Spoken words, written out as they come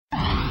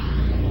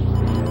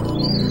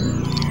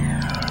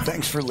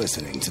Thanks for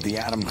listening to the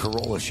Adam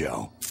Carolla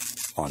Show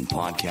on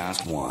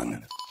Podcast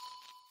One.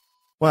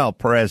 Well,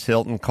 Perez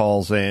Hilton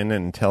calls in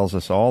and tells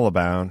us all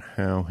about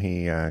how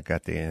he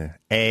got the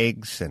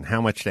eggs and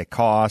how much they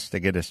cost to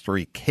get his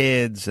 3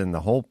 kids and the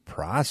whole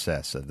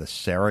process of the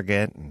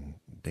surrogate and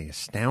the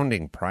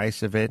astounding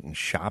price of it and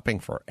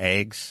shopping for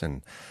eggs.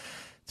 And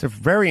it's a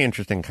very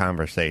interesting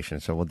conversation,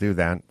 so we'll do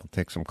that. We'll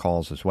take some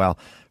calls as well.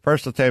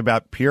 First, I'll tell you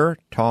about Pure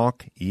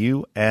Talk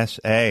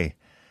USA.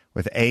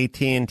 With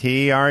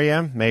AT&T, are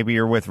you? Maybe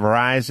you're with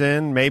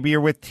Verizon. Maybe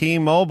you're with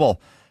T-Mobile.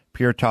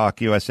 Pure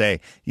Talk USA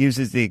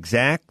uses the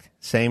exact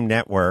same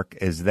network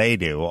as they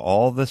do.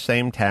 All the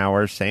same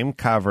towers, same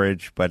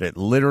coverage, but at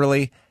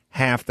literally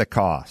half the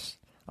cost.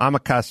 I'm a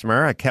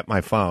customer. I kept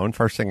my phone.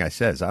 First thing I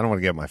said is, I don't want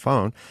to get my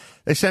phone.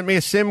 They sent me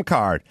a SIM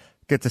card.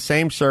 Get the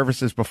same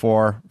services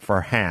before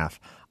for half.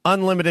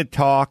 Unlimited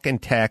talk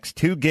and text,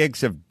 2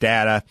 gigs of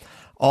data.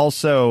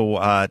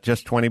 Also,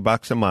 just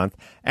 $20 a month.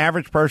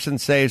 Average person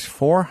saves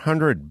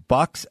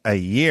 $400 a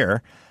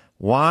year.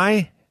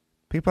 Why?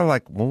 People are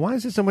like, well, why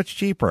is it so much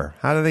cheaper?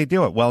 How do they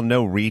do it? Well,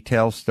 no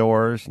retail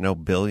stores, no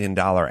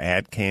billion-dollar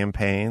ad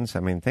campaigns. I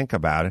mean, think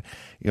about it.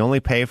 You only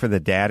pay for the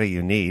data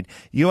you need.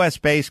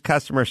 U.S.-based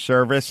customer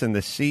service, and the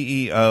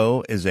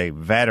CEO is a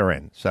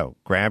veteran. So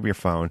grab your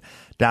phone,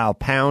 dial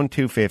pound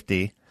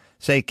 250.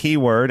 Say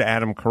keyword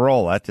Adam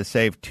Carolla to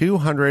save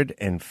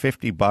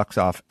 $250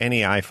 off any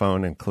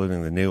iPhone,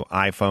 including the new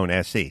iPhone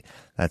SE.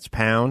 That's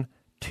pound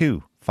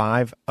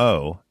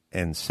 250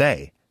 and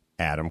say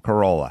Adam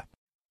Carolla.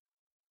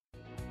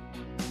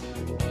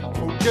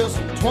 For just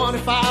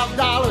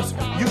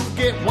 $25, you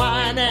get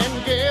wine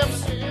and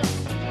gifts.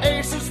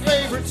 Ace's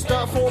favorite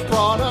stuff or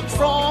products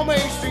from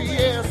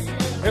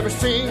ACS. Every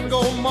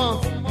single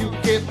month, you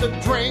get the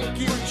drink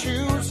you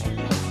choose.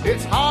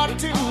 It's hard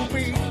to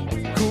beat.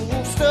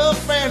 Cool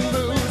stuff and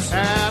booze.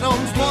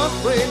 Adam's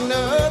Monthly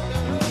Nut.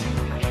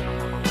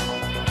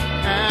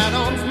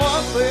 Adam's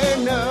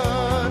Monthly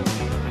Nut.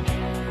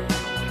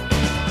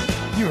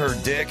 You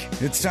heard Dick.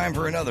 It's time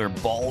for another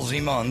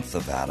ballsy month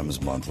of Adam's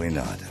Monthly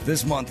Nut.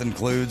 This month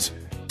includes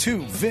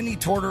 2 Vinnie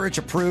Tortorich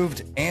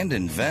approved and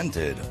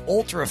invented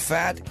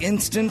ultra-fat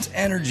instant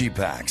energy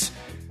packs,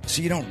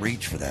 so you don't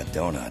reach for that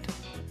donut.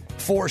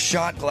 4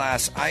 shot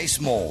glass ice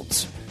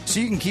molds, so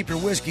you can keep your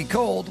whiskey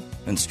cold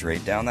and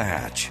straight down the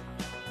hatch.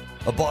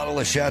 A bottle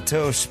of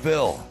Chateau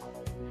Spill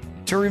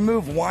to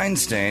remove wine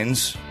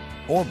stains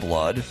or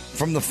blood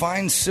from the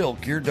fine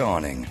silk you're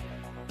donning.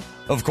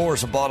 Of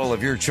course, a bottle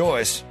of your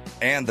choice,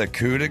 and the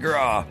coup de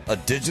grace, a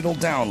digital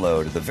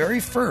download of the very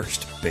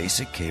first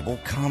basic cable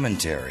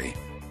commentary,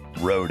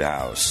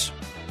 Roadhouse.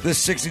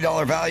 This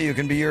 $60 value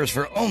can be yours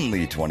for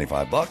only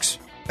 $25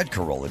 at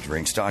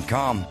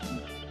CarollaDrinks.com.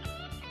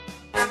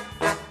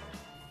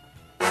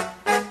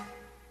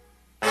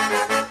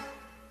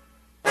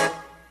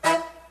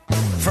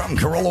 From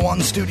Carolla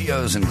One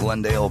Studios in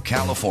Glendale,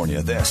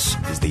 California, this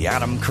is the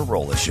Adam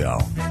Carolla Show.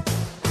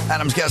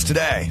 Adam's guest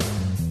today,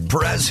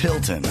 Perez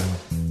Hilton.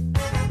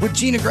 With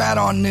Gina Grad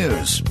on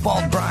news,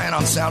 Bald Brian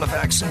on sound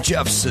effects, and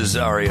Jeff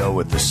Cesario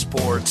with the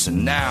sports.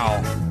 And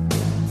now,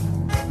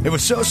 it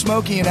was so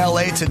smoky in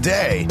L.A.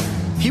 today,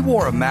 he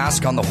wore a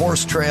mask on the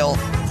horse trail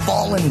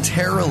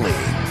voluntarily.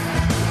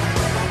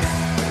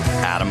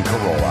 Adam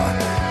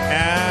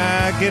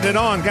Carolla. Get it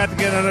on. Got to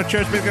get on a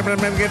church. Get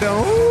it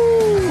on.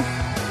 Ooh.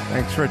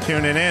 Thanks for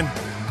tuning in.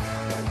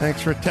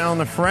 Thanks for telling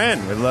a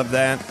friend. We love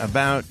that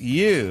about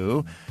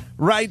you.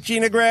 Right,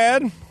 Gina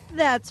Grad?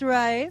 That's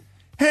right.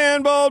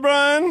 Handball,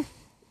 Brian.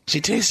 She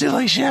tasted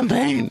like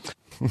champagne.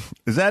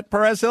 Is that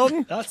Perez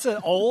Hilton? That's an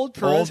old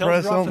Perez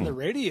Hilton from the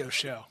radio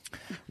show.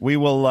 We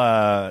will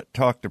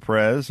talk to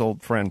Perez,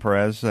 old friend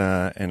Perez,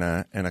 in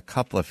a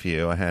couple of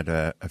few. I had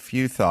a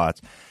few thoughts.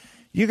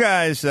 You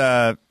guys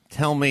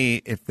tell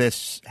me if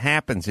this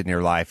happens in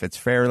your life. It's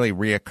fairly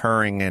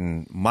reoccurring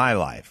in my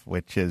life,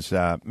 which is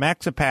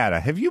Max Zapata.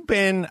 Have you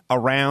been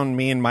around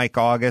me and Mike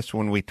August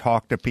when we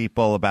talk to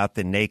people about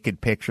the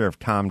naked picture of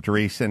Tom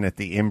Dreesen at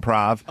the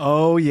Improv?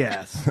 Oh,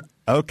 yes.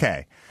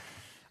 Okay.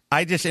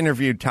 I just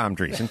interviewed Tom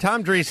Dreesen.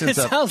 Tom Dreesen's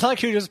It sounds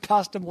like you just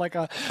passed him like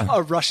a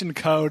Russian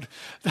code.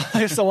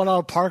 Someone on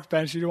a park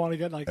bench you don't want to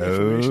get like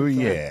information. Oh,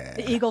 yeah.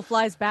 The eagle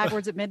flies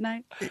backwards at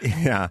midnight.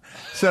 Yeah.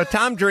 So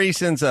Tom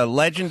Dreesen's a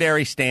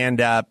legendary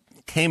stand-up,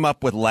 came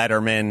up with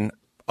Letterman,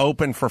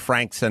 opened for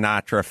Frank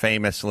Sinatra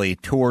famously,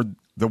 toured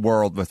the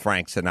world with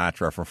Frank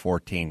Sinatra for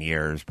 14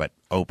 years, but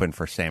opened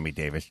for Sammy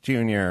Davis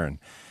Jr. and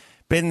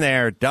been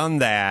there, done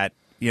that.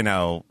 You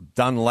know,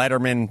 done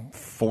Letterman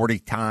 40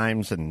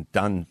 times and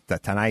done The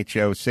Tonight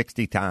Show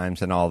 60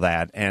 times and all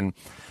that. And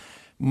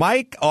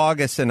Mike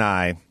August and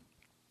I,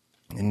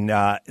 and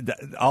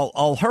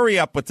I'll hurry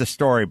up with the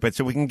story, but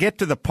so we can get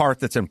to the part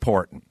that's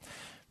important.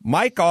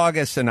 Mike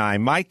August and I,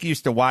 Mike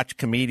used to watch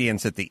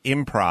comedians at the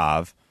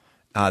Improv,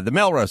 the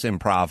Melrose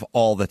Improv,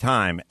 all the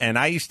time. And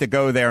I used to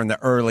go there in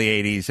the early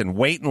 80s and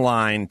wait in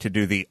line to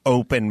do the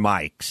open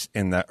mics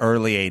in the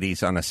early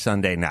 80s on a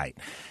Sunday night.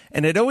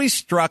 And it always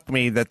struck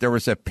me that there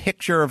was a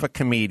picture of a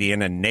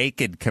comedian, a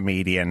naked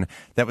comedian,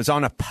 that was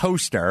on a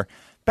poster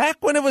back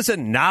when it was a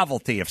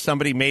novelty if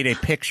somebody made a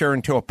picture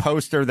into a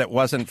poster that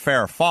wasn't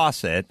Farrah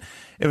Fawcett.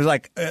 It was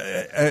like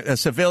a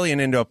civilian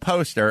into a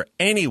poster.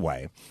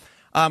 Anyway,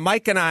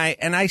 Mike and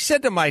I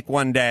said to Mike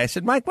one day, I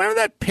said, Mike, remember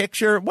that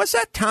picture? Was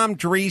that Tom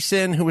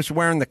Dreesen who was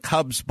wearing the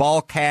Cubs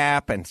ball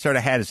cap and sort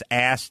of had his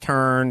ass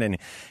turned? And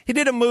he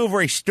did a move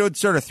where he stood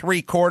sort of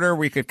three-quarter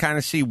where you could kind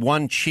of see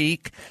one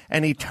cheek.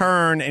 And he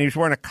turned and he was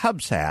wearing a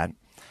Cubs hat.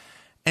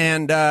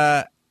 And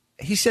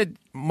he said,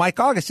 Mike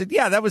August said,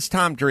 yeah, that was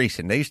Tom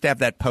Dreesen. They used to have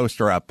that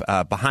poster up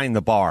behind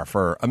the bar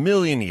for a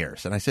million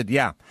years. And I said,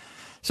 yeah.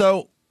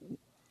 So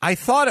I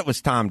thought it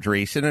was Tom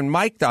Dreesen, and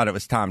Mike thought it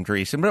was Tom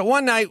Dreesen. But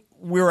one night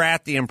we were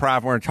at the Improv,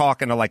 and we were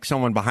talking to like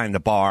someone behind the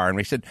bar, and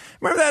we said,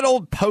 remember that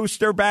old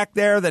poster back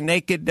there, the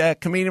naked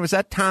comedian? Was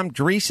that Tom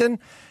Dreesen?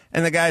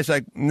 And the guy's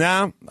like,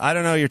 no, I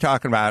don't know what you're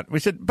talking about. We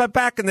said, but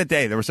back in the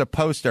day, there was a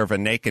poster of a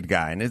naked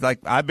guy. And he's like,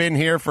 I've been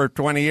here for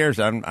 20 years.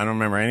 I don't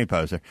remember any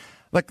poster.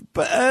 Like,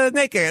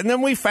 naked. And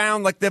then we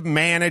found like the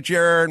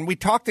manager, and we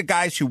talked to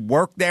guys who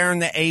worked there in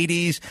the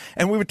 80s,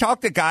 and we would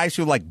talk to guys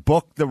who like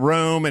booked the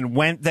room and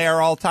went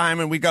there all the time.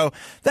 And we go,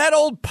 that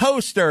old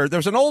poster,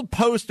 there's an old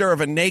poster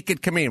of a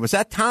naked comedian. Was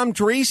that Tom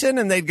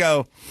Dreesen? And they'd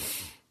go,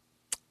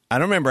 I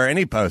don't remember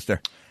any poster.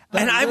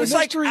 And I was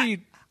like, I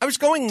was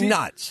going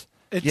nuts.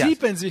 It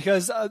deepens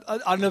because I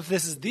don't know if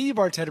this is the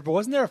bartender, but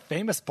wasn't there a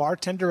famous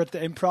bartender at the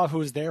Improv who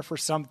was there for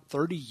some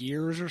 30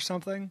 years or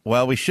something?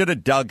 Well, we should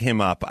have dug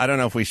him up. I don't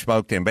know if we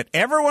spoke to him, but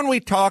everyone we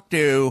talked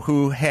to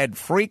who had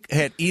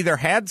either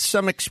had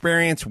some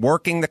experience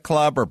working the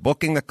club or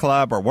booking the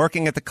club or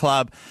working at the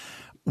club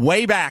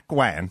way back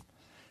when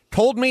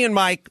told me and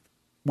Mike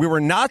we were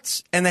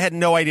nuts and they had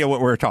no idea what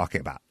we were talking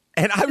about.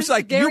 And I was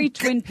like, very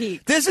Twin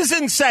Peaks. This is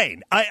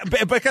insane.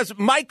 Because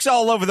Mike's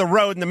all over the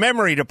road in the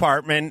memory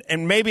department,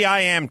 and maybe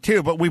I am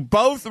too, but we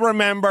both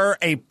remember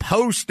a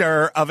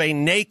poster of a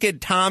naked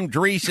Tom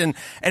Dreesen,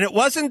 and it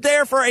wasn't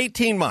there for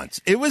 18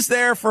 months. It was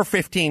there for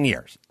 15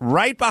 years,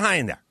 right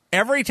behind there,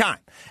 every time.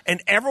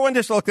 And everyone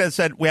just looked at it and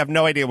said, we have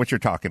no idea what you're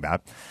talking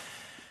about.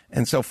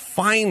 And so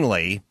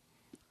finally,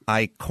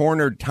 I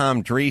cornered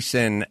Tom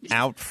Dreesen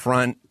out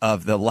front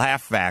of the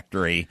Laugh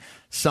Factory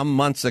some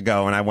months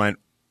ago, and I went,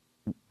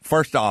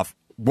 first off,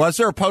 was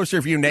there a poster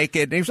of you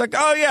naked? And he was like,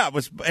 oh, yeah, it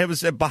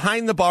was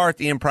behind the bar at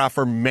the Improv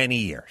for many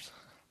years.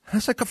 I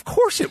was like, of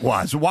course it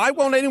was. Why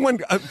won't anyone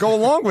go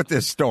along with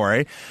this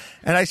story?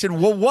 And I said,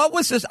 well, what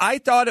was this? I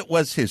thought it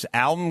was his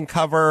album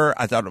cover.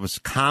 I thought it was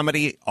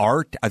comedy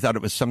art. I thought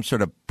it was some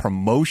sort of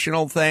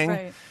promotional thing.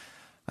 Right.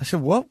 I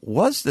said, what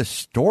was the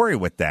story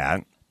with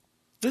that?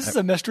 This is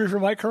a mystery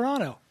for Mike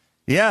Carano.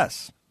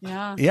 Yes.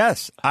 Yeah.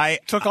 Yes. I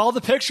took all the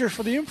pictures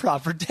for the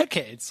Improv for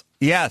decades.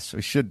 Yes,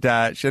 we should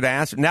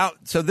ask. Now,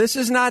 so this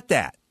is not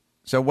that.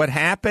 So what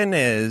happened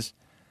is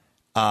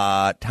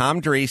Tom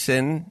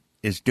Dreesen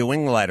is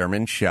doing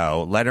Letterman's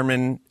show.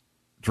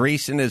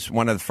 Dreesen is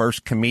one of the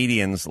first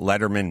comedians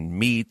Letterman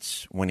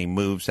meets when he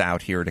moves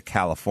out here to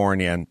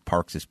California and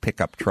parks his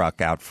pickup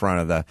truck out front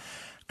of the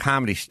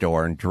Comedy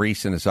Store. And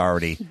Dreesen is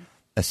already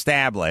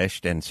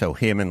established, and so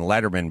him and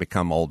Letterman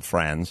become old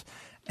friends.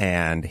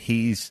 And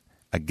he's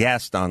a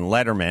guest on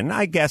Letterman,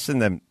 I guess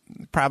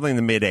probably in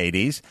the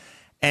mid-'80s.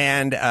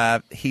 And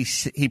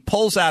he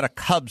pulls out a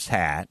Cubs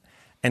hat,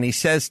 and he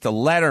says to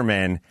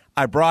Letterman,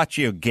 I brought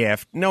you a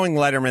gift, knowing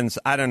Letterman's,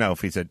 I don't know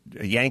if he's a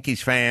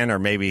Yankees fan or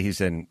maybe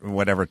he's in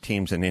whatever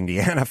team's an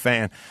Indiana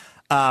fan.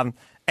 And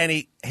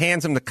he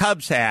hands him the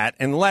Cubs hat,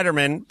 and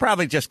Letterman,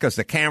 probably just because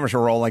the cameras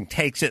are rolling,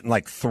 takes it and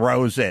like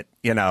throws it,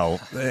 in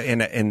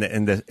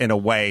a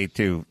way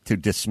to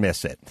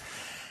dismiss it.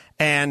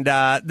 And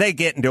they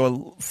get into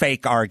a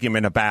fake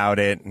argument about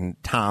it, and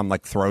Tom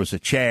like throws a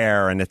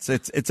chair, and it's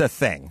a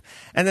thing.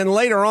 And then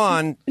later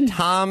on,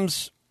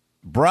 Tom's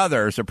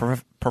brother's a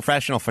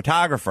professional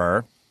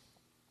photographer,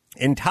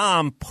 and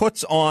Tom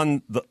puts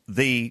on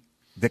the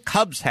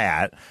Cubs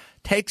hat,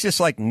 takes this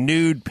like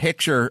nude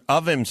picture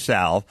of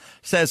himself,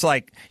 says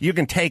like, you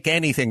can take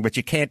anything, but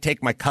you can't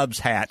take my Cubs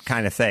hat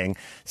kind of thing,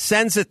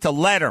 sends it to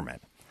Letterman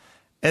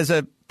as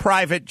a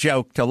private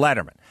joke to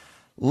Letterman.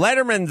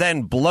 Letterman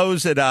then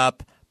blows it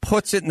up,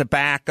 puts it in the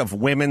back of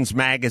women's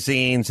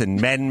magazines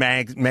and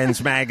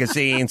men's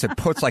magazines, and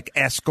puts like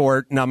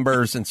escort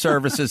numbers and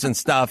services and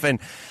stuff, and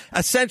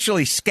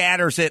essentially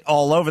scatters it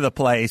all over the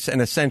place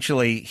and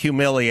essentially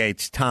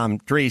humiliates Tom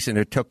Dreesen,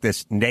 who took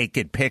this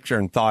naked picture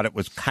and thought it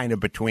was kind of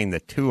between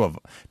the two of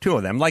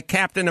them, like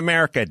Captain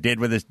America did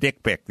with his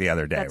dick pic the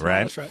other day. That's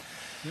right? That's right.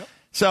 Yep.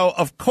 So,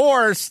 of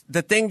course,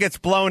 the thing gets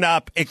blown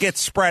up, it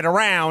gets spread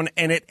around,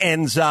 and it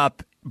ends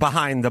up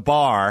behind the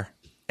bar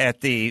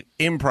at the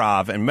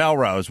Improv in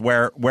Melrose,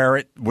 where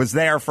it was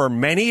there for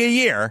many a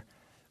year,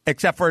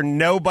 except for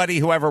nobody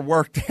who ever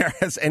worked there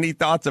has any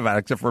thoughts about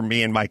it, except for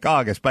me and Mike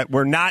August. But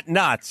we're not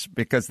nuts,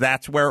 because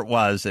that's where it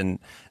was, and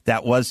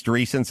that was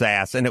Dreesen's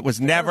ass. And it was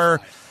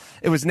never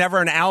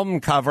an album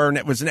cover,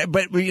 and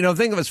but the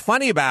thing that was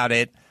funny about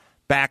it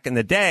back in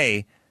the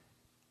day,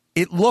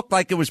 it looked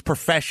like it was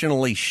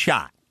professionally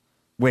shot.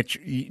 which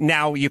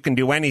now you can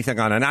do anything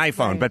on an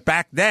iPhone. Right. But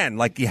back then,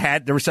 like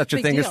there was such a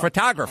Big thing as deal.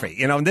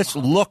 photography, and this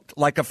looked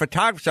like a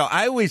photography. So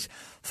I always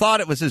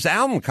thought it was his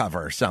album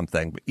cover or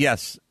something. But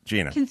yes,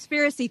 Gina.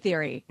 Conspiracy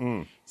theory.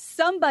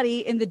 Somebody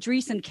in the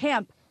Dreesen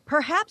camp,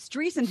 perhaps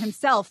Dreesen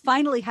himself,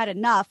 finally had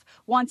enough,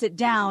 wants it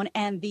down,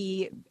 and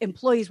the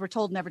employees were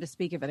told never to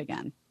speak of it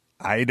again.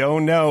 I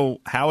don't know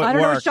how it I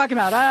don't know what worked. you're talking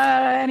about.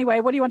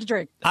 Anyway, what do you want to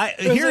drink?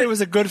 It was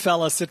a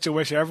Goodfellas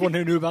situation. Everyone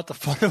who knew about the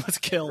photo was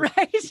killed.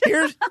 Right?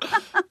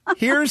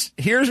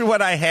 Here's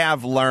what I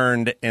have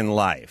learned in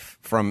life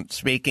from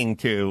speaking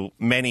to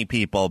many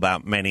people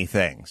about many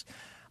things.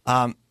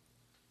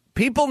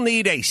 People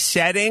need a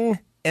setting,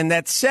 and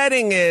that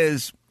setting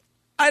is,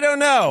 I don't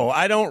know.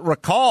 I don't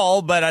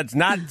recall, but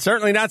it's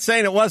certainly not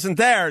saying it wasn't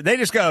there. They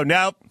just go,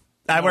 nope.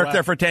 I worked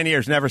there for 10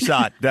 years, never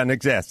saw it, doesn't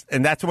exist.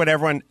 And that's what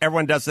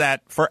everyone does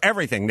that for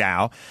everything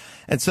now.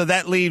 And so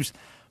that leaves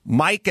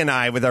Mike and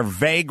I with our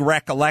vague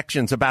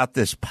recollections about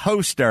this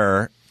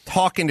poster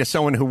talking to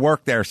someone who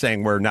worked there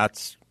saying we're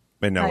nuts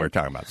and know what we're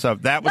talking about. So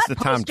that was the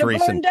Tom poster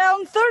Dreesen. burned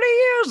down 30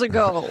 years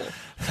ago.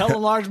 Tell a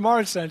large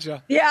Marge sent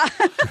you. Yeah.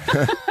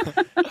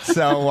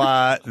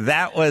 So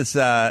that was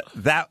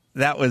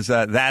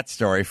that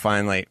story.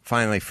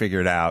 Finally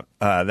figured out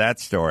that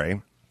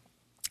story.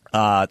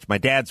 It's my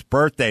dad's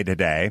birthday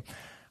today.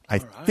 I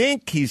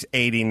think he's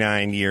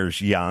 89 years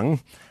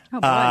young. Oh,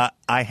 boy.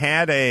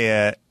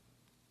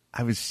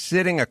 I was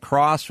sitting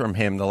across from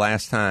him the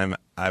last time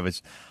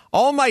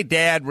all my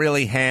dad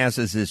really has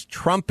is his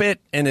trumpet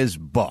and his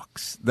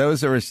books.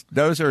 Those are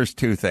his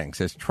two things,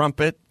 his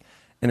trumpet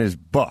and his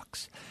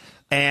books.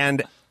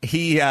 And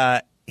he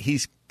lives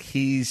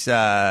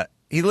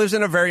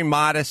in a very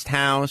modest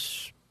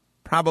house,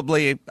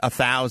 probably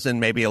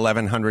 1,000, maybe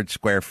 1,100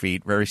 square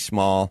feet, very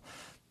small,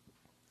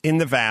 in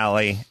the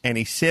valley. And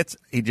he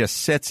just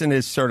sits in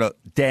his sort of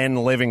den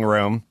living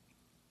room,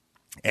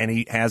 and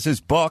he has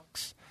his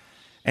books,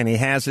 and he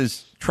has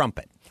his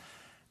trumpet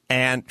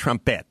and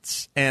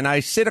trumpets. And I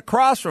sit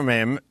across from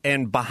him,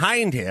 and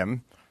behind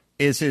him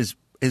is his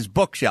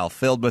bookshelf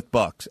filled with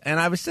books.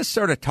 And I was just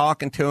sort of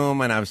talking to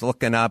him, and I was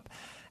looking up,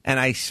 and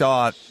I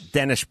saw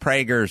Dennis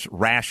Prager's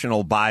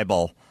Rational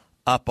Bible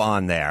up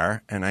on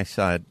there. And I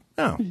said,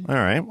 oh, all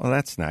right, well,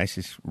 that's nice.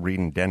 He's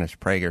reading Dennis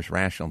Prager's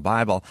Rational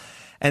Bible.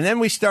 And then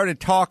we started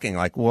talking,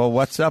 like, well,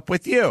 what's up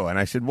with you? And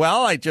I said,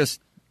 well, I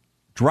just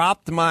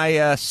dropped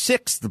my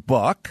sixth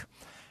book.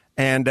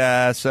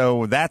 And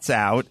so that's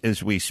out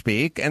as we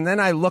speak. And then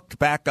I looked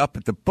back up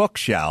at the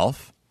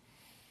bookshelf,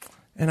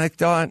 and I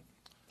thought,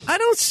 I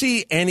don't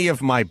see any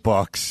of my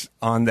books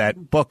on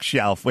that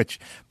bookshelf, which,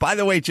 by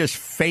the way, just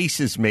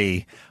faces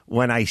me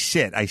when I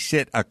sit. I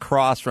sit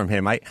across from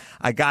him. I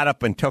got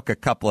up and took a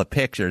couple of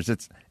pictures.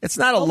 It's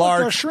not a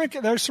large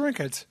They're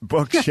shrinkage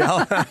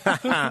bookshelf.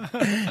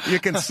 You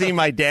can see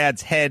my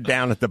dad's head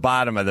down at the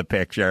bottom of the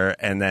picture,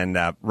 and then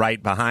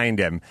right behind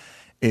him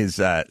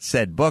is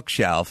said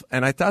bookshelf.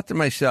 And I thought to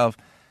myself,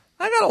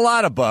 I got a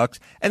lot of books.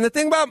 And the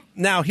thing about,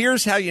 now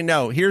here's how you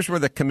know, here's where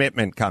the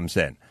commitment comes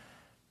in.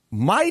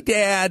 My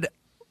dad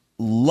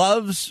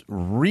loves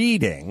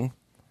reading,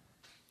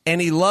 and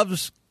he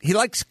likes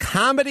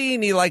comedy,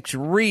 and he likes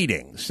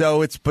reading.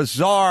 So it's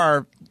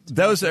bizarre.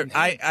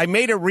 I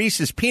made a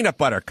Reese's peanut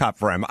butter cup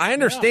for him. I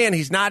understand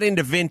he's not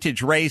into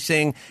vintage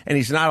racing, and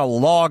he's not a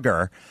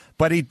logger,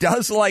 but he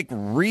does like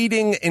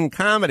reading and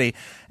comedy.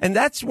 And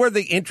that's where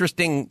the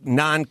interesting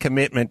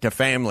non-commitment to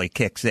family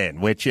kicks in,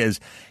 which is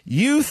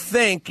you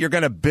think you're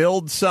going to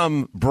build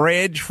some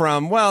bridge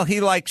from, well,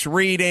 he likes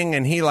reading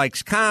and he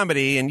likes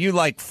comedy, and you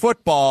like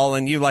football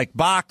and you like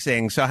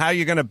boxing. So how are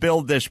you going to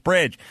build this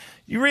bridge?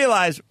 You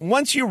realize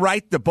once you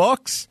write the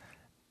books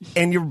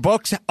and your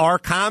books are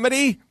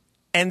comedy,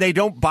 and they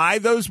don't buy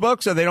those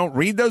books, or they don't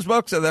read those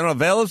books, or they don't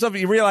avail themselves,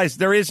 you realize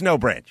there is no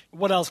bridge.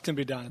 What else can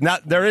be done?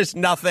 There is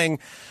nothing.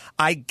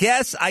 I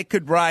guess I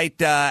could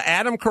write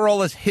Adam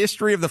Carolla's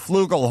History of the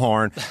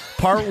Flugelhorn,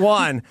 Part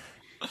 1.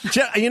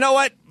 You know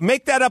what?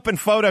 Make that up in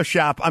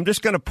Photoshop. I'm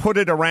just going to put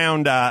it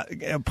around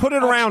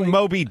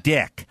Moby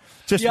Dick.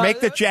 Just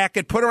make the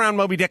jacket, put around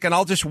Moby Dick, and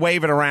I'll just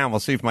wave it around. We'll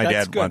see if my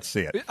dad wants to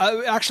see it.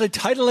 Actually,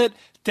 title it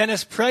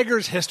Dennis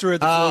Prager's History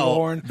of the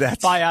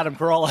Flugelhorn by Adam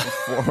Carolla.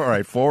 All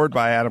right, forward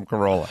by Adam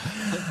Carolla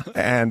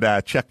and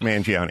Chuck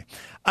Mangione.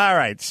 All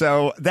right,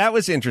 so that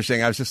was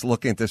interesting. I was just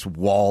looking at this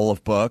wall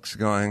of books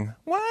going,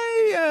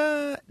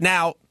 why?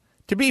 Now,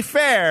 to be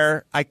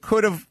fair, I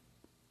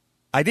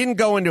didn't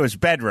go into his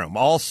bedroom.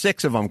 All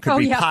six of them could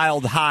be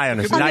piled high on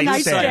his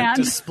nightstand.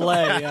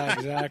 Display, yeah,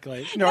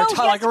 exactly.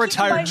 Like a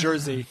retired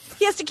jersey.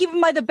 He has to keep him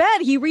by the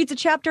bed. He reads a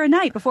chapter a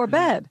night before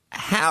bed.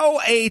 How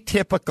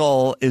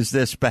atypical is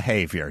this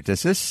behavior?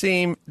 Does this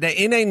seem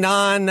in a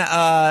non?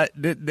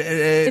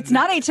 It's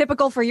not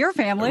atypical for your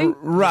family,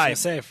 right? I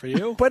was gonna say for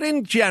you, but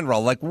in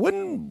general, like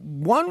wouldn't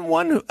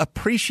one who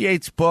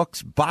appreciates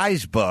books,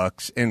 buys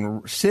books,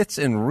 and sits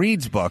and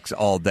reads books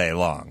all day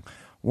long?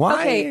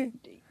 Why? Okay.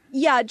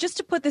 Yeah, just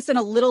to put this in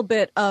a little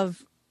bit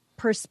of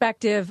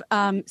perspective,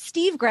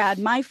 Steve Grad,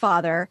 my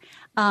father,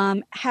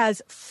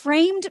 has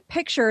framed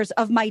pictures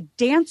of my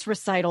dance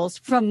recitals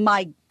from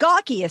my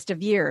gawkiest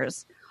of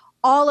years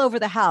all over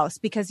the house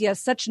because he has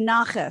such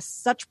nachas,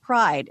 such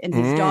pride in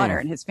his daughter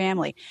and his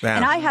family. Yeah.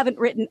 And I haven't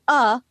written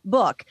a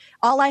book.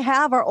 All I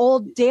have are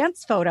old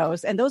dance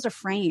photos, and those are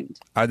framed.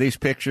 Are these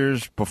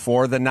pictures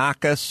before the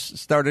nachas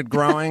started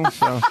growing?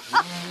 So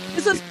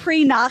This is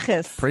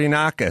pre-nachas.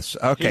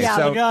 pre-nachas. Okay, Yeah,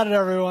 so We got it,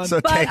 everyone.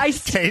 so But I-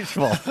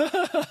 tasteful.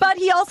 But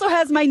he also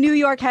has my New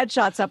York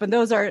headshots up, and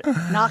those are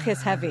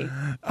nachas heavy.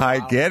 I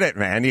get it,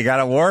 man. You got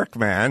to work,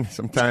 man.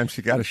 Sometimes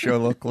you got to show a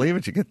little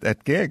cleavage. You get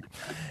that gig.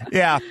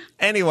 Yeah.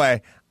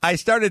 Anyway, I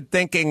started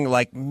thinking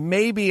like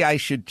maybe I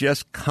should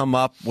just come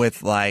up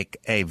with like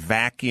a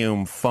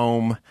vacuum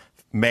foam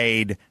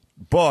made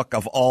book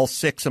of all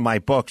 6 of my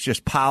books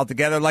just piled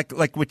together,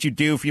 like what you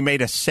do if you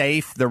made a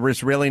safe. There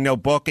was really no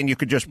book, and you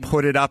could just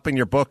put it up in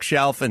your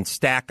bookshelf and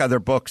stack other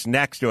books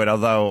next to it.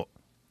 Although I'm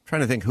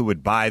trying to think who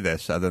would buy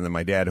this other than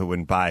my dad, who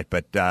wouldn't buy it.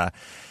 But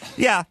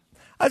yeah.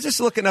 I was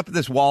just looking up at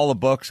this wall of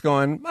books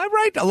going, I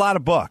write a lot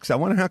of books. I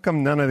wonder how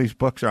come none of these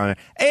books are on it.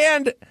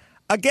 And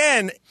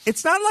again,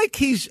 it's not like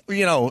he's,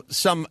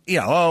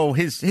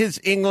 his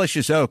English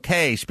is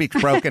okay, speaks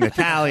broken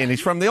Italian.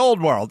 He's from the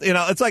old world.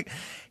 It's like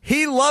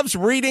he loves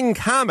reading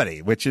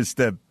comedy, which is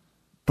the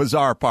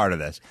bizarre part of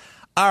this.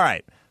 All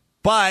right.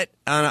 But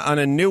on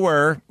a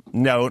newer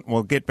note,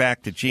 we'll get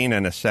back to Gina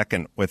in a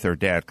second with her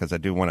dad because I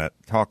do want to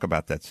talk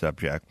about that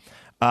subject.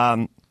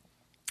 I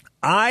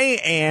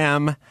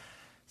am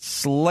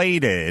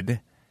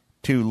slated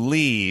to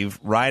leave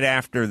right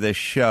after this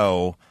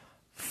show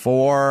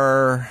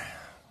for,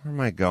 where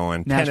am I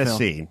going? Nashville.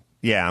 Tennessee.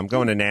 Yeah, I'm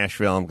going to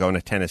Nashville. I'm going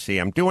to Tennessee.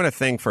 I'm doing a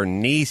thing for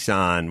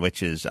Nissan,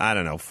 which is,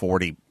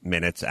 40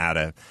 minutes out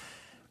of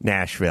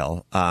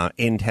Nashville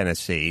in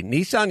Tennessee.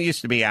 Nissan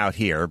used to be out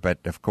here, but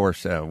of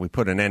course we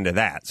put an end to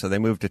that. So they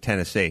moved to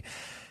Tennessee.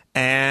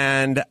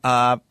 And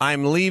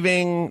I'm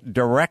leaving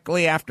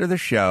directly after the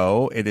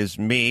show. It is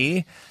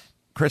me,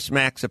 Chris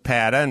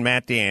Maxipata, and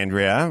Matt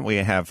D'Andrea. We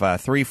have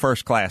 3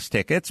 first-class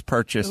tickets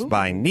purchased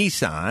by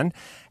Nissan,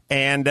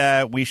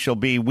 and we shall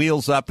be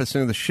wheels up as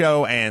soon as the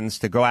show ends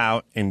to go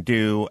out and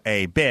do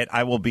a bit.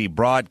 I will be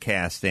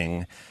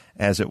broadcasting,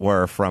 as it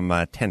were, from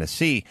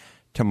Tennessee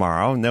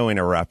tomorrow. No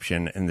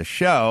interruption in the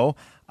show.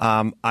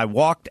 I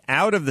walked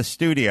out of the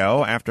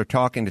studio after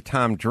talking to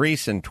Tom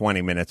Dreesen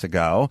 20 minutes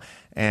ago,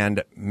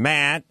 and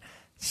Matt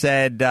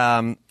said,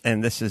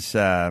 and this is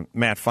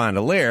Matt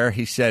Fondelier,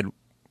 he said,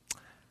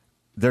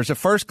 there's a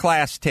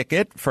first-class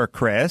ticket for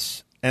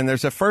Chris, and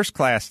there's a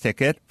first-class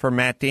ticket for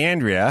Matt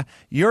D'Andrea.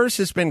 Yours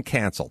has been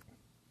canceled.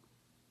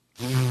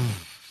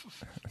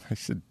 I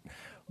said,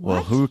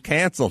 well, who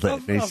canceled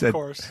it? And he said,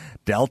 course.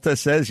 Delta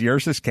says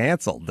yours is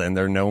canceled, and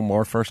there are no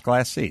more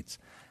first-class seats.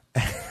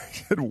 I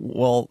said,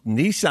 well,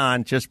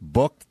 Nissan just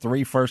booked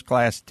 3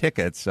 first-class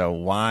tickets, so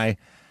why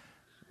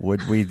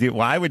would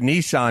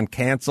Nissan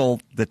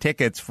cancel the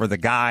tickets for the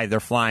guy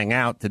they're flying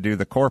out to do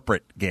the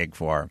corporate gig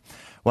for?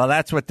 Well,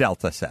 that's what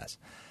Delta says.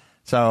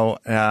 So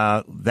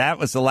that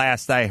was the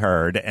last I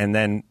heard. And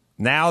then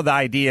now the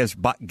idea is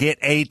get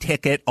a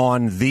ticket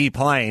on the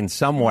plane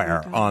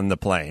somewhere on the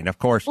plane. Of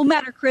course. Well,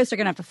 Matt or Chris are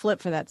going to have to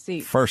flip for that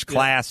seat. First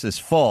class is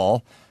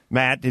full.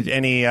 Matt, did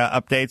any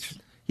updates?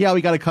 Yeah,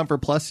 we got a Comfort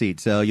Plus seat,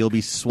 so you'll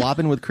be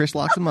swapping with Chris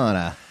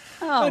Loxamana.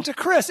 And to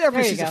Chris,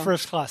 every There you seat's a go.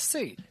 first-class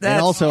seat.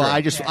 And also,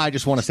 I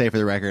just want to say for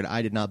the record,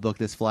 I did not book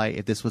this flight.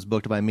 If this was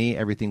booked by me,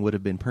 everything would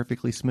have been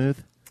perfectly smooth.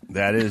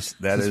 That is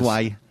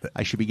why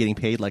I should be getting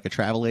paid like a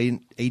travel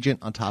agent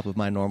on top of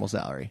my normal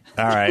salary.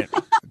 All right.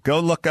 Go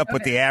look up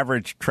what the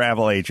average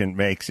travel agent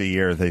makes a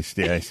year these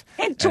days.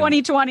 In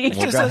 2020.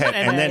 We'll go ahead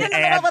and then in the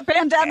middle of a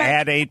pandemic.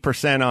 add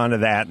 8% onto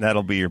that, and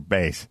that'll be your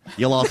base.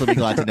 You'll also be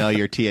glad to know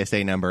your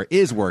TSA number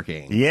is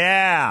working.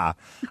 Yeah.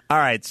 All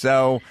right.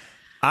 So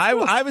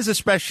I was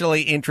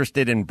especially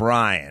interested in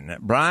Brian.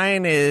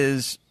 Brian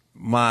is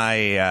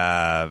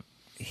my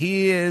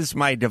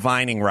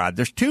divining rod.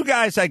 There's 2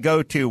 guys I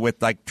go to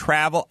with like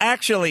travel.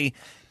 Actually,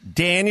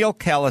 Daniel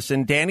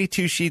Kellison, Danny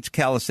Two Sheets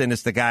Kellison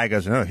is the guy who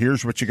goes, oh,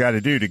 here's what you got to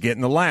do to get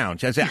in the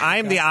lounge. I say, I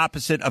am the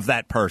opposite of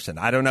that person.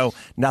 I don't know.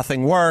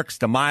 Nothing works.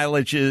 The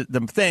mileage,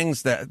 the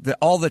things,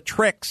 all the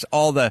tricks,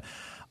 all the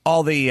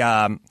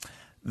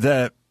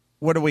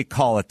what do we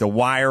call it? The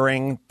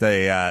wiring,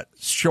 the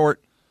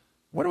short.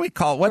 What do we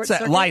call it? What's that?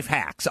 Circuit? Life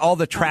hacks, all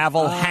the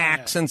travel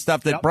hacks and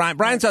stuff that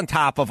Brian's on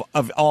top of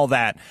all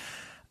that.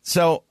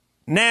 So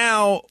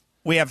now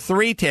we have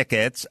 3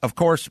 tickets. Of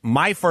course,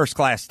 my first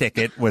class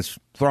ticket was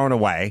thrown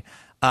away.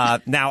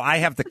 Now I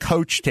have the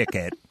coach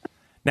ticket.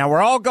 Now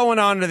we're all going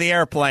onto the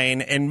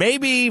airplane, and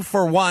maybe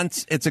for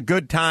once it's a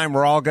good time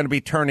we're all going to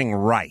be turning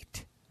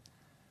right.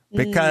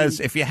 Because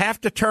if you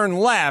have to turn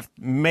left,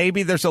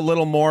 maybe there's a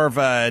little more of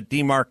a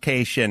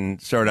demarcation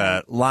sort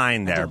of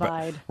line there.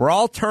 divide. But we're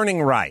all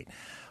turning right.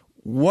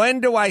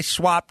 When do I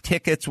swap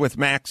tickets with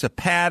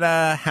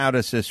Maxipata? How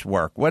does this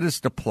work? What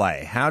is the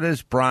play? How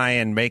does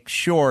Brian make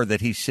sure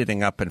that he's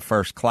sitting up in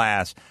first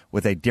class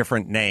with a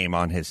different name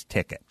on his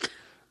ticket?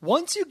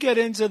 Once you get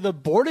into the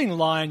boarding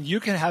line, you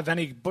can have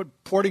any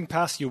boarding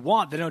pass you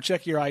want. They don't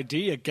check your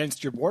ID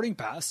against your boarding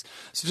pass.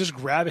 So just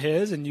grab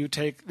his and you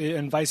take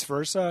and vice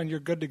versa, and you're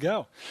good to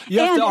go. You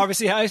have to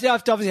obviously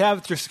have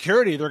it through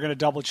security. They're going to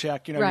double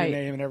check, your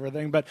name and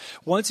everything. But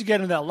once you get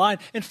in that line,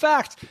 in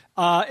fact,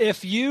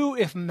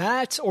 if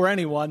Matt or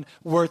anyone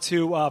were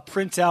to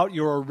print out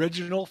your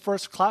original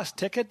first class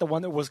ticket, the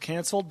one that was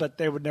canceled, but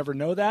they would never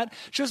know that,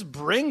 just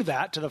bring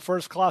that to the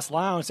first class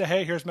lounge. Say,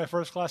 hey, here's my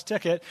first class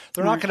ticket.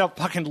 They're not going to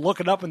fucking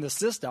look it up in the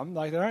system.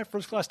 Like, all right,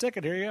 first class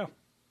ticket, here you go.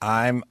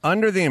 I'm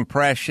under the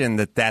impression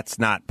that that's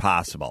not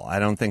possible. I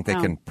don't think they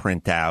can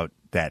print out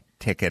that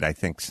ticket. I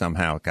think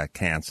somehow it got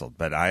canceled,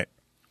 but I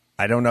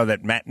don't know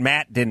that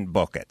Matt didn't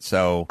book it.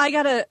 So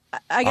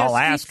I'll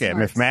ask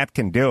him if Matt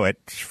can do it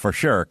for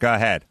sure. Go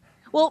ahead.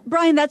 Well,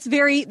 Brian, that's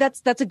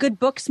a good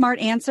book smart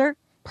answer.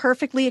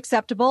 Perfectly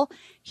acceptable.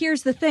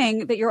 Here's the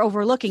thing that you're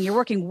overlooking. You're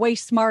working way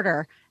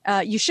smarter.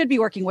 You should be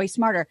working way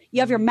smarter.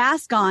 You have your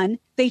mask on.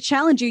 They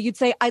challenge you. You'd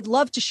say, I'd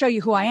love to show you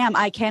who I am.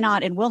 I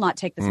cannot and will not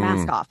take this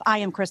mask off. I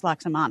am Chris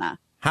Laxamana.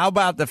 How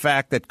about the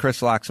fact that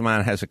Chris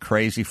Laxamana has a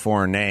crazy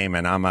foreign name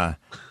and I'm a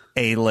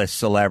A-list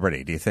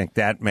celebrity? Do you think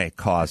that may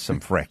cause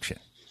some friction?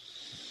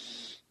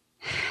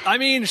 I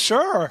mean,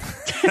 sure.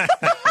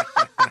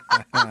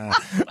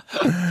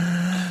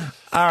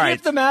 All right.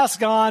 Keep the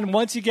mask on.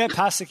 Once you get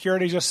past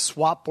security, just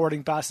swap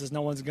boarding passes.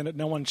 No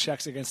one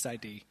checks against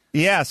ID.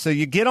 Yeah, so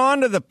you get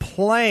onto the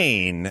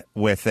plane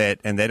with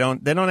it, and they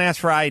don't ask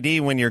for ID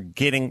when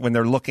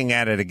they're looking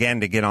at it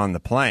again to get on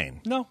the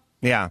plane. No.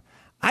 Yeah,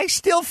 I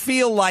still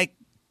feel like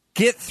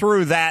get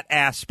through that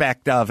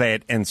aspect of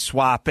it and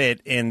swap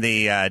it in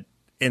the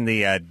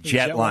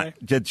jetway.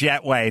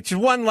 It's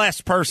just one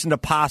less person to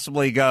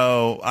possibly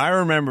go, I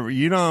remember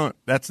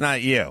that's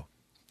not you.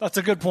 That's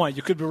a good point.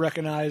 You could be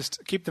recognized.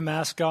 Keep the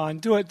mask on.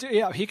 Do it.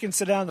 Yeah, he can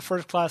sit down in the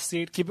first class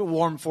seat. Keep it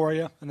warm for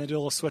you, and then do a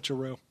little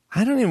switcheroo.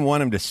 I don't even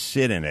want him to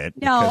sit in it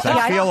because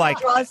I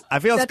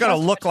feel it's going to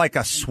look like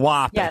a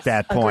swap at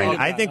that point.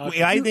 I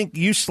think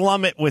you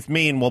slum it with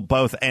me and we'll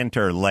both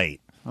enter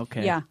late.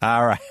 Okay. Yeah.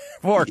 All right.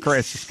 Poor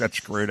Chris got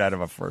screwed out of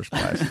a first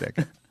class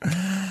ticket.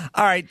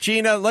 All right,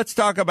 Gina, let's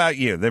talk about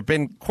you. There have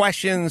been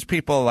questions.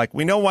 People like,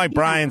 we know why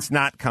Brian's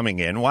not coming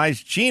in. Why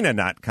is Gina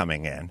not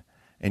coming in?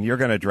 And you're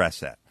going to address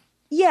that.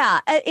 Yeah,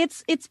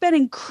 it's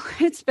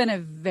been a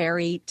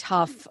very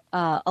tough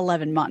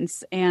 11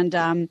 months,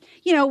 and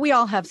we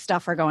all have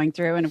stuff we're going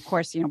through, and of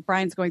course,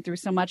 Brian's going through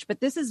so much,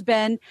 but this has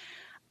been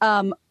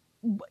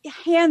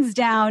hands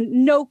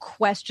down, no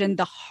question,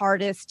 the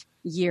hardest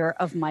year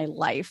of my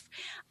life.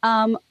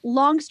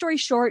 Long story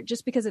short,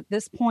 just because at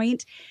this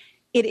point,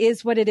 it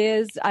is what it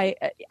is.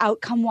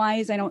 Outcome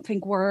wise, I don't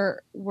think we're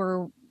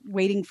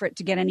waiting for it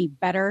to get any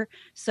better.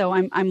 So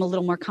I'm a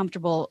little more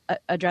comfortable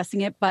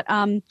addressing it, but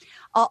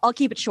I'll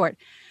keep it short.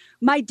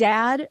 My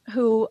dad,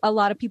 who a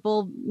lot of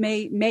people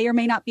may or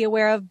may not be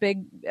aware of,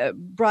 big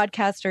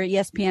broadcaster,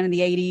 ESPN in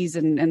the 80s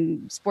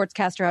and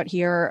sportscaster out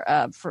here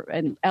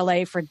in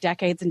LA for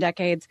decades and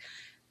decades,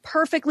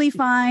 perfectly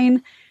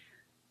fine,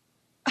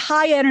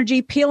 high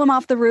energy, peel him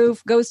off the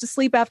roof, goes to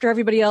sleep after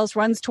everybody else,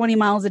 runs 20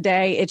 miles a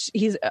day.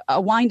 He's a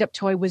wind-up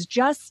toy, was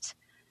just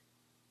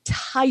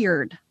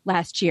tired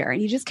last year, and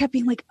he just kept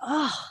being like,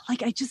 I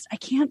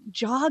can't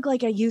jog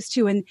like I used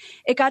to. And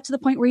it got to the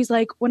point where he's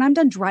like, when I'm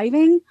done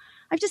driving,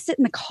 I just sit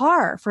in the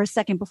car for a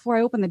second before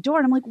I open the door.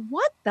 And I'm like,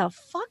 what the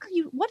fuck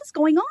what is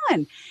going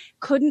on?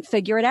 Couldn't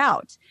figure it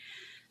out.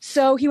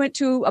 So he went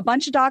to a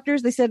bunch of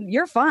doctors. They said,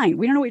 you're fine.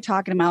 We don't know what you're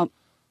talking about.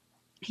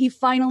 He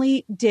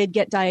finally did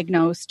get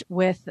diagnosed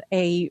with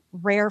a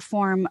rare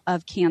form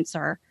of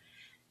cancer.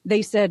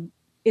 They said,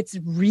 it's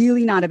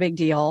really not a big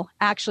deal.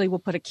 Actually, we'll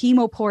put a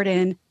chemo port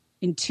in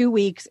 2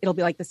 weeks. It'll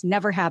be like this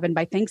never happened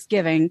by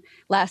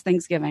last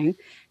Thanksgiving.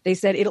 They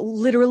said it'll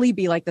literally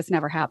be like this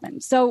never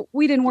happened. So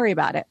we didn't worry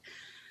about it.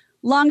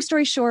 Long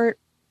story short,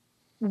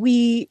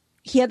 he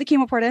had the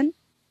chemo port in.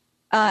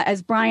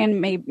 As Brian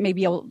may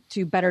be able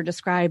to better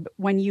describe,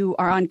 when you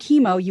are on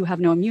chemo, you have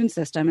no immune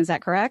system. Is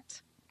that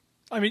correct?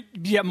 I mean,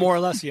 yeah, more or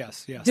less,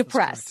 yes.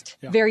 Depressed,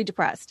 yeah. Very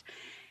depressed.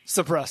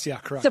 Suppressed, yeah,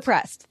 correct.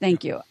 Suppressed,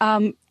 thank you.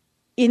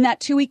 In that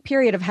 2 week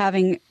period of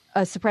having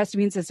a suppressed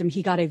immune system,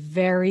 he got a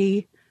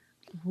very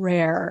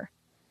rare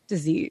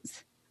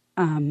disease.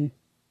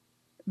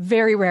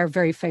 Very rare,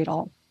 very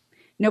fatal.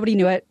 Nobody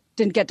knew it,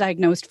 didn't get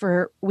diagnosed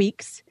for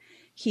weeks.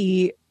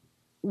 He's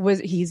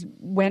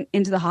went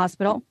into the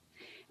hospital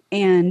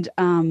and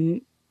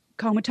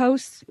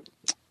comatose.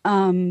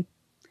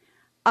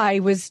 I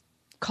was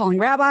calling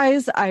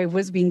rabbis. I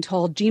was being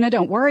told, Gina,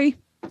 don't worry.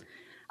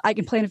 I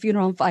can plan a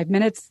funeral in 5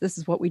 minutes. This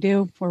is what we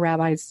do. We're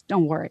rabbis.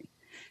 Don't worry.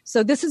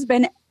 So this has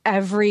been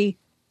every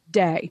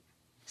day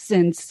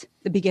since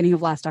the beginning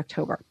of last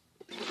October.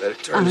 Let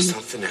it turn to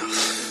something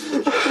else.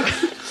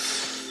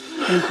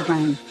 Thank you,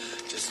 Brian.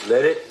 Just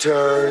let it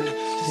turn.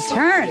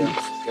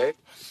 Okay?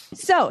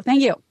 So,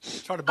 thank you.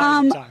 Try to buy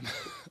some time.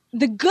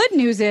 The good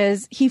news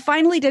is he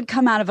finally did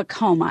come out of a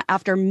coma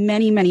after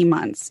many, many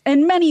months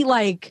and many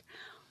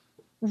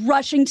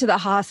rushing to the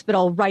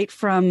hospital right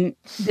from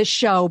the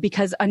show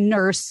because a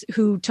nurse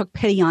who took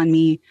pity on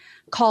me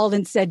called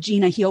and said,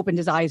 Gina, he opened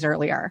his eyes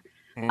earlier.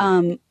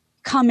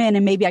 Come in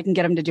and maybe I can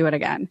get him to do it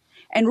again.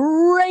 And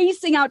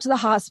racing out to the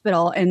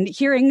hospital and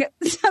hearing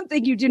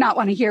something you do not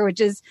want to hear, which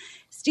is,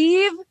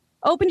 Steve,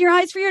 open your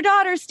eyes for your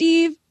daughter,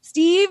 Steve.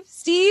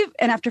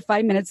 And after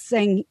 5 minutes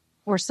saying,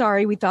 we're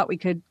sorry, we thought we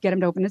could get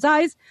him to open his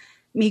eyes.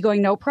 Me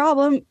going, no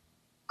problem,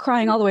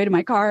 crying all the way to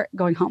my car,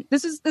 going home.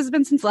 This has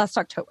been since last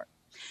October.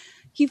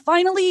 They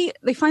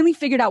finally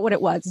figured out what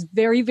it was.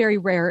 Very, very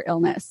rare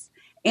illness.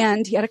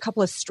 And he had a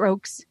couple of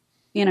strokes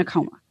in a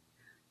coma.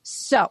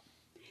 So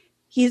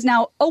he's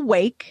now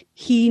awake.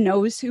 He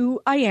knows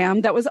who I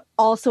am. That was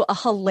also a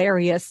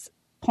hilarious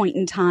point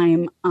in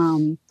time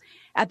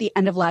at the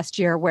end of last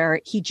year where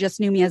he just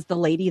knew me as the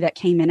lady that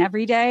came in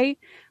every day,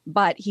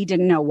 but he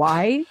didn't know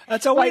why.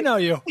 That's how we know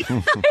you.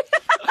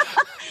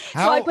 So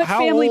I put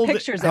family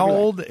pictures everywhere.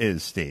 How old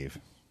is Steve?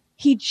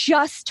 He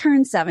just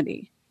turned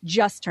 70.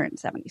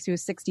 So he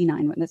was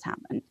 69 when this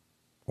happened.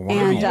 Wow.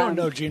 And, You don't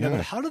know, Gina,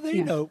 but how do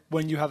they know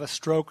when you have a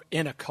stroke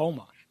in a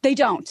coma? They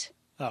don't.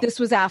 Oh. This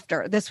was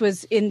after. This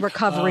was in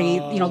recovery,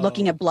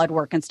 looking at blood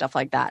work and stuff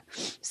like that.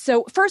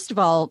 So first of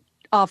all,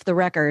 off the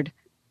record,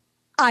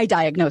 I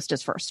diagnosed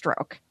his first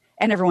stroke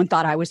and everyone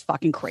thought I was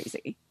fucking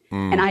crazy.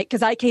 And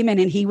because I came in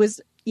and he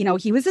was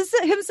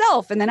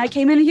himself. And then I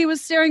came in and he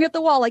was staring at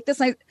the wall like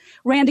this. I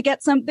ran to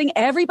get something.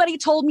 Everybody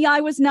told me I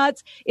was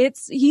nuts.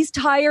 He's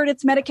tired.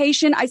 It's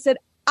medication. I said,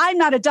 I'm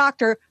not a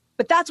doctor,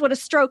 but that's what a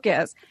stroke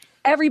is.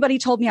 Everybody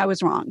told me I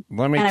was wrong.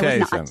 Let me tell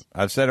you something.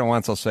 I've said it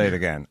once. I'll say it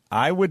again.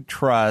 I would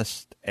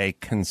trust a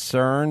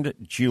concerned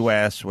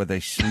Jewess with a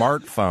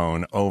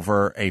smartphone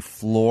over a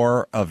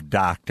floor of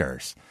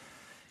doctors.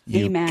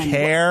 You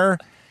care.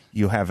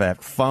 You have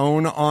that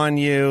phone on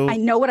you. I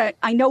know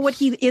what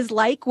he is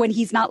like when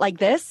he's not like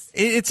this.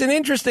 It's an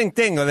interesting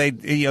thing.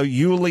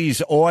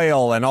 Yuli's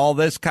oil and all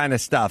this kind of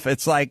stuff.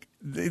 It's like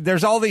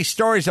there's all these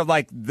stories of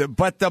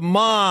but the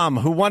mom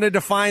who wanted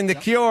to find the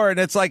cure, and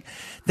it's like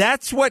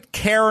that's what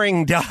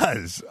caring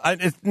does.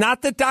 It's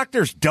not that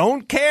doctors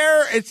don't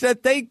care; it's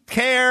that they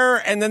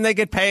care, and then they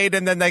get paid,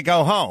 and then they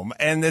go home,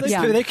 and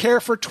they care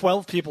for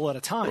 12 people at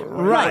a time,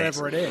 right?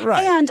 Whatever it is.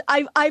 Right. And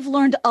I've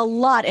learned a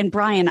lot. And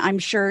Brian, I'm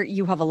sure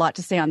you have a lot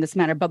to say on this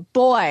matter. But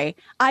boy,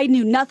 I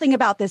knew nothing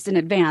about this in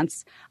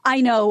advance.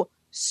 I know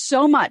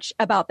so much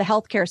about the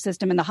healthcare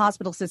system and the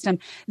hospital system.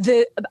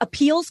 The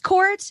appeals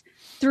court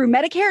through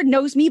Medicare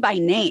knows me by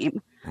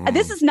name.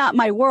 This is not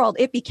my world.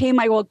 It became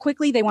my world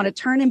quickly. They want to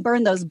turn and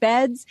burn those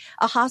beds.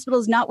 A hospital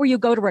is not where you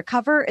go to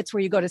recover. It's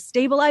where you go to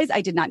stabilize.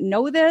 I did not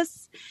know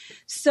this.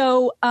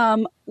 So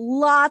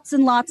lots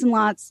and lots and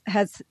lots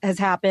has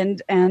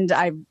happened. And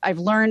I've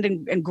learned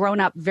and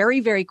grown up very,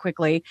 very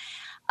quickly.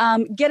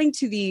 Getting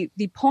to the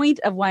point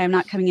of why I'm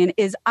not coming in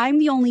is I'm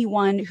the only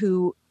one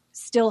who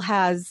still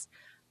has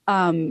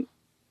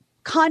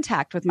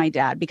contact with my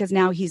dad because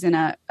now he's in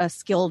a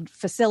skilled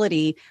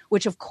facility,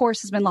 which of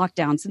course has been locked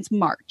down since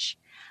March.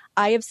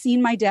 I have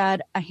seen my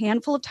dad a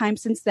handful of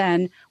times since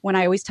then when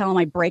I always tell him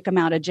I break him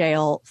out of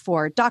jail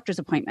for doctor's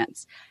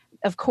appointments.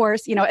 Of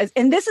course,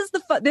 and this is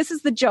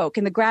the joke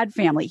in the Grad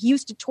family. He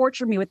used to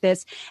torture me with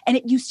this, and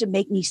it used to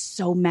make me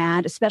so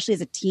mad, especially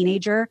as a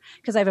teenager,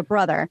 because I have a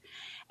brother.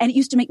 And it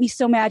used to make me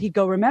so mad. He'd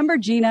go, remember,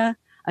 Gina,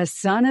 a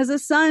son is a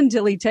son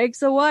till he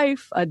takes a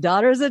wife. A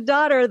daughter's a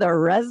daughter the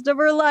rest of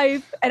her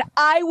life. And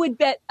I would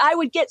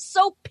get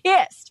so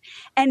pissed.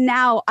 And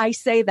now I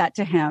say that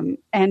to him,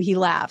 and he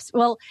laughs.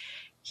 Well,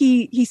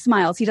 he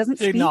smiles. He doesn't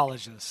speak. He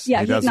acknowledges.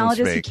 Yeah, he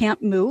acknowledges speak. He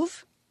can't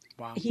move.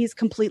 Wow. He's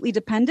completely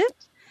dependent.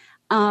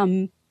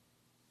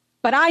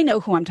 But I know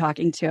who I'm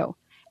talking to.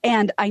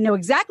 And I know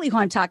exactly who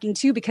I'm talking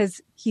to because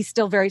he's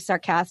still very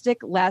sarcastic.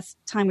 Last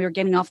time we were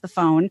getting off the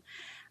phone,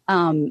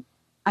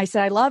 I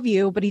said, I love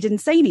you, but he didn't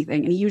say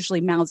anything. And he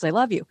usually mouths, I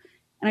love you.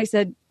 And I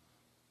said,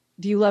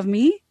 do you love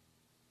me?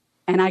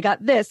 And I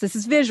got this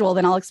is visual.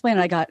 Then I'll explain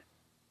it.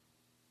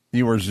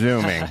 You were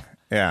zooming.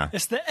 Yeah.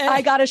 It's the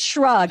I got a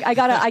shrug.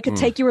 I could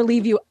take you or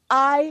leave you.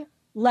 I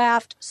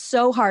laughed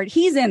so hard.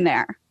 He's in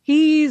there.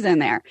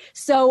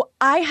 So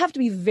I have to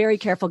be very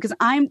careful because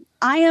I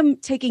am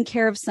taking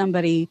care of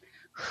somebody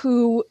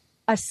who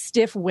a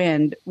stiff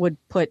wind would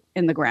put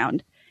in the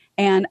ground.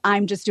 And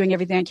I'm just doing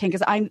everything I can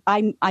because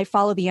I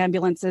follow the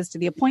ambulances to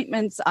the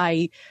appointments.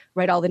 I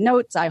write all the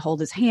notes. I hold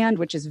his hand,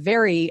 which is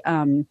very,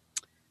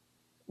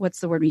 what's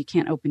the word when you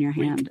can't open your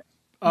hand?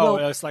 Oh,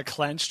 it's like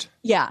clenched.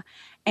 Yeah.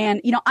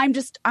 And,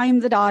 I'm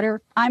the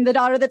daughter. I'm the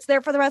daughter that's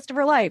there for the rest of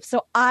her life.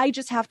 So I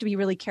just have to be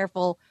really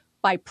careful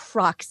by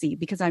proxy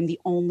because I'm the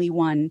only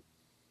one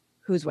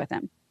who's with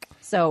him.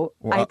 So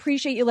I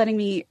appreciate you letting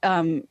me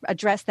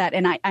address that.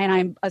 And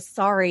I'm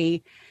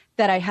sorry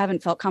that I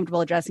haven't felt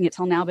comfortable addressing it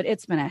till now, but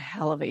it's been a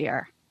hell of a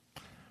year.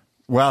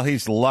 Well,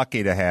 he's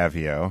lucky to have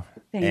you.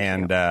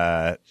 Thank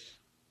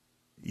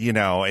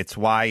you. It's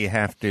why you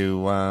have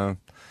to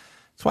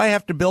That's why you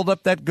have to build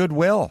up that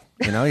goodwill.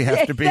 You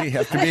have to be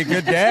a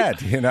good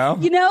dad.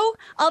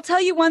 I'll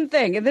tell you one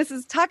thing, and this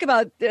is talk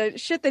about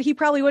shit that he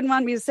probably wouldn't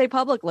want me to say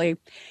publicly.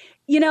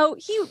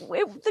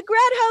 the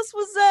grad house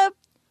was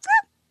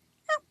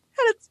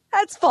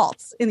had its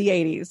faults in the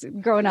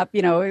 80s. Growing up,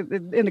 in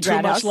the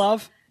grad house. Too much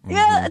love.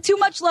 Yeah, too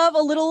much love.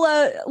 A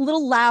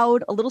little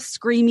loud, a little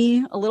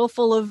screamy, a little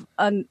full of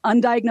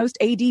undiagnosed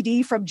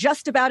ADD from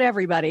just about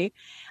everybody.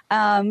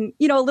 A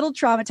little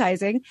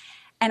traumatizing.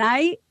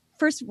 And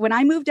when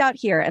I moved out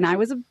here, and I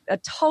was a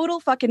total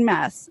fucking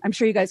mess. I'm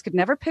sure you guys could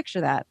never picture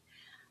that.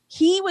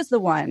 He was the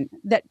one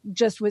that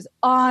just was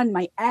on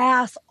my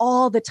ass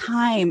all the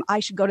time. I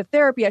should go to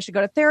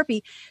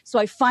therapy. So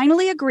I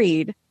finally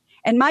agreed.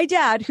 And my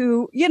dad,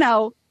 who,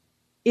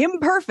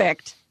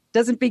 imperfect,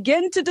 doesn't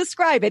begin to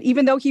describe it,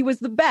 even though he was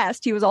the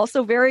best. He was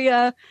also very,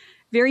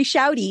 very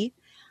shouty.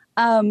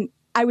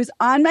 I was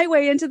on my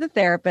way into the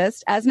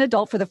therapist as an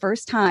adult for the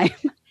first time.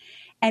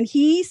 And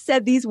he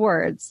said these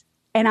words,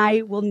 and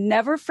I will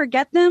never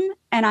forget them.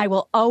 And I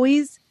will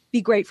always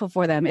be grateful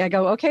for them. I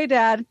go, okay,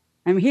 Dad,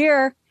 I'm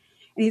here.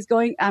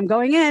 And I'm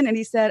going in. And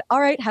he said,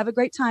 all right, have a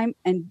great time.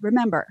 And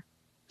remember,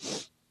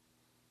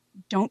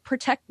 don't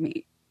protect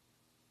me.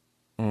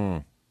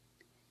 Mm.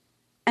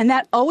 And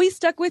that always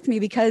stuck with me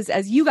because,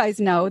 as you guys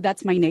know,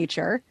 that's my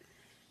nature.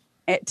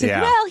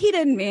 Well, he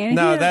didn't mean.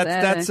 No,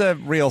 that's a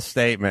real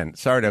statement.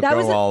 Sorry to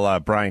go all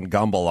Brian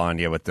Gumble on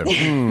you with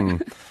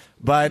the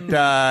But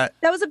that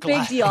was a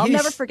big deal. I'll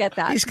never forget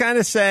that. He's kind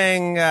of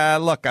saying,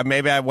 look,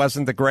 maybe I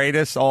wasn't the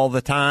greatest all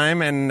the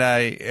time, and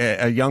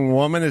a young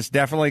woman is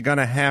definitely going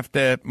to have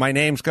to, my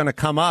name's going to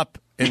come up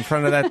in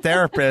front of that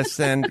therapist,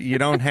 and you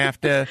don't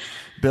have to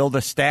build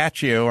a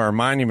statue or a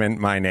monument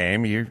in my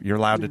name. You're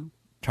allowed to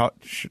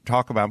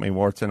talk about me,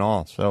 warts and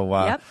all. So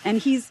yep, and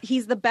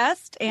he's the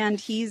best,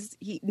 and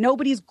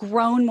nobody's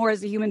grown more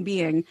as a human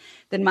being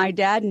than my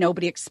dad.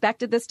 Nobody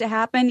expected this to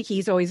happen.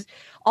 He's always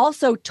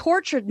also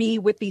tortured me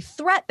with the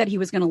threat that he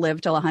was going to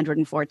live till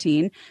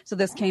 114. So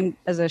this came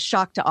as a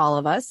shock to all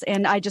of us,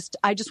 and I just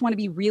want to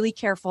be really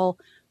careful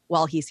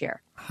while he's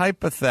here.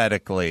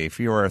 Hypothetically, if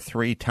you were a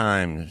 3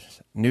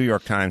 times New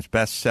York Times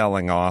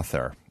best-selling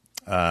author,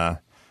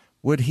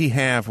 would he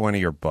have one of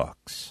your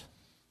books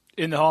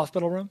in the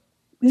hospital room?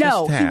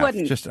 No, he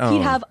wouldn't.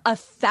 He'd have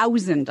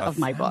 1,000 of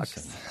my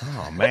books.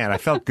 Oh man, I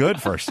felt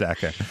good for a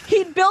second.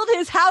 He'd build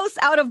his house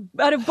out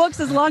of books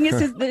as long as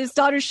his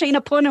daughter Shayna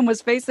Punham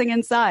was facing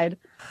inside.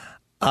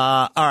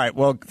 All right.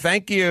 Well,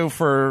 thank you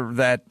for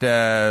that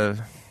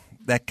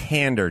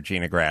candor,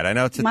 Gina Grad. I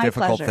know it's a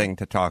difficult thing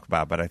to talk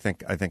about, but I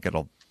think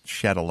it'll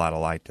shed a lot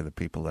of light to the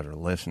people that are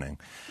listening.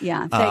 Yeah.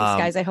 Thanks,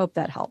 guys. I hope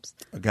that helps.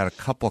 I've got a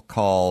couple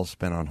calls,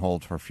 been on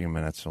hold for a few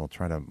minutes, so we'll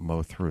try to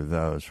mow through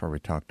those before we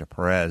talk to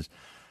Perez.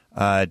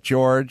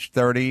 George,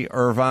 30,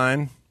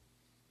 Irvine.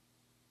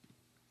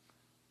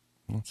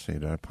 Let's see.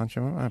 Did I punch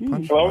him up? I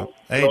punched him up.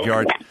 Hey, Hello?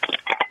 George.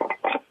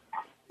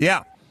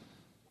 Yeah.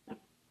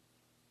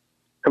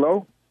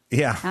 Hello?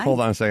 Yeah. Hi.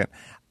 Hold on a second.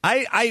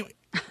 I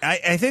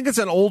think it's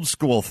an old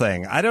school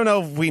thing. I don't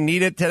know if we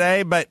need it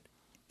today, but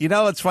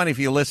it's funny if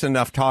you listen to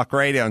enough talk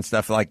radio and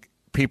stuff, like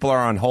people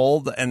are on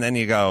hold and then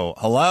you go,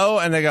 hello?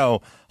 And they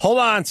go, hold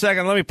on a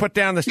second. Let me put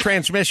down this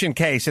transmission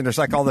case. And there's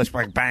like all this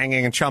like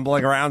banging and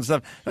chumbling around and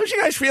stuff. Don't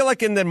you guys feel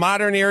like in the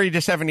modern era, you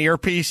just have an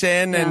earpiece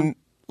in and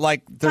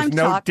like there's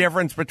no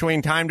difference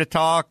between time to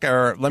talk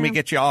or let me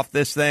get you off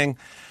this thing?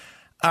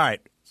 All right.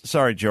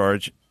 Sorry,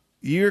 George.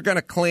 You're going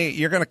to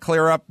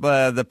clear up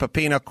the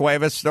Pepino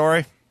Cuevas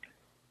story?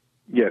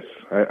 Yes,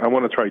 I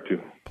want to try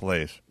to.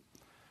 Please.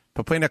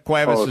 Pepino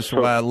Cuevas is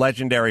a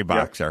legendary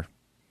boxer. Yeah.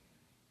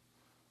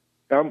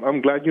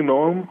 I'm glad you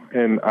know him,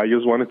 and I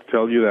just wanted to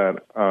tell you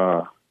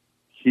that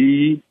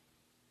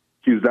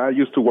his dad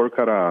used to work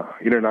at a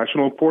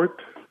international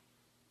port,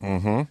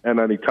 and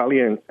an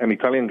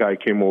Italian guy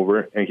came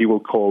over, and he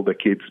will call the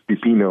kids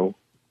Pepino,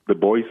 the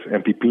boys,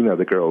 and Pepina,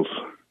 the girls.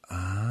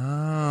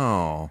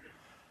 Oh,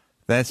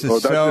 that's the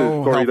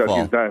story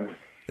helpful. That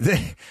his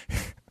dad.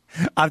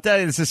 I'll tell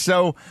you, this is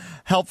so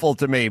helpful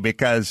to me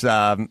because.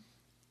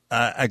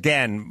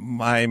 Again,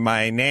 my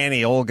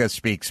nanny Olga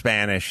speaks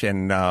Spanish,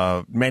 and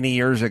many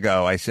years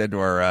ago I said to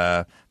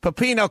her,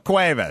 Pepino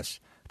Cuevas.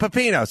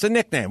 Pepino, it's a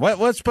nickname.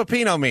 What's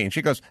Pepino mean?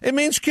 She goes, it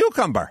means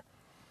cucumber.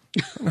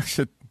 And I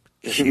said,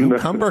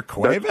 Cucumber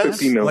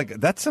Cuevas?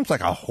 Like that sounds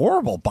like a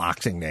horrible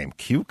boxing name.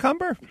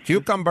 Cucumber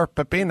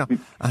Pepino.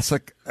 I was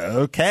like,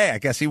 okay, I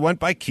guess he went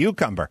by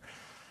Cucumber.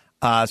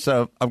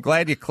 So I'm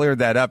glad you cleared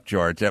that up,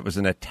 George. That was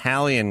an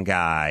Italian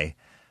guy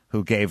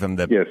who gave him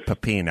the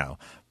Pepino.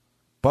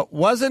 But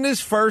wasn't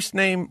his first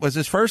name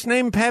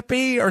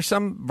Pepe or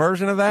some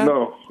version of that?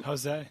 No.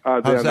 Jose.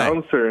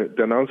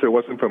 The announcer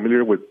wasn't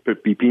familiar with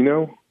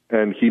Pepino,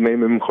 and he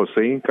named him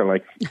Jose, kind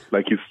of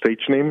like his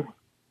stage name.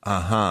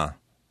 Uh-huh.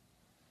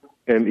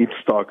 And it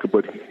stuck,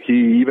 but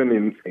he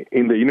even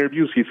in the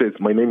interviews he says,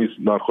 my name is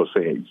not Jose,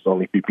 it's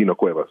only Pepino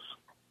Cuevas.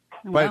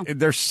 Oh, but wow.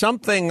 there's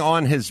something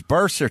on his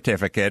birth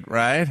certificate,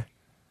 right?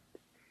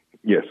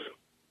 Yes.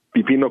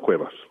 Pepino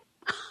Cuevas.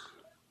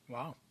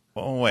 Wow.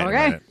 Oh, wait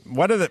a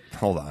minute.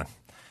 Hold on.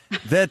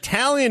 The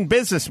Italian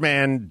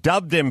businessman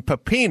dubbed him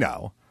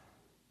Pepino,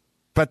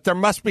 but there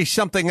must be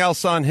something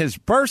else on his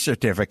birth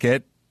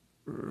certificate,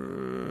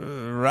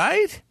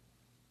 right?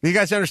 You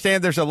guys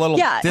understand there's a little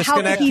Yeah,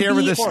 disconnect here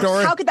with this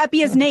story? How could that be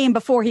his name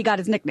before he got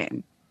his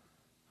nickname?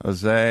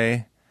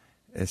 Jose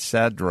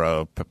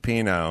Isidro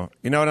Pepino.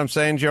 You know what I'm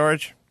saying,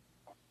 George?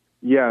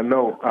 Yeah,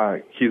 no.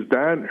 His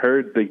dad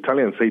heard the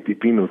Italian say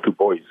Pipino to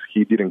boys.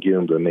 He didn't give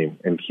him the name,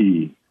 and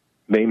he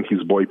named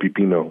his boy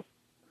Pipino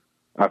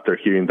after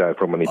hearing that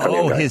from an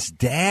Italian guy. Oh, his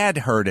dad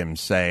heard him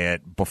say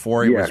it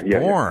before he was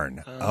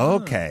born. Yeah.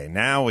 Okay,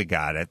 now we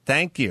got it.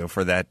 Thank you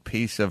for that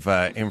piece of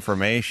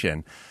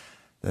information.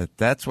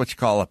 That's what you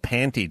call a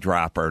panty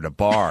dropper at a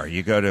bar.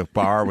 You go to a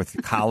bar with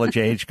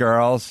college-age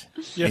girls.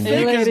 You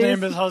think his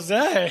name is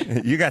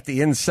Jose. You got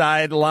the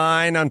inside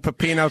line on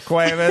Pepino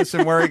Cuevas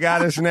and where he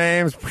got his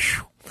names.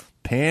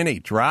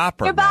 Panty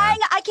dropper, You're buying,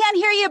 I can't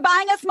hear you,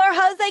 buying us more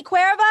Jose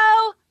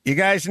Cuervo? You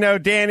guys know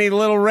Danny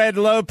Little Red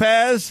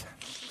Lopez?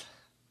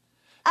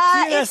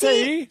 Does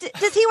he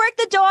work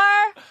the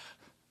door?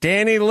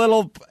 Danny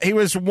Little, he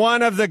was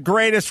one of the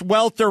greatest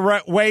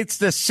welterweights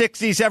the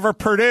 60s ever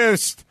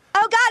produced.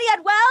 Oh, God, he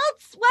had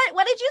welts?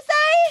 What did you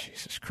say?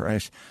 Jesus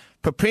Christ.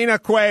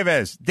 Pepino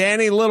Cuevas,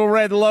 Danny Little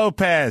Red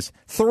Lopez,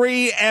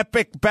 3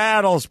 epic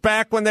battles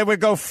back when they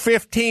would go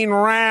 15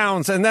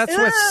 rounds, and that's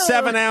with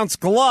 7-ounce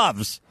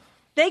gloves.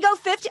 They go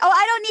 50. Oh,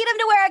 I don't need him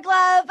to wear a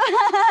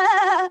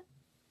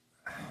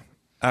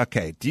glove.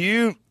 Okay. Do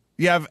you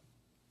have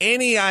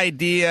any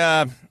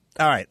idea?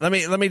 All right. Let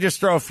me just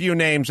throw a few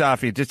names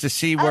off you just to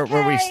see where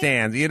we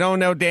stand. You don't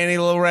know Danny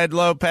Little Red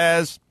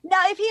Lopez? No,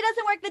 if he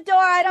doesn't work the door,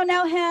 I don't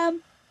know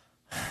him.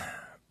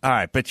 All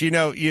right, but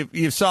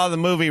you saw the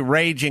movie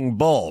Raging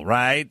Bull,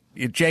 right?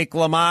 Jake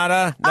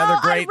LaMotta,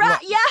 another great.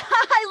 Yeah,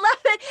 I love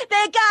it.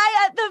 The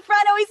guy at the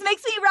front always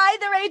makes me ride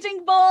the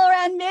Raging Bull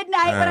around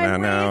midnight when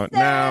I'm wasted.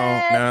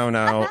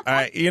 No. All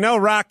right, you know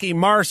Rocky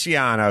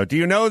Marciano. Do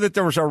you know that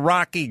there was a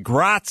Rocky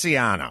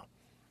Graziano?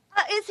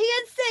 Is he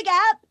in Sig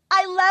App?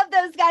 I love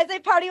those guys. I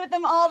party with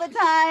them all the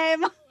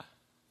time.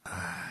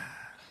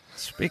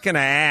 Speaking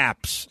of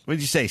apps, what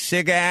did you say,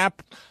 Sig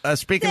App?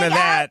 Speaking Sig of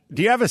that, App.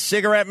 do you have a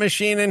cigarette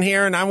machine in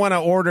here? And I want to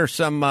order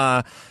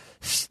some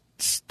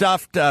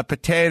stuffed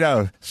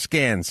potato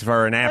skins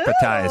for an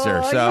appetizer.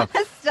 Ooh, so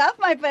you stuff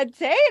my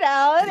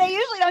potato. They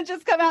usually don't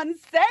just come out and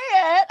say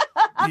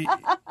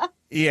it.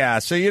 Yeah,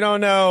 so you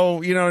don't know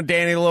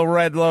Danny Little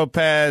Red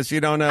Lopez. You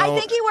don't know. I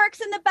think he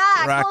works in the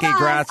back. Rocky Hold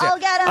on, Grazia. I'll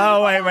get him.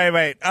 Oh,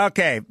 wait.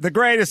 Okay, the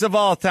greatest of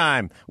all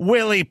time,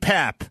 Willie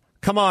Pep.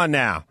 Come on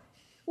now.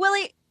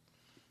 Willie.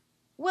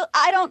 Well,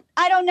 I don't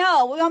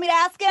know. You want me to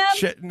ask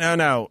him?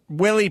 No.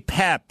 Willie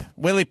Pep.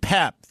 Willie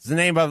Pep. It's the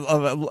name of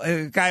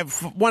a guy,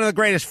 one of the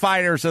greatest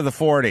fighters of the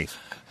 40s.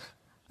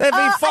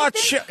 He fought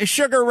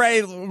Sugar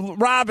Ray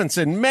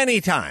Robinson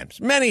many times.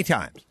 Sugar Ray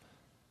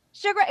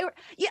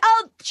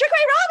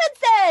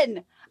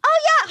Robinson. Oh,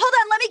 yeah. Hold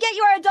on. Let me get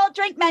your adult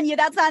drink menu.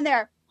 That's on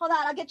there. Hold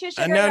on. I'll get you a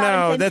Sugar Ray Robinson.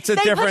 No, that's a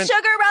different. They put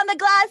sugar around the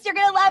glass. You're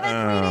going to love it,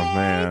 sweetie. Oh,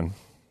 man.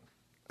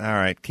 All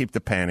right. Keep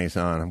the panties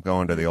on. I'm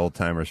going to the Old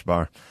Timers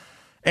Bar.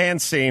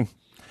 And scene.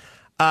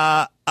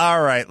 All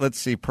right. Let's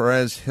see.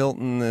 Perez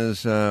Hilton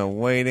is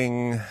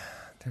waiting.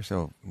 There's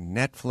a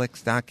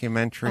Netflix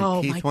documentary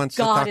Keith wants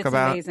to talk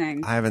about.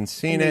 Amazing. I haven't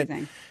seen it.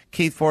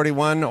 Keith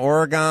 41,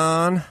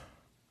 Oregon.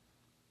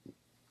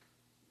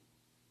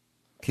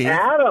 Keith?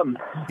 Adam.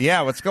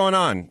 Yeah, what's going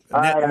on?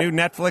 New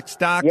Netflix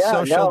doc,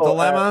 Social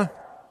Dilemma?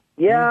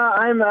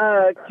 I'm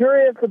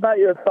curious about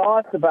your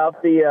thoughts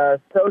about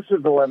the Social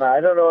Dilemma. I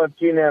don't know if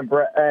Gina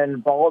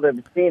and Bald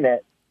have seen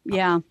it.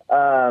 Yeah.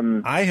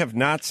 I have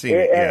not seen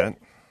it yet.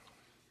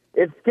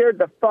 It scared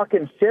the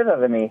fucking shit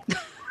out of me.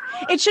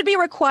 It should be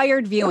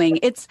required viewing.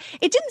 It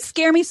didn't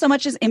scare me so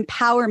much as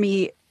empower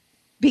me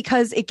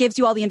because it gives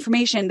you all the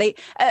information.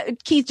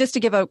 Keith, just to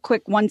give a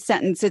quick one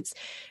sentence, it's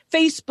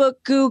Facebook,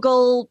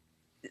 Google,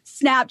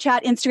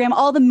 Snapchat, Instagram,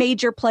 all the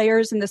major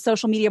players in the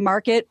social media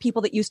market,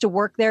 people that used to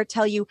work there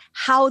tell you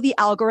how the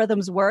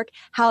algorithms work,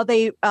 how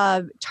they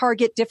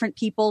target different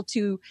people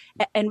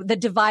and the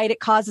divide it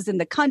causes in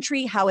the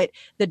country,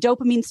 the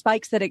dopamine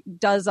spikes that it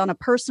does on a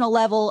personal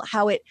level,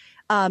 how it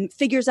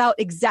figures out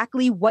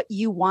exactly what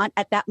you want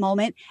at that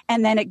moment.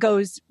 And then it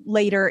goes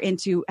later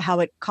into how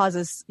it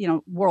causes,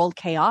 world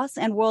chaos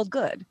and world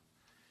good.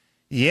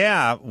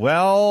 Yeah.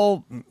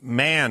 Well,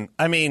 man,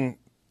 I mean,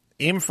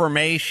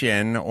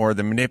 information or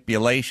the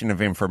manipulation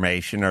of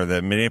information or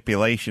the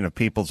manipulation of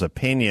people's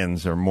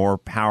opinions are more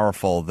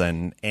powerful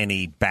than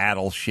any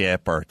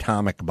battleship or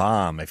atomic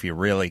bomb, if you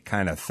really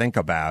kind of think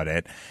about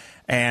it.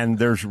 And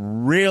there's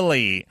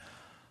really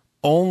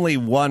only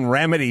one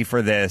remedy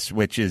for this,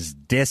 which is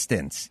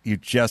distance. You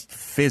just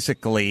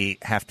physically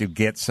have to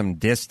get some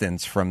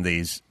distance from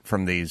these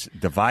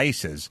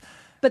devices.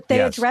 But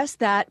they address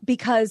that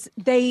because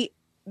the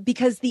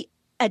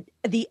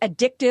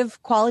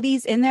addictive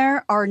qualities in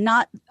there are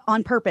not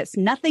on purpose.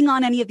 Nothing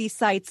on any of these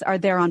sites are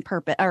there on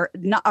purpose, are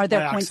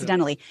there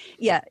coincidentally.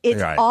 Yeah,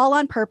 it's all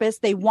on purpose.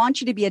 They want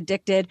you to be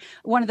addicted.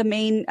 One of the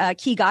main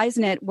key guys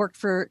in it worked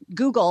for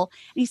Google,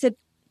 and he said,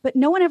 but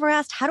no one ever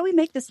asked, how do we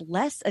make this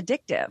less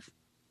addictive?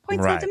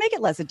 Points out to make it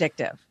less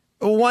addictive.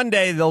 One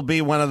day there'll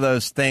be one of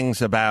those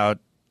things about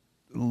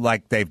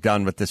like they've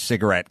done with the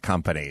cigarette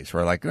companies.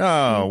 We're like,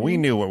 oh, we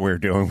knew what we were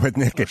doing with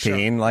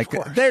nicotine. Like,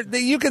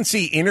 you can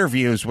see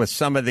interviews with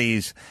some of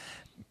these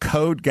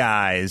code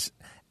guys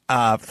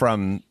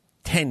from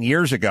 10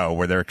 years ago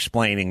where they're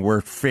explaining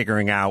we're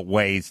figuring out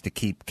ways to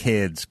keep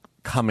kids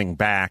coming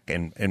back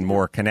and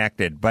more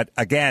connected. But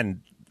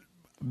again,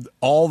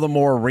 all the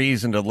more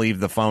reason to leave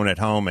the phone at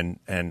home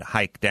and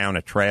hike down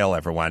a trail,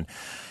 everyone.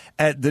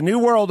 The New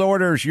World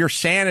Order's your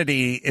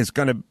sanity is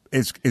going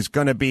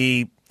to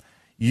be,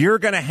 you're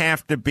going to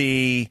have to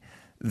be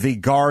the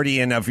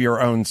guardian of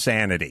your own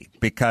sanity,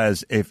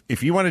 because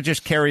if you want to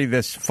just carry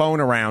this phone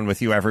around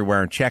with you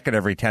everywhere and check it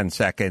every 10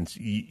 seconds,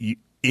 it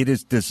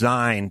is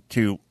designed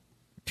to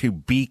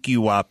beak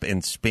you up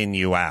and spin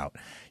you out.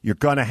 You're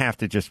going to have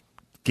to just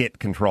get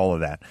control of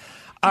that.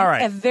 All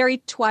right. A very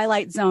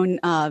Twilight Zone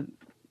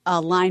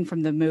line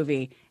from the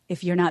movie.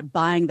 If you're not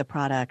buying the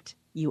product,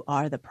 you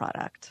are the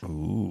product.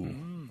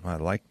 Ooh, I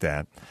like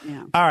that.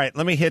 Yeah. All right,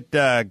 let me hit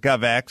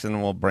GovX,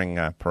 and we'll bring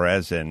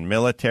Perez in.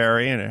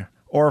 Military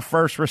or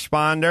first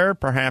responder,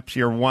 perhaps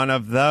you're one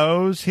of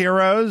those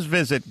heroes.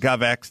 Visit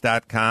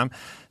govx.com.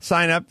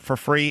 Sign up for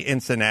free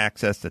instant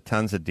access to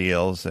tons of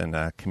deals and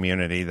a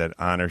community that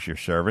honors your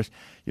service.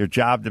 Your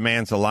job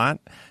demands a lot.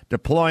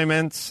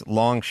 Deployments,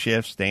 long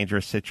shifts,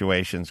 dangerous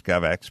situations.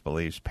 GovX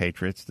believes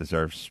patriots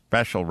deserve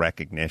special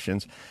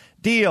recognitions.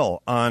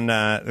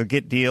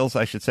 Get deals,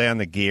 I should say, on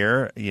the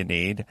gear you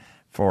need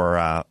for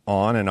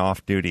on and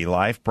off duty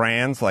life.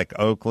 Brands like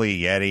Oakley,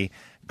 Yeti,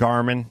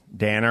 Garmin,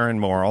 Danner,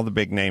 and more, all the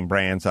big name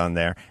brands on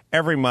there.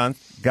 Every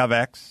month,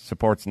 GovX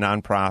supports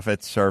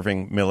nonprofits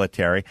serving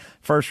military,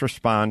 first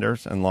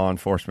responders, and law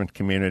enforcement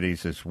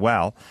communities as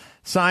well.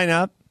 Sign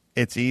up.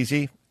 It's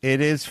easy.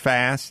 It is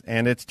fast,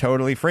 and it's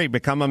totally free.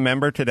 Become a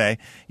member today.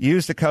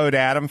 Use the code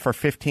ADAM for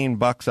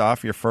 $15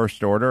 off your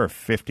first order of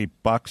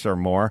 $50 or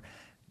more.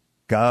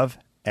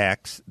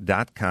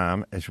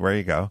 GovX.com is where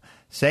you go.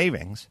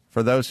 Savings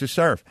for those who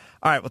serve.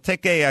 All right, we'll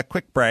take a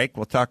quick break.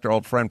 We'll talk to our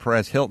old friend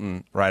Perez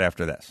Hilton right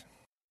after this.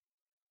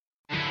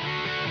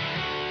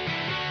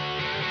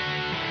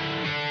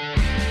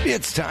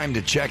 It's time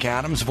to check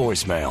Adam's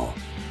voicemail.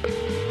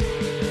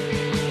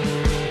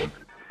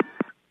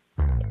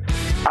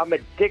 I'm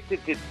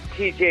addicted to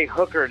TJ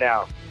Hooker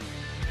now.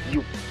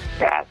 You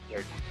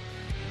bastard.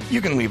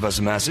 You can leave us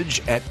a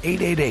message at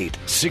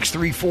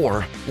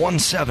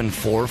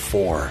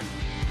 888-634-1744.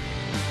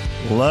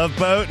 Love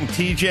Boat and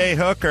TJ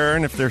Hooker,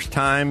 and if there's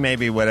time,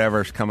 maybe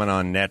whatever's coming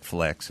on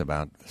Netflix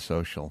about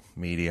social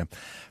media.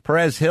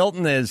 Perez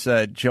Hilton has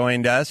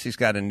joined us. He's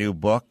got a new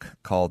book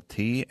called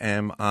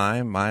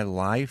TMI, My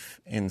Life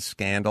in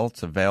Scandal.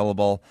 It's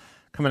available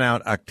coming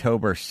out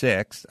October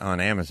 6th on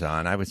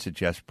Amazon. I would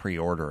suggest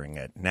pre-ordering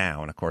it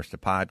now. And, of course, the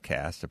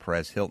podcast, the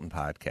Perez Hilton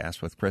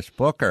podcast with Chris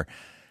Booker.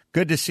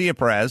 Good to see you,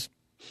 Perez.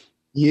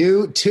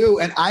 You too.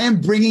 And I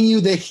am bringing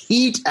you the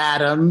heat,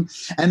 Adam.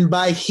 And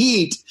by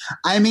heat,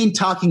 I mean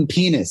talking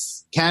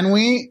penis. Can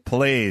we?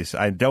 Please.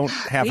 I don't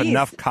have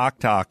enough cock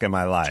talk in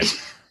my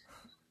life.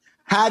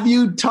 Have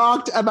you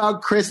talked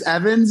about Chris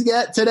Evans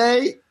yet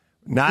today?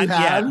 Not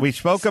yet. We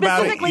spoke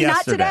about it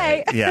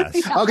yesterday. Not today.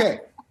 Yes. Okay.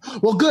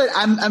 Well, good.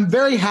 I'm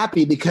very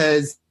happy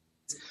because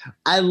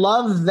I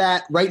love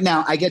that right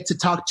now I get to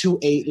talk to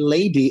a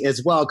lady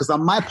as well, because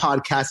on my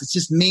podcast, it's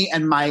just me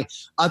and my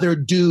other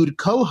dude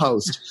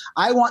co-host.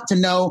 I want to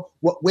know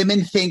what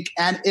women think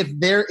and if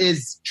there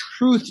is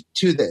truth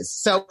to this.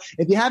 So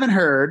if you haven't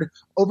heard,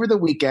 over the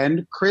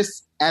weekend,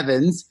 Chris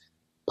Evans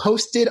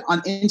posted on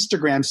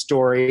Instagram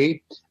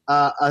story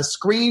a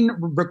screen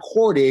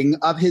recording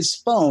of his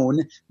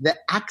phone that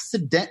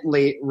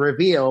accidentally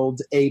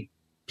revealed a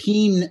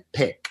peen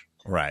pic,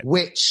 right,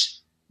 which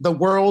the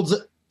world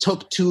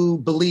took to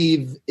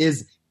believe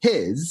is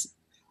his.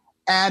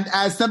 And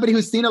as somebody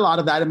who's seen a lot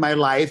of that in my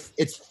life,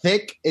 it's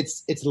thick,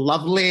 it's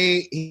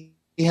lovely.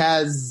 He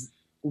has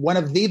one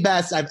of the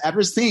best I've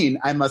ever seen,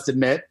 I must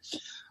admit.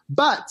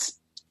 But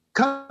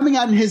coming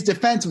out in his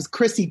defense was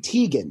Chrissy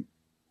Teigen.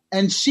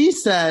 And she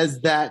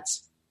says that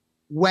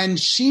when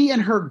she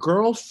and her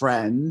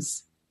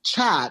girlfriends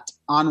chat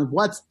on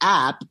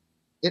WhatsApp,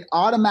 it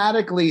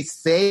automatically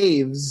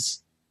saves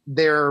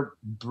their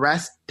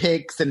breast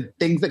pics and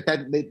things like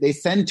that they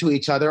send to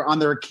each other on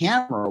their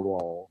camera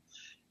roll.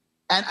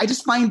 And I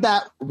just find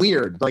that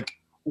weird. Like,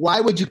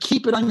 why would you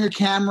keep it on your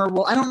camera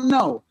roll? I don't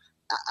know.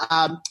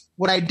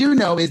 What I do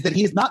know is that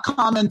he's not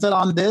commented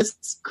on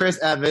this, Chris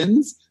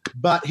Evans,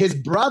 but his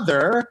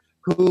brother,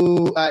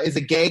 who is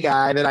a gay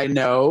guy that I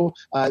know,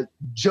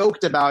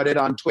 joked about it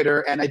on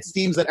Twitter, and it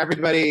seems that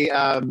everybody's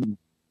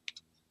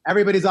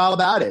all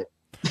about it.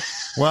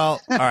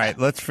 Well, all right,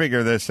 let's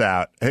figure this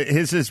out. I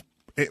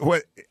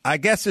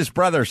guess his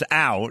brother's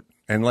out,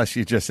 unless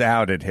you just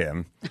outed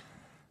him.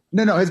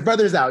 No, his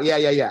brother's out.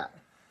 Yeah.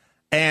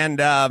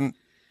 And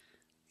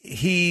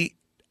he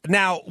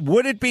Now,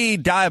 would it be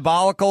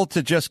diabolical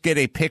to just get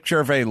a picture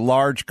of a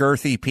large,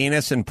 girthy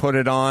penis and put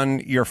it on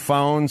your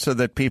phone so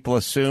that people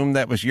assume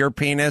that was your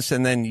penis,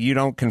 and then you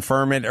don't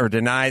confirm it or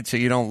deny it, so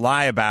you don't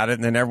lie about it,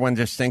 and then everyone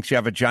just thinks you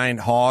have a giant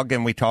hog,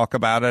 and we talk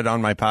about it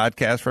on my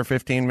podcast for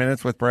 15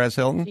 minutes with Perez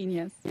Hilton?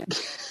 Genius.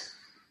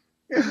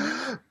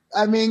 Yeah.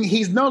 I mean,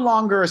 he's no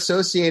longer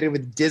associated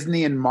with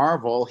Disney and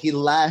Marvel. He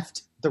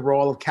left the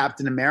role of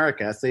Captain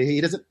America, so he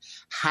doesn't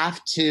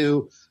have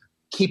to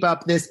keep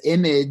up this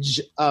image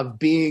of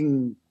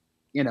being,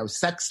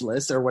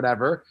 sexless or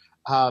whatever.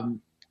 I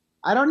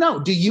don't know.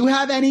 Do you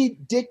have any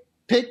dick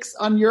pics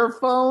on your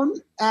phone,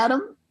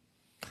 Adam?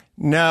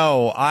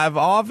 No, I've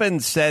often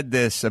said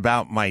this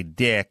about my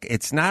dick.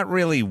 It's not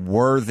really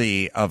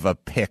worthy of a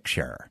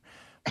picture.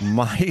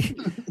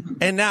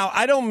 And now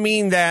I don't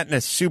mean that in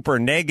a super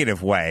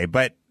negative way,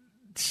 but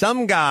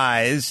some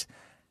guys,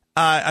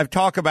 I've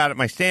talked about it in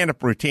my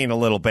stand-up routine a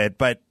little bit,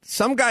 but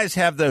some guys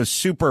have those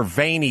super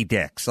veiny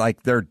dicks,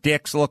 like their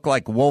dicks look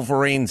like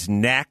Wolverine's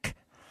neck.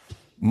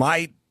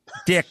 My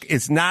dick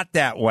is not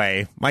that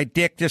way. My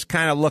dick just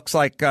kind of looks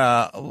like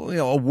a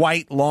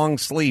white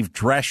long-sleeve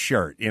dress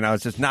shirt.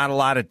 It's just not a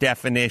lot of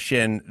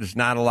definition. There's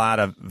not a lot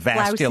of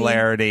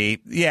vascularity.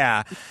 Lousy.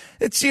 Yeah.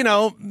 It's,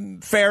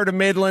 fair to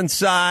middling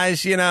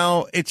size,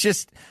 It's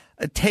just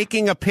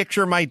taking a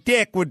picture of my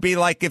dick would be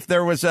like if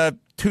there was a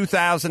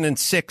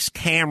 2006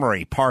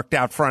 Camry parked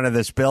out front of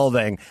this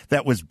building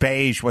that was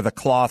beige with a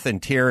cloth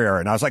interior.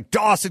 And I was like,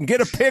 Dawson,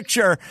 get a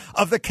picture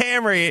of the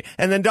Camry.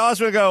 And then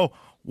Dawson would go,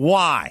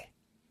 why?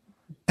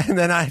 And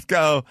then I'd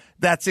go,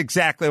 that's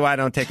exactly why I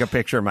don't take a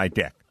picture of my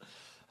dick.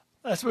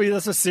 That's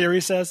what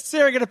Siri says.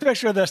 Siri, get a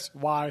picture of this.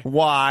 Why?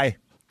 Why?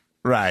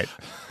 Right.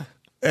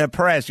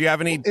 Perez, do you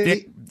have any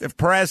dick?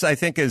 Perez, I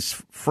think, is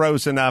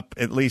frozen up,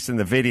 at least in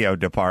the video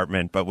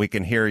department, but we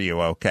can hear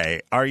you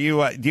okay. Are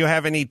you? Do you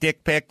have any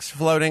dick pics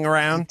floating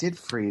around? It did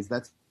freeze.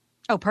 That's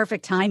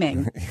perfect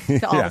timing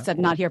to all of a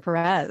sudden not hear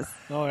Perez.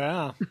 Oh,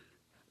 yeah.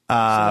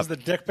 As the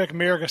dick pic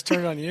mirror gets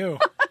turned on you.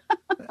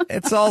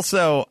 It's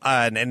also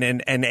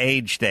an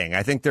age thing.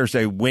 I think there's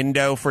a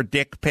window for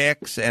dick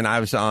pics, and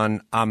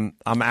I'm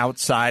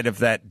outside of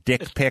that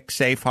dick pic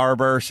safe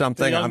harbor or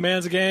something. The young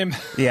man's game.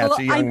 Yeah, it's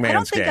a young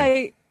man's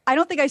game. I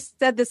don't think I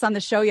said this on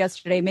the show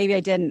yesterday. Maybe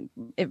I didn't.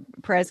 If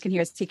Perez can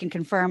hear us, he can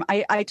confirm.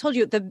 I told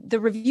you the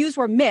reviews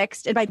were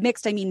mixed, and by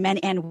mixed I mean men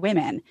and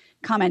women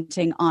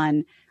commenting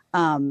on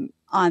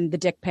the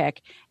dick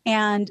pic,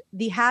 and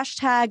the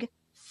hashtag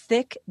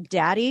thick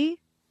daddy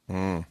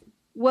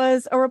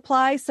was a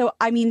reply. So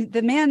I mean,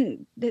 the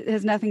man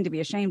has nothing to be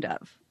ashamed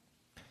of.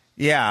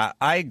 Yeah,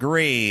 I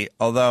agree.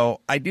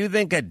 Although I do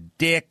think a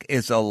dick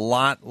is a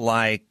lot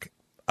like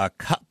a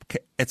cup.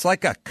 It's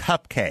like a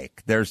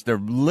cupcake. There's the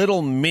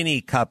little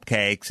mini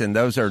cupcakes, and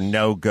those are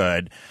no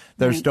good.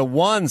 There's the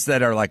ones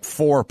that are like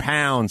 4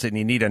 pounds, and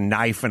you need a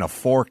knife and a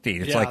fork to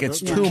eat. It's like it's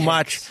too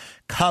much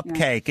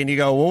cupcake, and you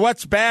go, well,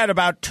 what's bad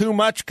about too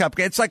much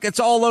cupcake? It's like it's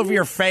all over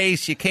your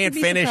face. You can't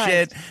finish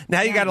it.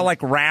 Now you got to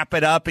like wrap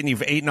it up, and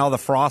you've eaten all the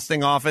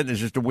frosting off it. There's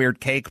just a weird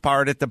cake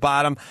part at the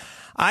bottom.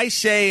 I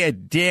say a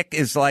dick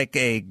is like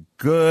a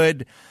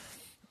good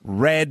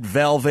red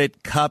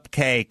velvet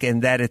cupcake,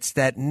 and that it's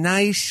that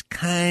nice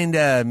kind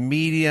of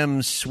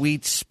medium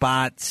sweet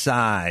spot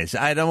size.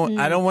 I don't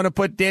want to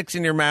put dicks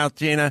in your mouth,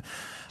 Gina.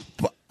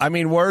 I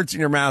mean words in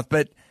your mouth,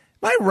 but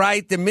am I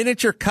right? The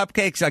miniature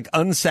cupcake's like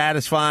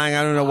unsatisfying.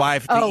 I don't know why I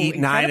have to eat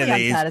 9 of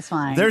these.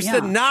 There's the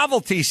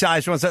novelty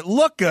size ones that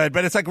look good,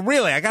 but it's like,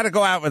 really, I got to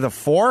go out with a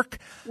fork?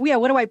 Yeah,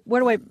 what do I do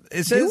with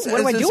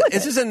it?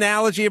 Is this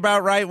analogy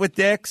about right with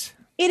dicks?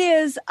 It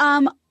is.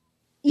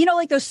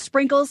 Like those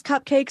sprinkles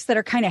cupcakes that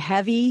are kind of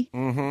heavy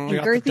and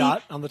girthy. The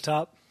dot on the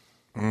top.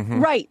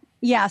 Right.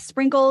 Yeah.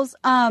 Sprinkles.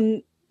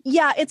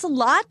 Yeah, it's a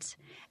lot,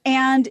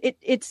 and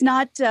it's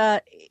not,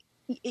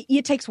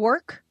 it takes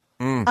work.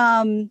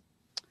 I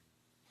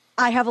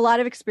have a lot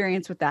of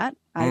experience with that.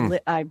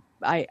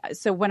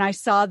 So when I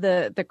saw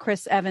the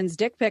Chris Evans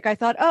dick pic, I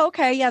thought, oh,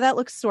 okay. Yeah, that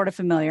looks sort of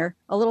familiar,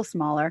 a little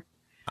smaller.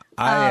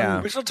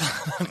 We still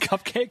talking about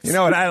cupcakes. You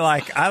know what I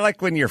like? I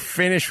like when you're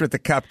finished with the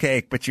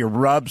cupcake, but you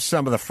rub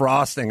some of the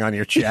frosting on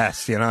your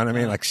chest. You know what I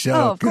mean? Like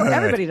so of good. Course,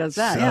 everybody does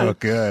that. So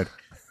good.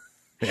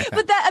 Yeah.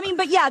 But that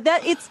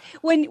it's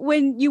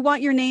when you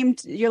want your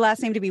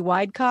last name to be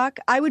Widecock,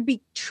 I would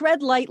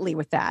tread lightly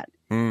with that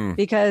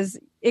because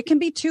it can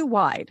be too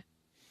wide.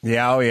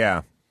 Yeah. Oh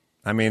yeah.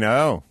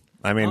 No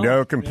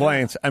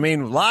complaints. Yeah.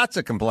 Lots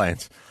of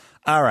complaints.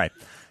 All right.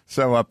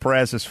 So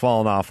Perez has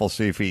fallen off. We'll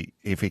see if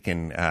he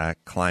can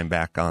climb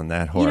back on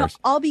that horse.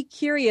 I'll be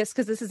curious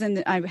because this is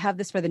I have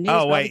this for the news.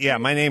 Oh wait, yeah,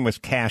 my name was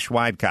Cash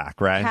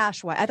Widecock, right?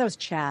 Cash Wide. I thought it was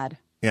Chad.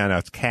 Yeah, no,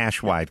 it's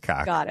Cash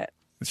Widecock. Got it.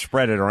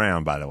 Spread it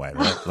around, by the way.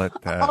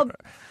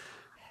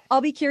 I'll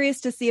be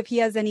curious to see if he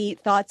has any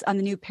thoughts on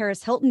the new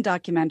Paris Hilton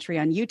documentary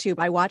on YouTube.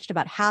 I watched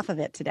about half of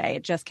it today.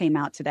 It just came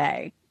out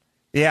today.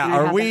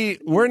 Yeah,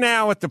 we're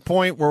now at the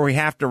point where we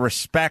have to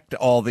respect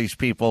all these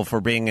people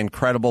for being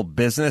incredible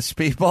business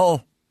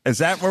people. Is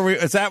that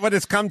what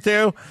it's come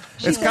to?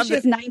 She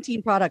has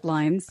 19 product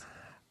lines.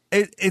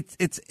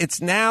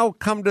 It's now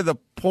come to the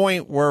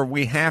point where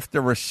we have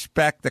to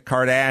respect the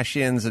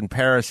Kardashians and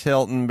Paris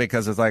Hilton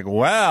because it's like,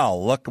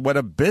 well, look what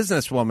a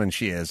businesswoman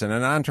she is and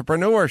an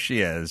entrepreneur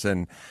she is.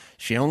 And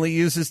she only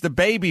uses the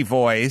baby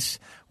voice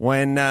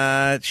when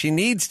she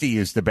needs to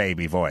use the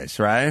baby voice,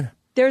 right?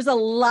 There's a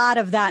lot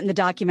of that in the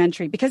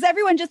documentary because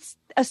everyone just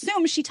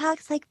assumes she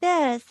talks like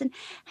this and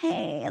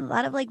hey, a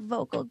lot of like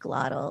vocal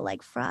glottal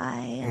like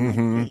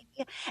Fry.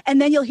 And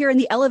then you'll hear in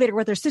the elevator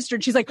with her sister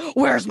and she's like,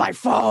 where's my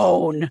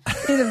phone?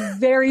 It's a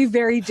very,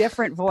 very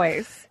different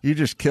voice. You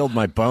just killed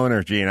my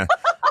boner, Gina.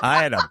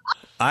 I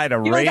had a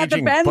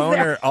raging boner.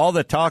 There. All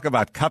the talk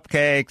about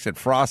cupcakes and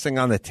frosting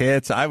on the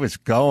tits. I was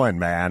going,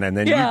 man. And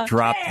then you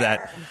dropped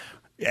that.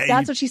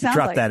 That's what she sounds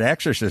like. Dropped that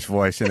Exorcist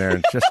voice in there,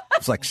 and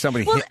it's like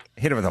somebody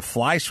hit her with a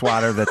fly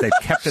swatter that they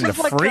kept in the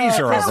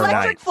freezer overnight.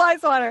 Electric fly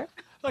swatter.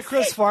 Like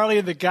Chris Farley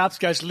in the Gap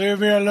sketch, leave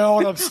me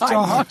alone, I'm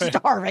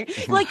starving.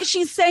 Like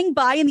she's saying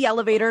bye in the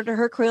elevator to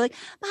her crew, like,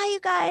 bye you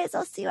guys,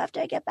 I'll see you after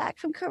I get back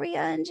from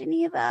Korea and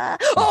Geneva.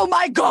 Oh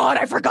my God,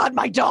 I forgot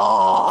my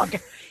dog.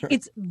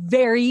 It's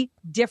very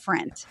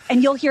different,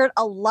 and you'll hear it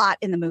a lot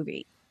in the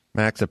movie.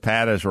 Max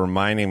Zapata is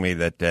reminding me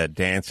that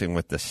Dancing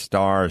with the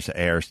Stars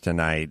airs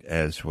tonight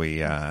as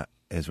we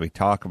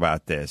talk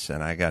about this,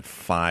 and I got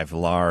 5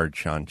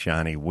 large on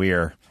Johnny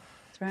Weir.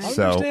 Right. I don't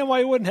understand why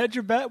you wouldn't hedge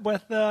your bet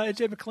with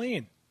AJ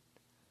McLean.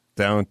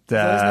 Don't.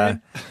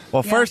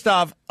 Well, first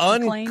off,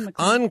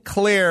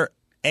 unclear.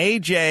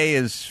 AJ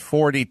is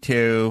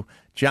 42.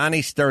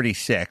 Johnny's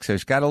 36. So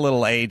he's got a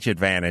little age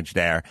advantage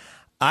there.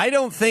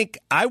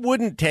 I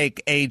wouldn't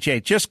take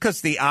AJ just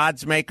because the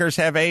odds makers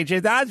have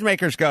AJ. The odds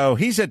makers go,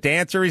 he's a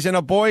dancer, he's in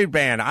a boy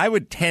band. I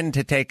would tend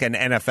to take an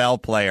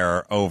NFL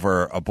player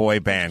over a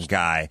boy band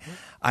guy.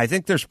 I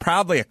think there's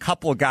probably a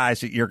couple of guys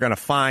that you're going to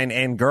find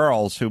and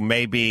girls who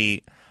may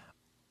be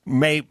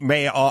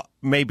a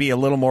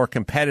little more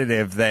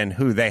competitive than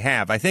who they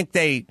have. I think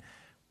they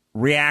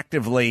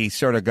reactively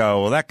sort of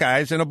go, well, that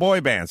guy's in a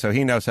boy band, so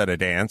he knows how to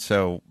dance,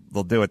 so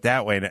they'll do it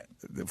that way.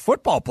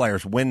 Football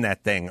players win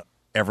that thing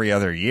every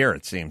other year,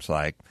 it seems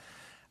like.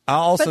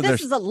 But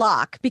this is a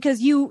lock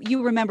because you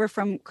remember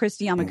from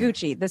Christy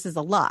Yamaguchi, this is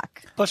a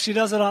lock. But she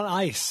does it on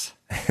ice.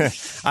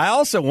 I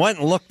also went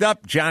and looked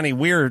up Johnny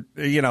Weir,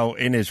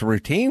 in his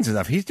routines and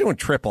stuff. He's doing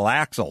triple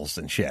axles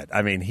and shit.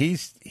 I mean,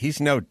 he's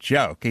no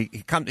joke.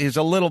 He's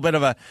a little bit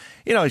of a,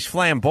 he's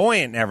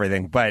flamboyant and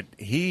everything, but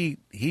he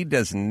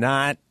does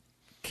not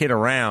kid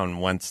around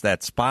once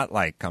that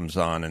spotlight comes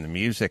on and the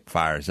music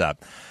fires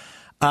up.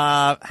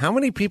 How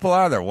many people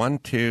are there? 1,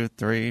 2,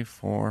 3,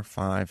 4,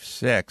 5,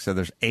 6. So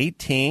there's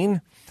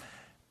 18.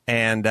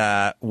 And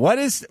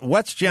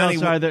what's Johnny?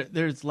 No, sorry,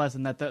 there's less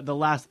than that. The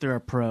last 3 are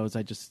pros.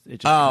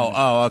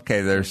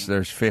 Okay.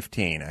 There's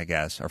 15, I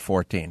guess, or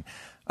 14.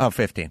 Oh,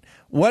 15.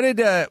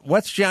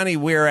 What's Johnny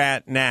Weir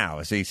at now?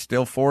 Is he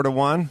still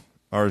 4-1?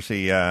 Or is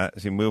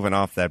he moving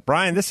off that?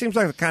 Brian, this seems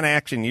like the kind of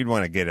action you'd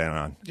want to get in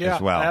on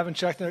as well. I haven't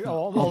checked it.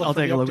 I'll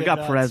take a look. We got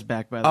Perez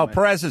back, by the way. Oh,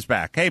 Perez is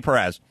back. Hey,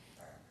 Perez.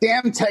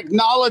 Damn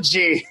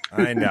technology.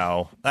 I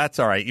know. That's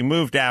all right. You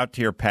moved out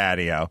to your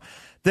patio.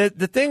 The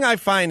thing I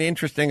find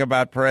interesting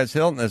about Perez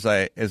Hilton as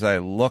I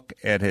look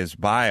at his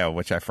bio,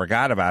 which I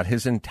forgot about,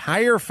 his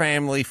entire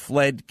family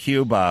fled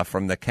Cuba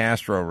from the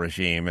Castro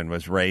regime and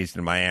was raised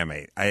in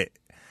Miami. It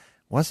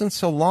wasn't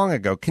so long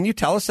ago. Can you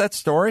tell us that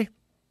story?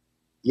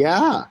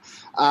 Yeah.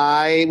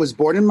 I was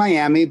born in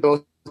Miami.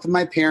 Both of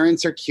my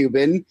parents are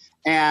Cuban.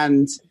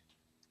 And,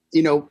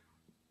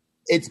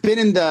 it's been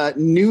in the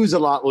news a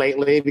lot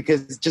lately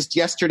because just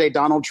yesterday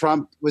Donald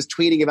Trump was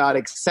tweeting about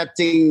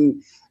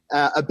accepting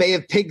a Bay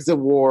of Pigs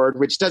award,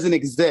 which doesn't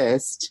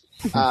exist.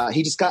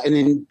 He just got an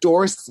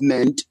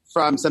endorsement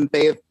from some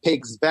Bay of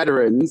Pigs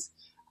veterans.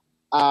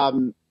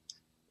 I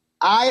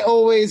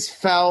always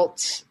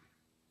felt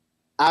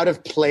out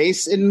of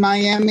place in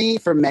Miami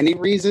for many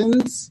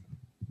reasons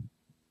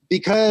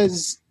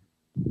because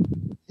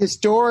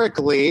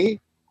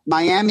historically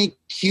Miami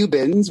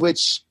Cubans,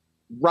 which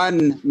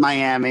run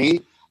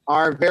Miami,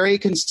 are very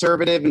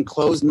conservative and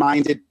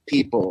closed-minded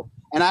people.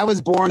 And I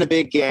was born a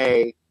big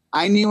gay.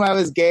 I knew I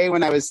was gay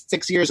when I was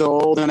 6 years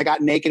old and I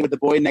got naked with the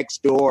boy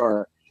next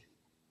door.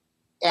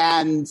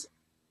 And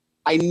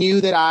I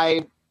knew that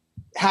I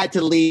had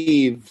to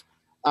leave.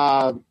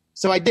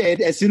 So I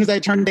did. As soon as I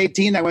turned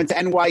 18, I went to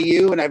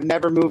NYU and I've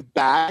never moved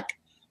back.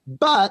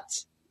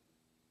 But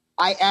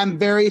I am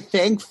very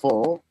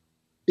thankful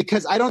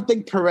because I don't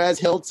think Perez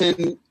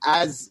Hilton,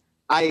 as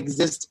I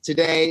exist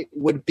today,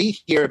 would be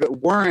here if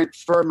it weren't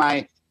for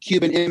my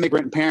Cuban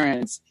immigrant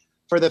parents,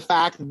 for the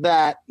fact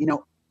that,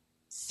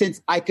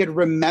 since I could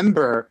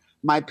remember,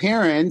 my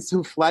parents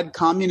who fled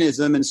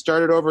communism and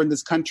started over in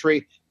this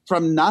country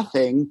from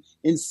nothing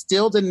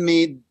instilled in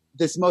me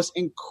this most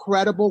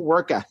incredible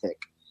work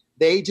ethic.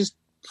 They just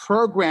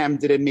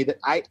programmed it in me that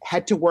I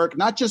had to work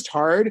not just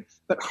hard,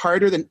 but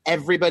harder than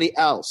everybody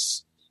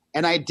else.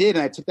 And I did,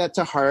 and I took that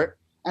to heart.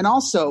 And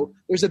also,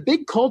 there's a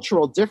big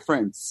cultural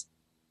difference.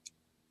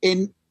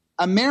 In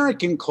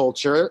American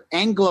culture,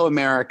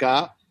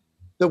 Anglo-America,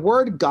 the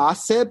word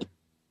gossip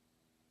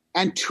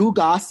and to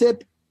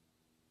gossip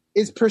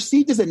is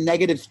perceived as a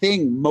negative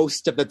thing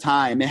most of the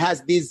time. It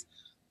has these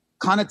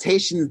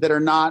connotations that are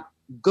not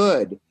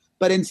good.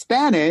 But in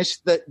Spanish,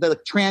 the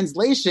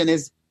translation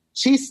is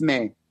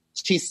chisme,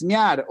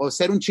 chismear, or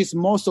ser un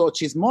chismoso o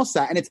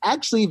chismosa. And it's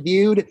actually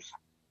viewed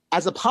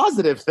as a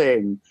positive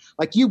thing.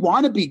 Like, you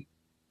want to be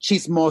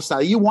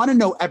chismosa. You want to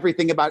know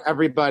everything about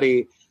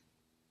everybody.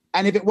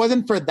 And if it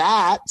wasn't for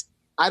that,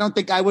 I don't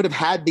think I would have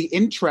had the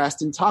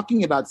interest in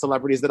talking about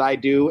celebrities that I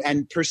do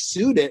and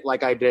pursued it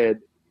like I did.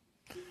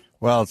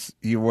 Well,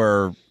 you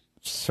were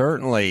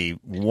certainly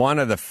one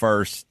of the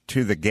first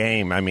to the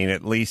game. I mean,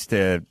 at least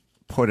to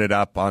put it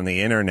up on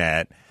the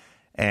internet.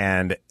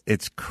 And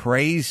it's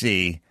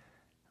crazy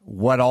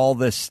what all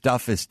this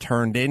stuff is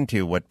turned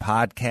into, what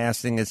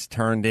podcasting is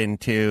turned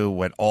into,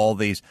 what all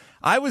these.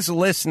 I was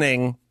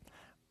listening.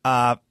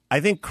 I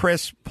think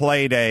Chris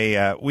played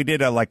we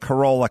did a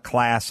Corolla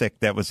Classic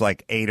that was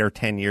 8 or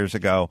 10 years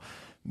ago.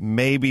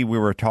 Maybe we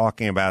were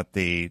talking about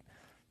the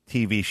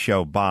TV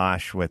show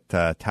Bosch with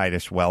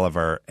Titus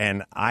Welliver,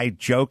 and I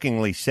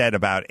jokingly said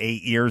about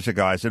 8 years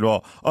ago, I said,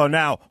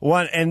 now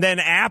one, and then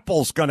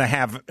Apple's going to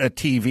have a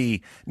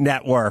TV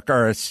network,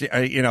 or it's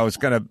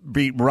going to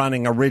be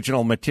running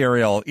original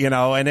material,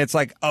 and it's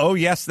like, oh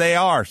yes, they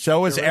are.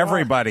 So is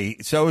everybody.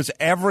 So is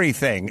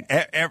everything.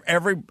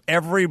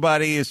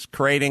 Everybody is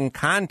creating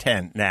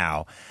content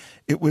now.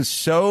 It was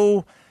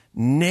so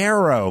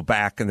narrow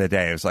back in the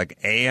day. It was like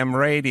AM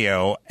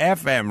radio,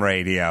 FM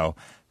radio,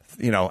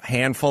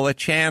 handful of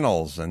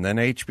channels, and then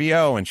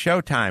HBO and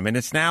Showtime, and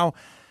it's now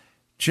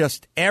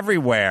just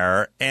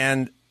everywhere.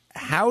 And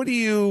how do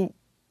you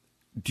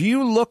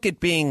look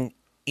at being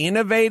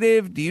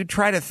innovative? Do you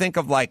try to think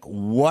of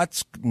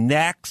what's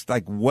next?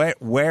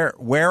 Where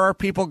are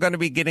people going to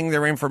be getting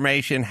their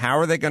information? How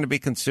are they going to be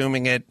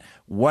consuming it?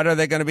 What are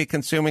they going to be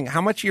consuming?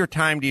 How much of your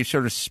time do you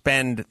sort of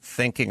spend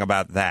thinking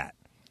about that?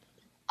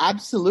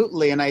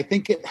 Absolutely. And I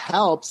think it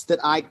helps that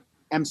I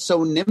am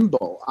so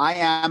nimble. I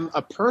am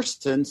a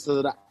person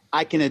so that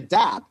I can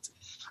adapt.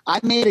 I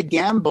made a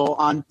gamble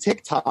on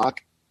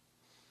TikTok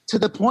to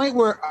the point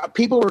where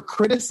people were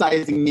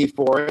criticizing me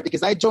for it,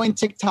 because I joined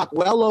TikTok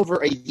well over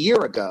a year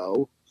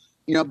ago,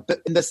 in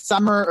the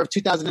summer of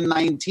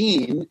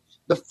 2019,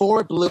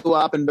 before it blew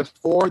up and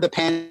before the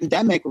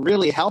pandemic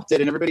really helped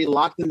it, and everybody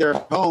locked in their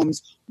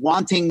homes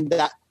wanting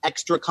that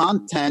extra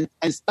content,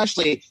 and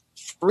especially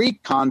free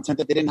content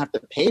that they didn't have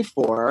to pay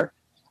for.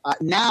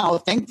 Now,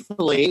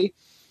 thankfully,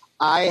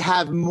 I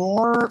have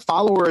more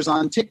followers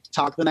on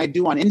TikTok than I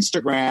do on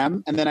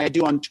Instagram and than I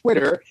do on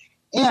Twitter.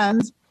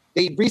 And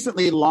they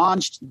recently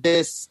launched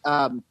this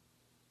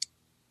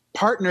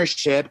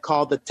partnership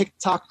called the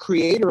TikTok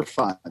Creator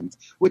Fund,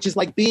 which is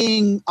like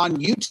being on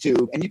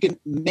YouTube, and you can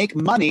make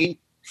money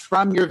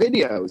from your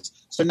videos.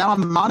 So now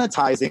I'm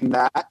monetizing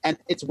that, and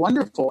it's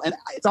wonderful. And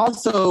it's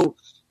also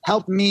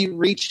helped me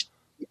reach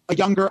a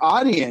younger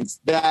audience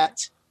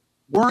that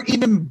weren't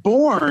even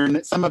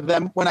born, some of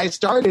them, when I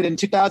started in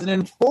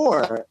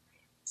 2004.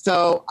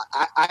 So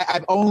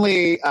I've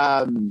only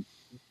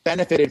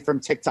benefited from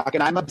TikTok,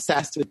 and I'm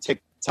obsessed with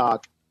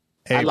TikTok.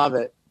 Hey, I love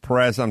it.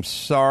 Perez, I'm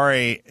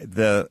sorry,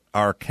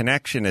 our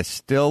connection is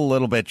still a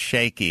little bit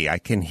shaky. I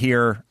can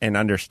hear and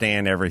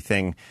understand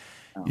everything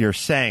you're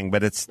saying,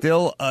 but it's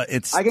still I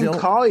can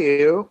call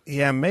you.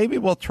 Yeah, maybe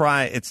we'll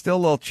try. It's still a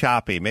little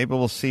choppy. Maybe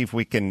we'll see if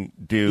we can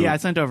do. Yeah, I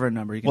sent over a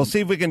number. We'll see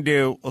if we can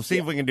do. We'll see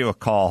if we can do a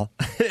call.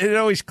 It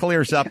always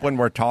clears up when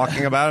we're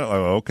talking about it.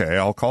 Oh, okay,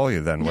 I'll call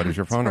you then. What is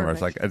your phone number?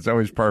 It's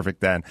always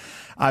perfect then.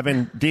 I've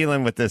been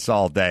dealing with this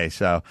all day,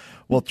 so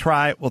we'll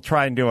try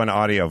and do an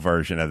audio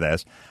version of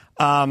this.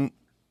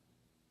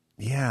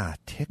 Yeah,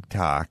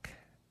 TikTok.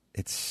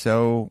 It's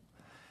so.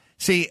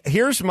 See,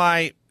 here's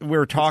we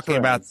were talking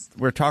about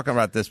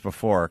this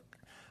before.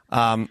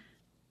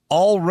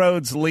 All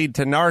roads lead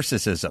to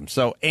narcissism.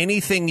 So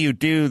anything you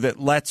do that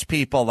lets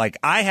people,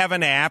 I have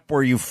an app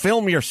where you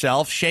film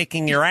yourself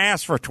shaking your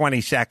ass for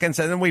 20 seconds,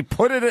 and then we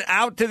put it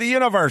out to the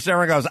universe.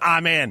 Everyone goes,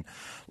 I'm in.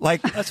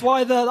 That's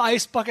why the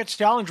Ice Bucket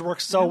Challenge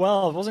works so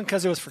well. It wasn't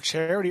because it was for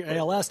charity or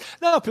ALS.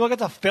 No, people get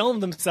to film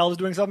themselves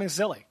doing something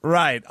silly.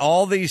 Right.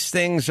 All these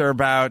things are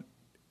about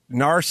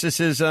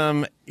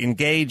narcissism,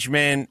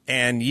 engagement,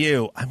 and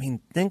you. I mean,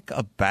 think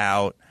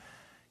about,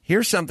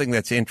 here's something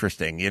that's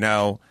interesting. We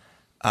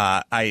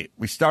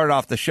started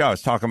off the show, I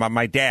was talking about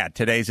my dad.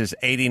 Today's his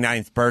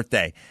 89th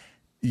birthday.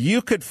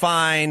 You could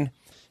find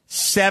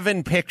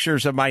 7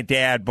 pictures of my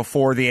dad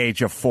before the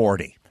age of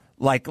 40.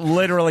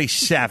 Literally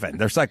 7.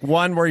 There's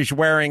one where he's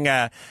wearing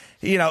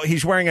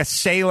he's wearing a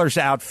sailor's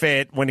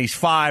outfit when he's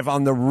 5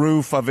 on the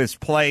roof of his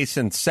place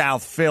in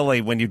South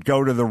Philly when you'd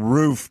go to the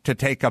roof to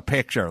take a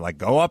picture.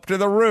 Go up to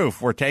the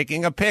roof. We're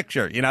taking a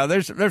picture.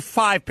 There's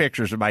 5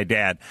 pictures of my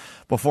dad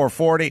before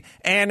 40.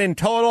 And in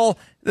total,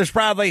 there's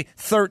probably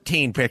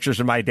 13 pictures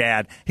of my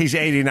dad. He's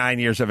 89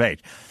 years of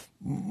age.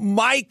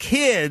 My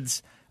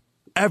kids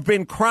have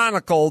been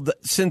chronicled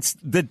since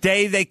the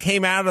day they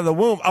came out of the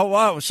womb.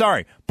 Oh,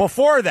 sorry.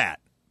 Before that.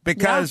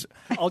 Because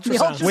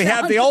we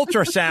had the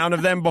ultrasound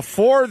of them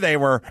before they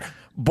were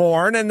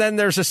born, and then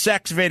there's a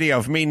sex video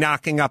of me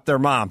knocking up their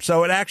mom.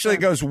 So it actually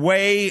goes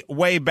way,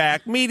 way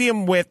back.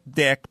 Medium width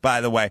dick,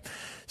 by the way.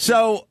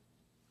 So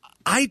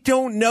I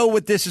don't know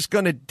what this is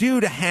going to do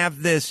to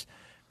have this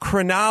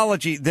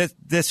chronology,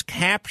 this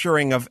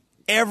capturing of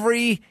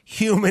every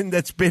human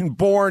that's been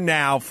born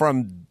now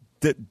from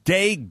the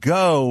day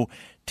go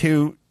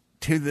to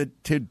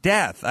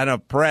death. I don't know,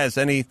 Perez,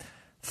 any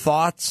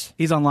thoughts?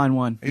 He's on line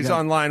one. He's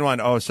on line one.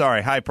 Oh,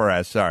 sorry. Hi,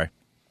 Perez. Sorry.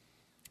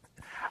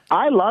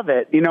 I love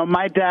it. You know,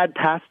 my dad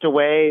passed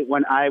away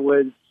when I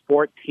was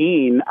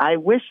 14. I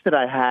wish that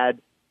I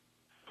had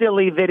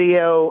silly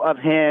video of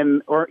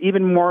him or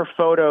even more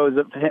photos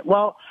of him.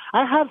 Well,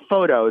 I have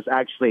photos,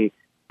 actually,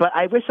 but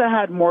I wish I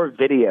had more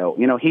video.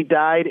 You know, he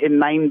died in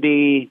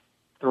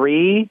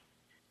 93.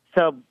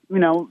 So, you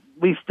know,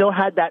 we still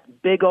had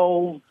that big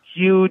old,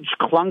 huge,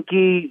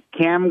 clunky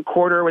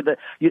camcorder with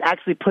you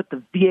actually put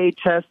the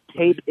VHS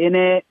tape in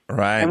it.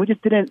 Right. And we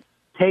just didn't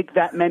take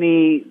that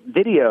many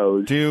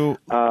videos.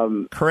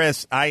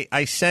 Chris,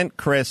 I sent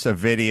Chris a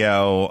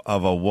video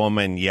of a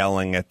woman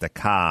yelling at the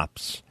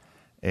cops.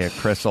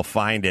 Chris will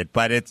find it.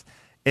 But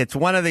it's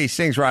one of these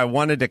things where I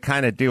wanted to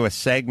kind of do a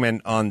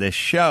segment on this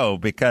show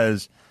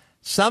because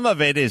some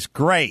of it is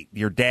great.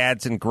 Your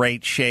dad's in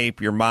great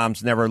shape. Your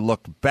mom's never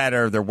looked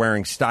better. They're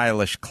wearing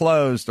stylish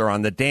clothes. They're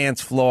on the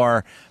dance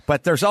floor.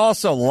 But there's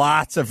also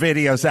lots of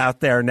videos out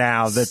there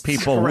now that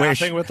people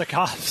wish. With the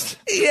cops.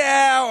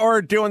 Yeah,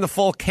 or doing the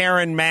full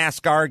Karen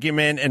mask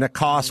argument in a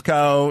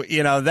Costco.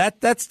 You know,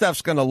 that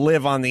stuff's going to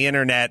live on the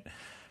internet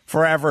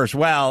forever as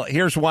well.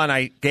 Here's one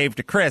I gave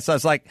to Chris. I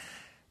was like,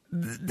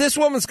 this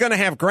woman's going to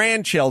have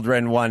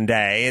grandchildren one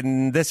day,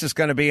 and this is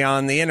going to be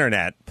on the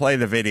internet. Play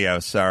the video.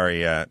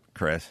 Sorry,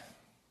 Chris.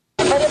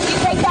 But if you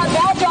take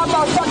that badge off,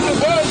 I'll suck your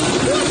dick.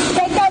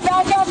 Take that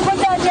badge off, put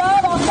that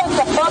down, I'll suck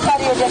the fuck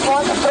out of your dick. You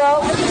want to throw?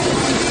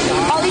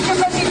 I'll eat your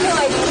pussy too,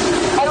 lady.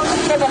 I don't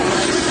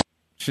discriminate.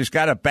 She's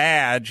got a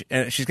badge,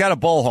 and she's got a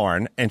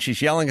bullhorn, and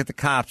she's yelling at the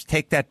cops,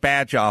 take that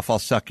badge off, I'll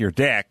suck your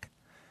dick.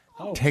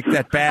 Take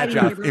that badge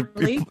off. If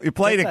you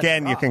play it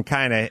again, you can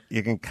kind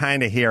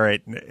of hear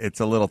it. It's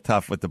a little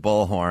tough with the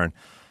bullhorn.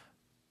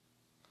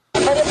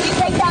 But if you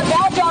take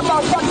that badge off,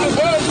 I'll suck your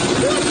dick.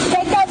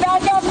 Take that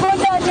badge off, put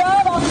that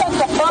down, I'll suck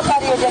the fuck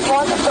out of your dick. You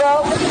want to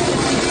throw?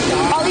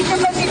 I'll eat your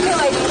pussy too,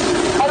 lady.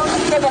 I don't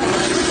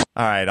discriminate.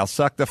 All right, I'll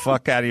suck the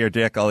fuck out of your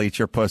dick. I'll eat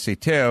your pussy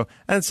too.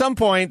 And at some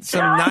point,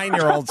 some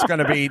 9-year-old's going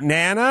to be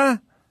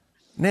Nana.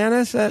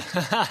 Nana said.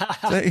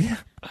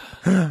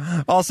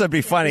 Also, it'd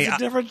be funny. It's a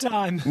different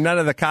time. None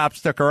of the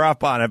cops took her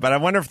up on it, but I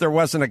wonder if there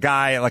wasn't a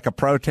guy, like a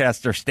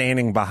protester,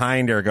 standing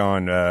behind her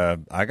going,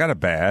 I got a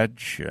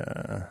badge.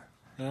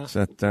 Does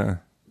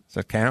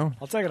that count?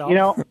 I'll take it off. You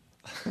know,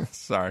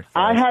 sorry.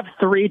 I have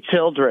 3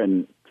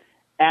 children,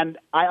 and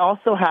I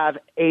also have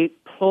a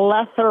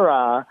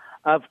plethora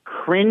of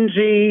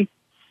cringy,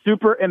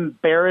 super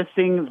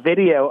embarrassing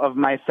video of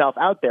myself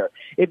out there.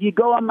 If you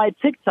go on my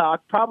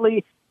TikTok,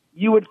 probably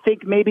you would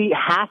think maybe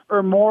half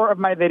or more of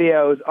my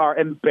videos are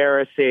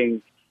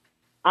embarrassing.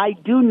 I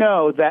do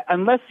know that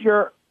unless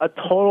you're a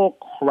total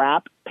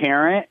crap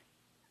parent,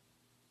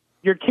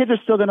 your kids are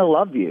still going to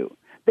love you.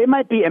 They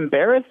might be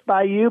embarrassed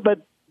by you,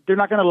 but they're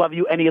not going to love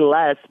you any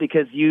less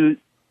because you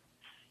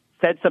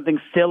said something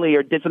silly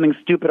or did something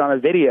stupid on a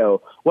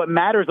video. What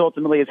matters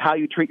ultimately is how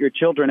you treat your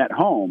children at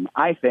home,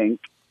 I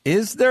think.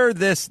 Is there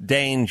this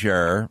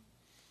danger,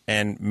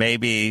 and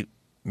maybe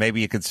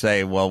you could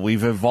say, well,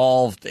 we've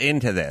evolved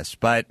into this,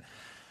 but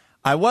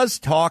I was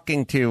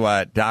talking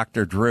to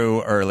Dr.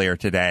 Drew earlier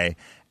today,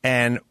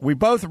 and we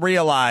both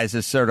realize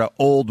as sort of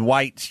old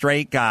white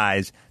straight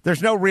guys,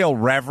 there's no real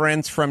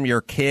reverence from your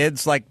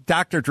kids. Like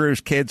Dr.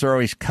 Drew's kids are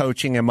always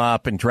coaching him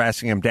up and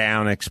dressing him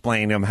down, and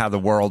explaining to him how the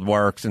world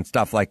works and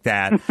stuff like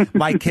that.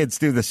 My kids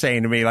do the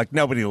same to me. Like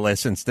nobody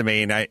listens to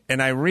me.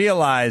 And I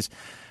realize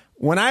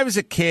when I was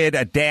a kid,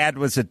 a dad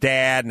was a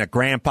dad and a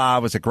grandpa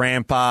was a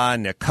grandpa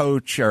and a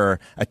coach or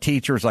a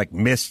teacher was like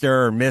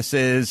Mr. or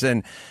Mrs.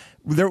 And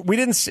we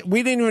didn't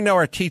even know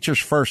our teachers'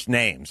 first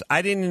names.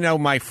 I didn't even know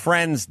my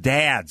friends'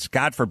 dads.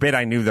 God forbid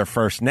I knew their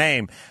first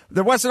name.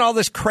 There wasn't all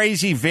this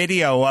crazy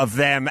video of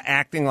them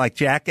acting like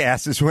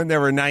jackasses when they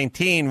were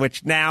 19,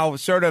 which now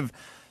sort of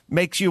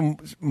makes you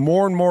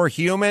more and more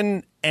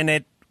human.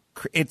 And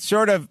it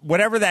sort of,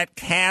 whatever that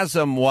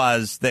chasm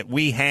was that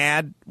we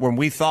had when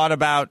we thought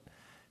about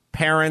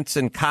parents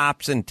and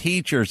cops and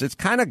teachers, it's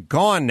kind of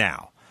gone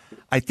now.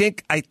 I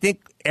think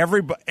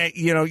everybody,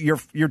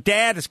 your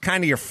dad is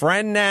kind of your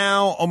friend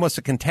now, almost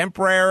a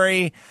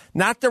contemporary,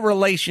 not the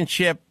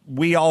relationship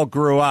we all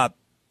grew up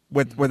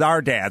with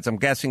our dads. I'm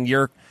guessing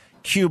your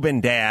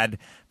Cuban dad,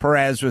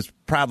 Perez, was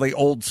probably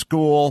old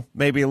school,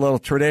 maybe a little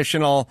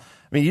traditional.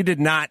 I mean, you did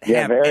not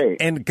have,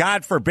 and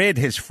God forbid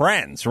his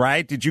friends,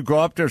 right? Did you go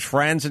up to his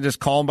friends and just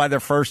call them by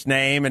their first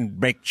name and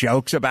make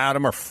jokes about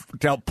them or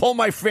pull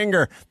my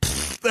finger?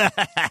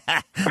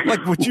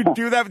 Like, would you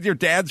do that with your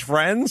dad's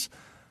friends?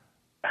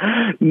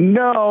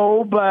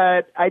 No,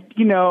 but I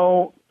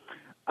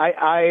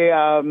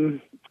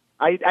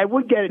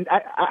would get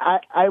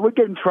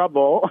in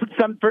trouble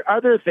for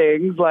other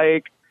things,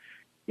 like,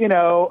 you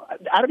know,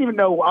 I don't even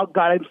know. Oh,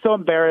 God, I'm so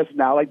embarrassed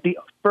now. Like, the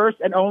first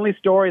and only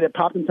story that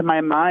popped into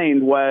my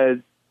mind was,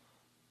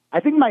 I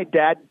think my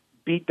dad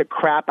beat the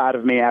crap out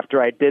of me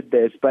after I did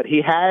this, but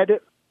he had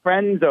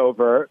friends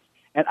over,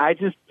 and I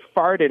just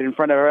farted in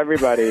front of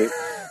everybody.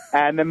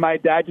 And then my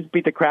dad just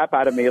beat the crap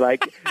out of me.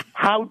 Like,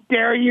 how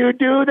dare you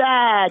do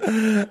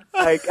that?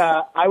 Like,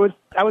 I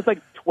was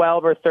like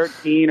 12 or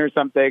 13 or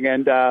something.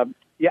 And,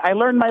 yeah, I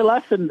learned my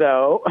lesson,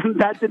 though.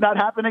 That did not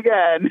happen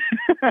again.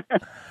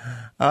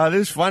 It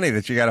is funny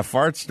that you got a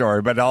fart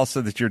story, but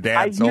also that your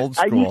dad's old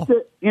school.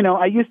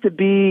 I used to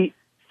be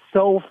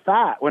so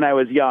fat when I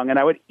was young, and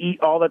I would eat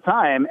all the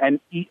time and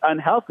eat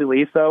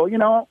unhealthily. So, you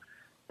know,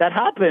 that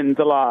happens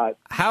a lot.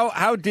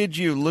 How did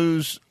you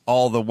lose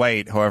all the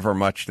weight, however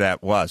much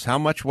that was? How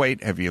much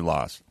weight have you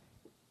lost?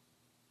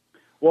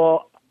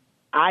 Well,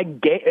 I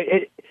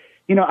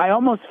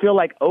almost feel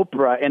like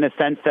Oprah in a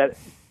sense that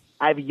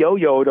I've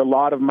yo-yoed a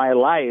lot of my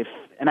life,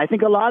 and I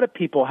think a lot of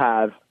people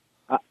have.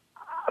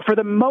 For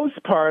the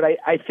most part,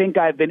 I think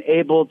I've been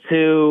able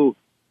to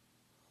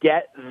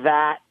get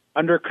that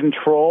under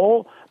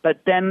control.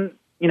 But then,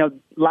 you know,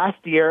 last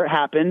year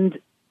happened,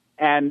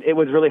 and it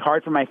was really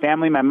hard for my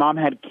family. My mom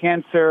had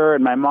cancer,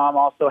 and my mom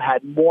also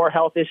had more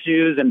health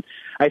issues, and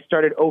I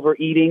started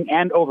overeating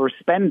and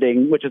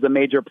overspending, which is a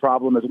major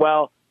problem as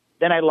well.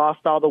 Then I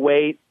lost all the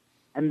weight,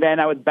 and then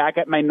I was back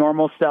at my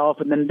normal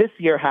self. And then this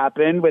year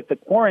happened with the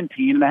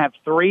quarantine, and I have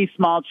 3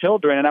 small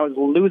children, and I was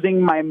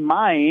losing my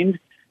mind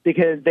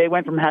because they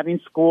went from having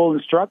school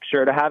and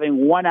structure to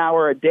having 1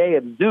 hour a day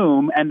of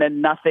Zoom and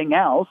then nothing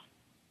else.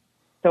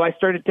 So I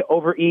started to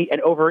overeat,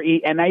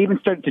 and I even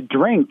started to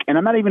drink. And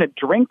I'm not even a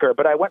drinker,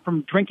 but I went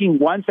from drinking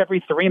once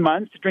every 3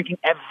 months to drinking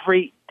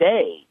every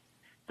day.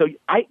 So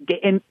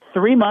in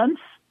 3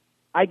 months,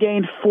 I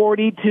gained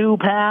 42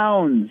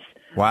 pounds.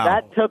 Wow.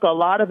 That took a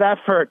lot of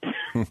effort.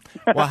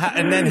 Well,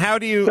 and then how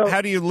do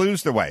you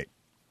lose the weight?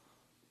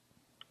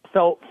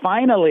 So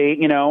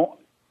finally, you know,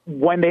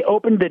 when they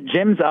opened the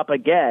gyms up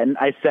again,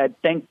 I said,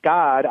 thank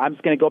God, I'm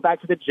just going to go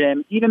back to the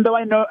gym, even though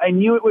I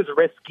knew it was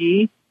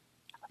risky.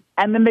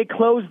 And then they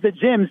closed the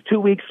gyms 2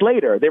 weeks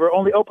later. They were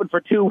only open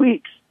for 2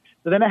 weeks.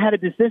 So then I had a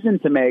decision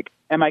to make.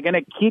 Am I going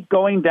to keep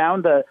going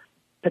down the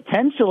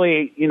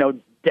potentially, you know,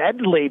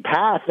 deadly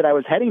path that I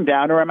was heading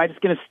down, or am I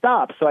just going to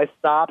stop? So I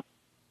stopped,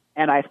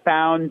 and I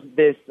found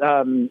this.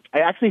 I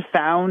actually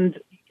found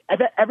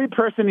that every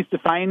person needs to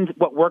find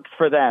what works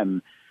for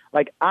them.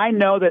 Like, I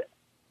know that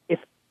if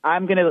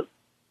I'm going to,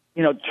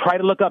 you know, try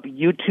to look up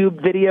YouTube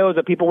videos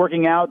of people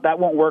working out, that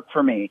won't work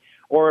for me.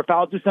 Or if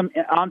I'll do some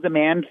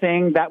on-demand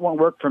thing, that won't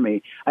work for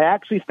me. I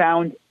actually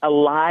found a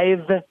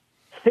live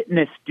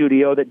fitness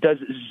studio that does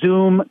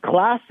Zoom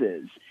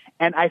classes.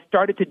 And I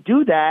started to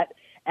do that,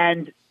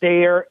 and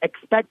they're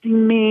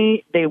expecting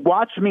me. They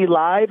watch me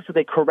live, so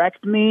they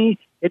correct me.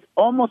 It's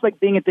almost like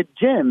being at the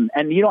gym,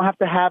 and you don't have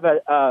to have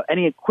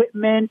any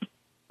equipment.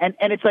 And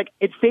it's like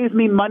it saves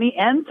me money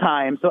and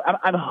time. So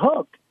I'm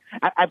hooked.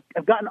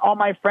 I've gotten all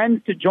my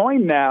friends to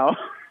join now.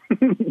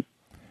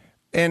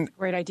 And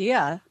great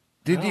idea.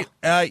 Did you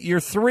your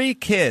 3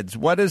 kids?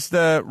 What is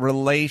the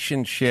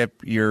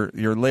relationship you're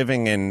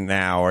living in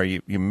now? Are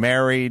you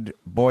married,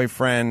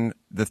 boyfriend?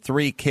 The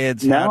 3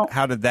 kids. No.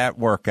 How did that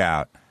work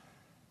out?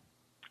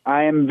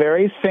 I am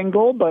very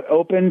single, but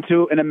open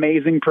to an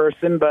amazing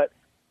person. But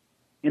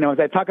you know, as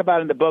I talk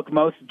about in the book,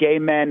 most gay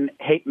men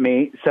hate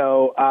me,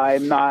 so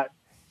I'm not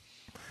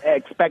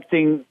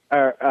expecting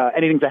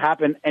anything to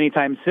happen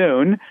anytime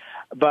soon.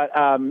 But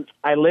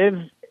I live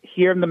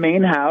here in the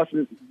main house,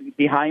 and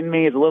behind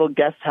me is a little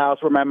guest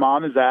house where my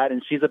mom is at,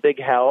 and she's a big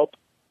help.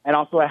 And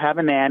also I have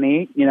a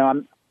nanny. You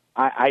know,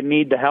 I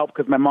need the help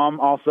because my mom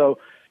also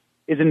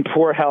is in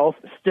poor health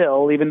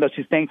still, even though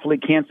she's thankfully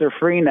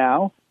cancer-free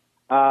now.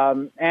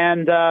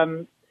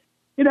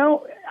 You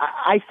know,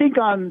 I think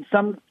on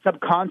some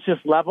subconscious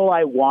level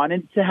I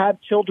wanted to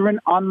have children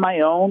on my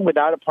own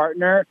without a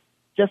partner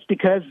just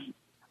because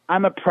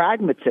I'm a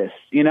pragmatist.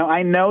 You know,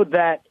 I know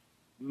that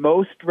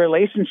most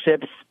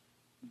relationships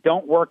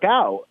don't work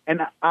out.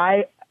 And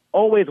I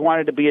always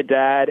wanted to be a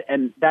dad,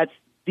 and that's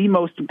the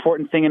most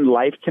important thing in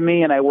life to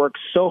me, and I work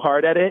so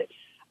hard at it.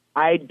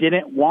 I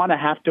didn't want to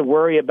have to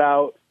worry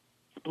about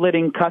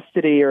splitting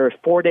custody or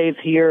 4 days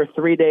here,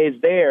 3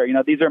 days there. You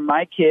know, these are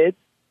my kids.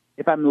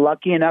 If I'm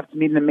lucky enough to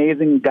meet an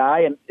amazing guy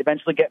and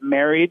eventually get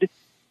married,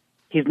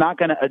 he's not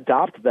going to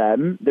adopt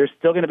them. They're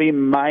still going to be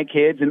my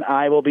kids, and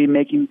I will be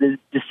making the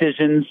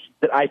decisions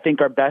that I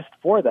think are best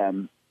for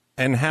them.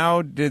 And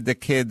how did the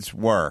kids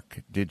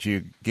work? Did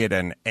you get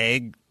an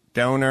egg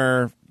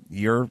donor,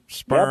 your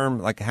sperm?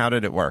 Yep. Like, how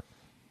did it work?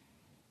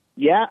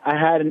 Yeah, I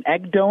had an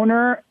egg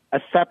donor,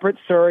 a separate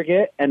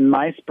surrogate, and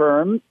my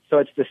sperm. So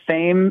it's the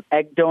same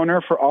egg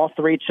donor for all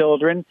 3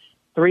 children,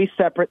 3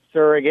 separate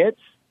surrogates.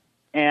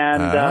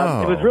 And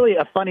it was really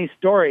a funny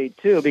story,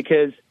 too,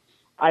 because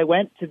I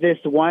went to this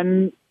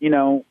one, you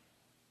know,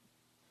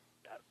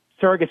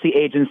 surrogacy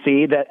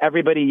agency that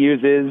everybody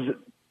uses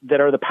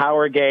that are the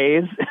power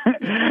gays.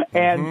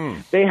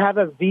 And they have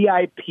a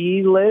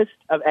VIP list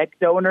of egg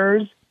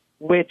donors,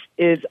 which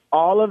is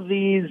all of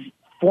these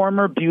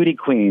former beauty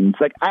queens.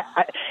 Like,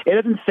 it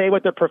doesn't say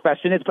what their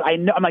profession is, but I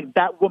know, I'm like,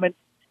 that woman,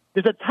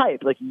 there's a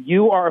type. Like,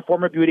 you are a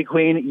former beauty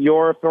queen,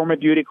 you're a former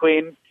beauty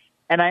queen.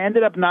 And I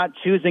ended up not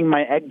choosing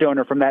my egg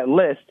donor from that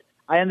list.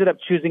 I ended up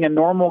choosing a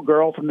normal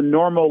girl from the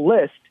normal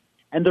list.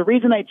 And the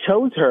reason I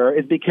chose her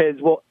is because,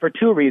 well, for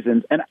two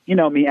reasons. And you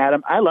know me,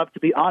 Adam, I love to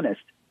be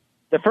honest.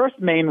 The first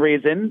main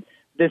reason,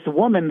 this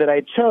woman that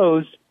I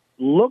chose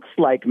looks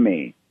like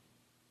me.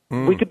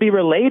 We could be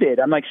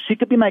related. I'm like, she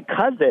could be my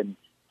cousin.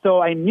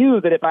 So I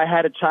knew that if I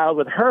had a child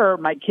with her,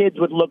 my kids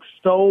would look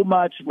so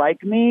much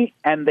like me,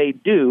 and they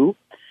do.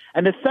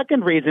 And the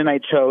second reason I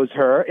chose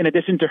her, in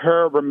addition to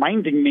her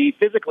reminding me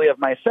physically of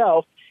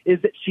myself,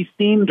 is that she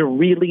seemed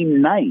really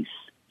nice.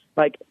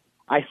 Like,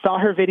 I saw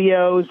her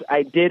videos.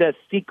 I did a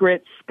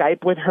secret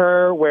Skype with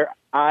her where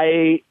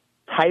I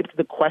typed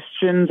the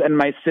questions and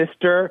my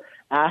sister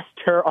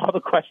asked her all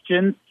the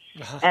questions.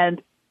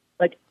 And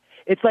like,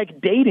 it's like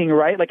dating,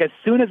 right? Like, as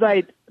soon as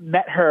I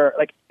met her,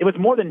 like, it was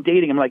more than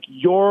dating. I'm like,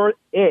 you're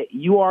it.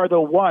 You are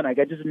the one. Like,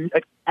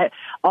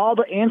 all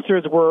the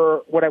answers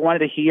were what I wanted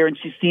to hear. And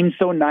she seemed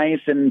so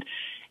nice. And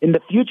in the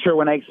future,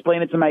 when I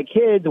explain it to my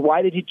kids,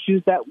 why did you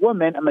choose that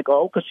woman? I'm like,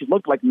 oh, because she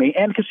looked like me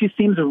and because she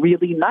seems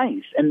really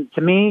nice. And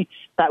to me,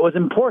 that was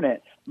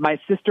important. My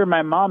sister,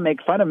 my mom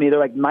make fun of me. They're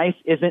like, nice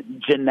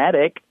isn't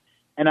genetic.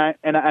 And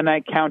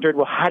I countered,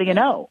 well, how do you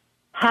know?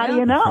 How do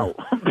you know?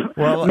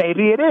 Well,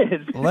 maybe it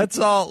is. Let's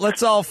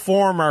all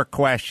form our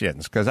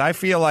questions, because I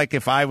feel like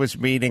if I was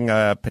meeting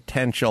a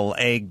potential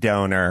egg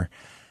donor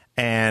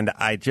and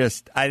I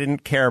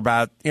didn't care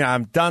about,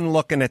 I'm done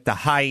looking at the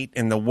height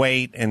and the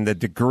weight and the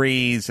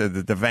degrees or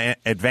the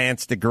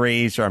advanced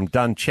degrees, or I'm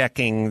done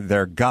checking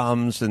their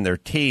gums and their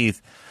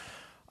teeth,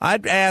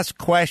 I'd ask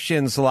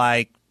questions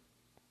like,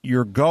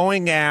 you're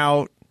going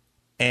out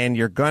and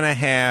you're going to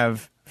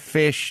have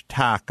fish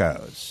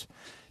tacos.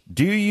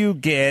 Do you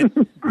get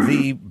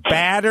the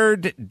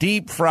battered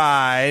deep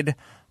fried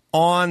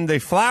on the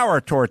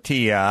flour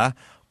tortilla,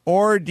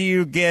 or do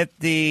you get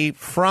the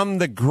from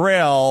the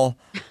grill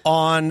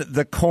on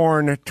the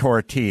corn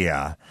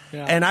tortilla?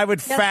 Yeah. And I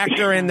would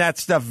factor in that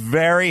stuff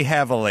very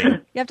heavily. You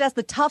have to ask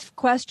the tough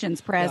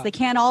questions, Perez. Yeah. They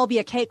can't all be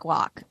a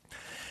cakewalk.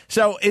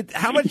 So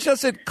how much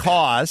does it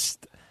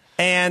cost?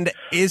 And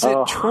is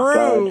it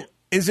true? God.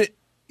 Is it...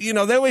 they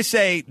always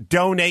say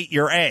donate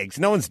your eggs.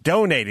 No one's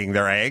donating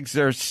their eggs.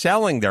 They're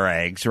selling their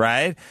eggs,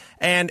 right?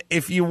 And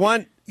if you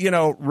want,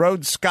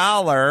 Rhodes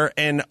Scholar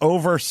and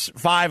over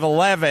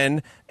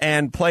 5'11"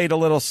 and played a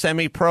little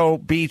semi-pro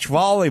beach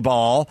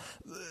volleyball,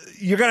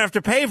 you're going to have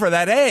to pay for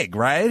that egg,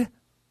 right?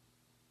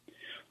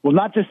 Well,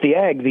 not just the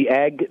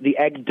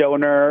egg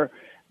donor,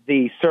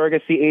 the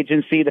surrogacy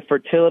agency, the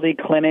fertility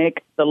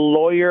clinic, the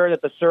lawyer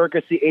that the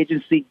surrogacy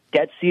agency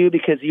gets you,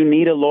 because you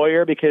need a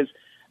lawyer because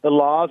the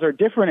laws are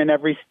different in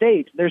every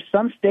state. There's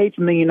some states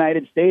in the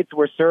United States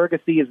where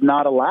surrogacy is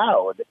not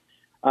allowed.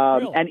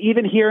 And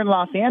even here in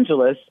Los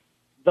Angeles,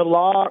 the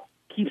law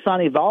keeps on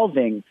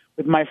evolving.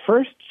 With my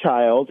first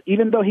child,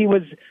 even though he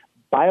was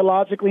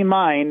biologically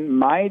mine,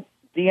 my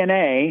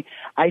DNA,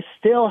 I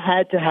still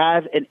had to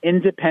have an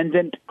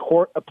independent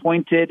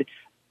court-appointed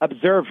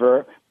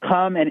observer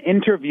come and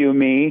interview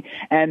me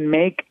and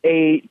make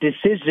a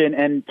decision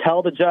and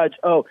tell the judge,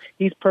 oh,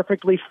 he's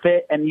perfectly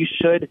fit and you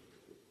should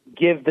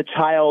give the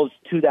child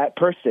to that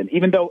person,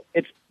 even though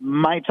it's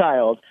my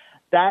child.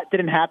 That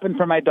didn't happen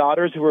for my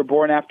daughters who were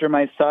born after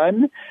my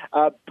son.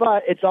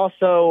 But it's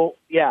also,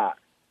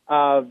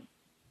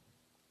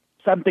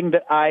 something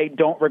that I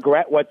don't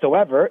regret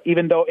whatsoever,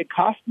 even though it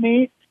cost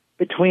me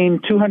between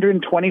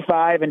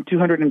 $225,000 and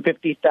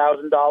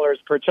 $250,000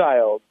 per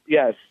child.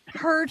 Yes.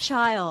 Per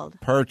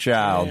child. Per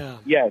child. Yeah.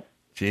 Yes.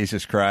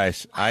 Jesus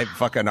Christ. I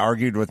fucking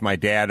argued with my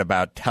dad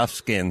about Tough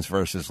Skins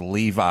versus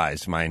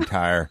Levi's my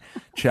entire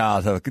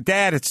childhood.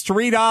 Dad, it's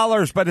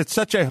 $3, but it's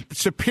such a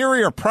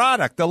superior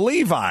product, the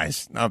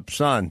Levi's. Oh,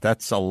 son,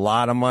 that's a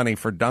lot of money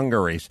for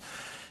dungarees.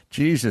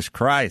 Jesus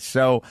Christ.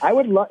 So I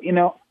would love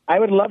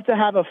to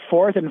have a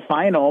fourth and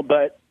final,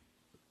 but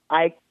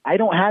I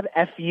don't have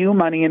FU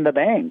money in the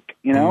bank.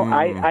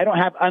 I don't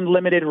have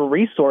unlimited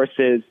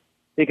resources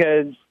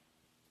because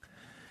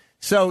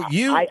So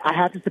I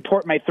have to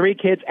support my 3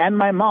 kids and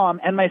my mom,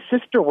 and my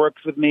sister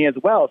works with me as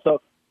well.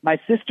 So my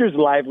sister's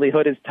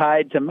livelihood is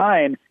tied to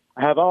mine.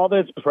 I have all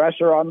this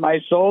pressure on my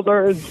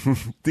shoulders.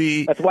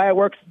 That's why I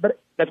work.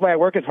 But that's why I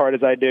work as hard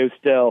as I do.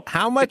 Still,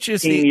 how much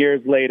is 15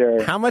 years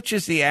later? How much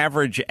is the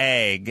average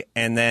egg?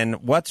 And then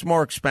what's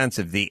more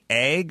expensive, the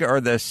egg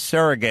or the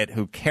surrogate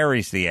who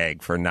carries the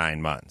egg for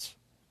 9 months?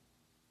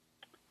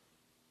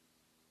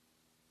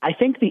 I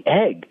think the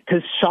egg,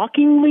 because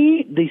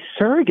shockingly, the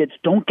surrogates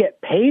don't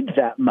get paid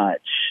that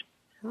much.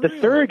 Really?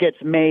 The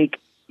surrogates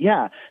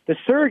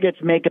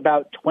make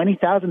about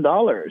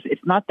 $20,000.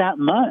 It's not that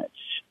much.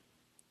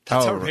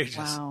 That's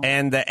outrageous. Wow.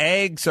 And the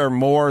eggs are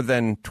more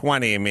than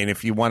 20. I mean,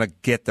 if you want to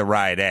get the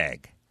right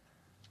egg.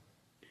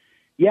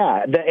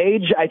 Yeah, the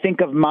age, I think,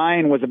 of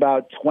mine was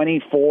about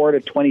 24 to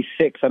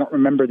 26. I don't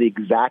remember the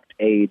exact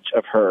age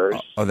of hers.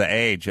 Oh, the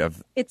age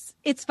of...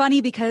 It's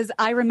funny because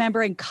I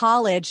remember in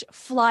college,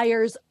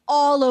 flyers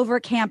all over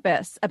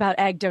campus about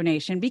egg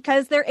donation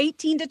because they're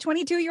 18 to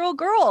 22-year-old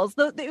girls.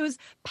 It was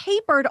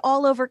papered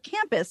all over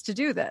campus to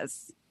do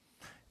this.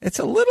 It's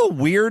a little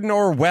weird and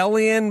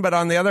Orwellian, but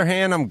on the other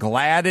hand, I'm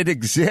glad it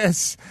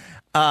exists.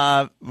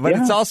 But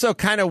it's also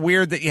kind of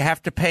weird that you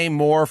have to pay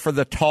more for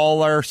the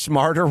taller,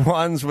 smarter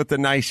ones with the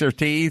nicer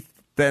teeth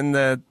than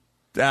the,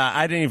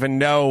 I didn't even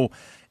know.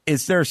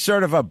 Is there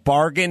sort of a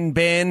bargain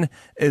bin?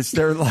 Is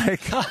there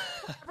like...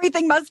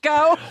 Everything must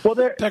go. Well,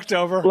 they're picked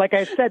over. Like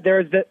I said,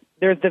 there's the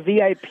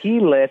VIP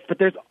list, but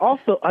there's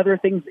also other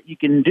things that you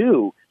can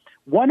do.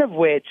 One of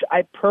which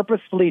I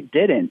purposefully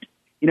didn't.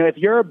 You know, if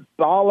you're a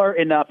baller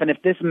enough and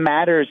if this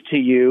matters to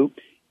you,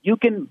 you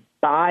can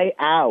buy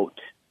out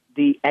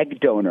the egg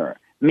donor,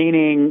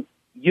 meaning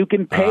you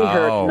can pay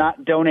her to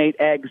not donate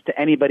eggs to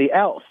anybody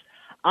else.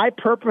 I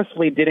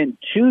purposely didn't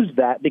choose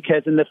that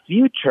because in the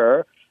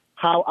future,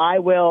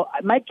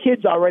 my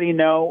kids already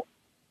know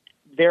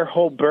their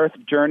whole birth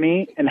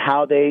journey and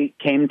how they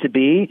came to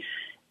be.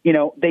 You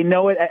know, they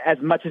know it as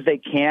much as they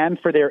can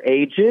for their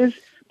ages.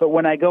 But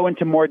when I go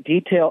into more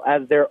detail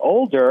as they're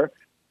older,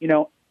 you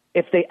know,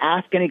 if they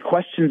ask any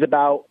questions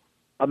about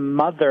a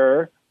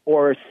mother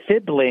or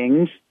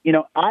siblings, you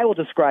know, I will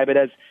describe it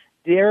as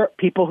they're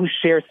people who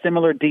share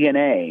similar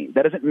DNA.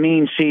 That doesn't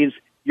mean she's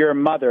your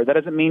mother. That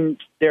doesn't mean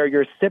they're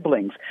your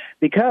siblings.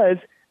 Because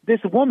this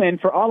woman,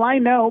 for all I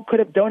know, could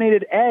have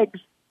donated eggs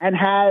and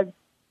had,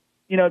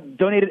 you know,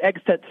 donated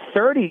eggs to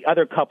 30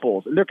 other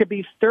couples. And there could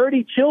be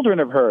 30 children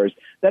of hers.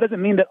 That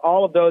doesn't mean that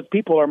all of those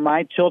people are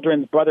my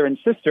children's brother and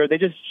sister. They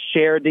just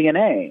share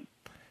DNA.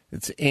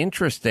 It's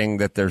interesting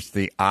that there's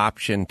the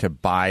option to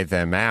buy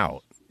them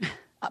out.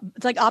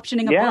 It's like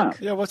optioning a book.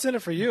 Yeah, what's in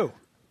it for you?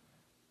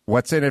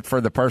 What's in it for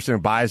the person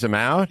who buys them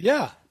out?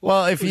 Yeah.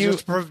 Well, if you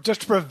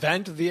just to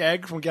prevent the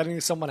egg from getting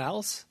to someone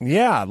else.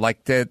 Yeah,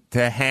 like to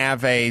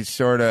have a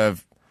sort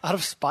of out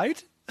of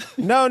spite.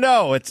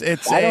 No, it's.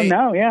 I don't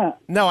know. Yeah.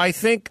 No, I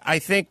think.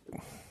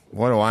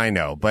 What do I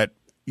know? But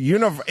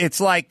it's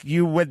like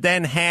you would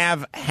then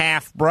have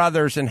half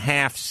brothers and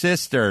half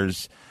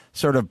sisters,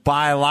 sort of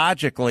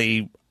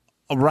biologically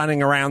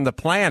running around the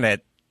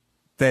planet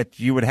that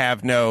you would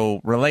have no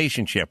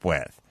relationship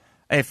with,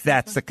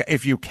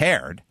 if you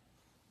cared.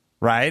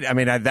 Right? I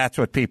mean, that's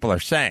what people are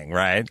saying,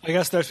 right? I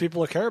guess there's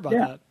people who care about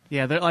that.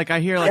 Yeah, they're like I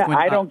hear like when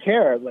I don't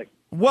care. Like,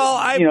 well,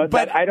 I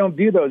don't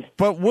view those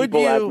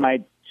people as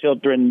my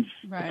children's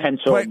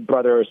potential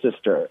brother or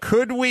sister.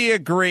 Could we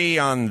agree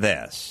on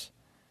this?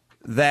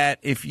 That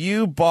if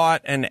you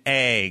bought an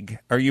egg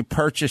or you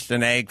purchased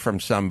an egg from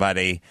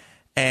somebody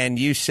and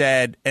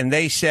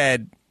they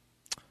said,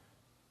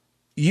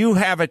 you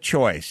have a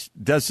choice.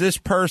 Does this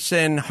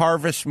person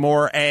harvest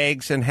more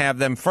eggs and have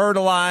them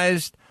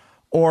fertilized?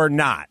 Or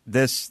not.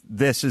 This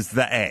is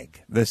the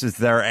egg. This is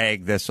their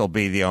egg. This will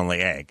be the only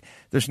egg.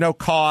 There's no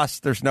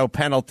cost. There's no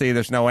penalty.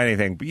 There's no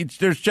anything.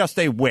 There's just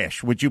a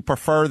wish. Would you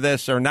prefer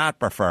this or not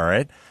prefer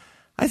it?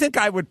 I think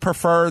I would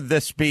prefer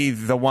this be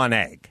the one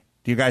egg.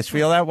 Do you guys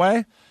feel that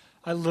way?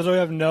 I literally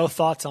have no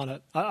thoughts on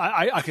it.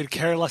 I could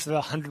care less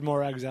about 100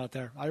 more eggs out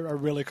there. I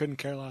really couldn't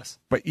care less.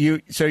 But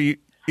you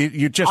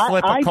just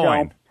flip a coin. I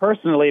don't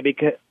personally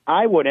because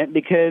I wouldn't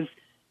because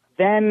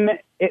then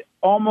it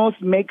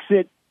almost makes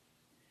it.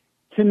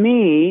 To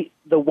me,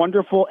 the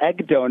wonderful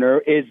egg donor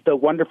is the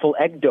wonderful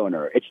egg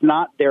donor. It's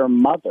not their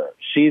mother.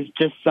 She's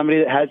just somebody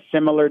that has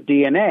similar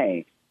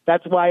DNA.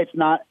 That's why it's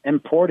not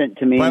important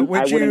to me. But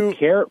I wouldn't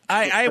care.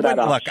 I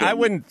wouldn't look. I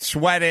wouldn't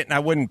sweat it, and I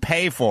wouldn't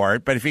pay for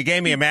it. But if you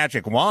gave me a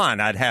magic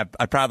wand,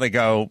 I'd probably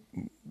go,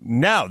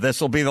 no,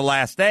 this will be the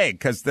last egg,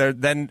 because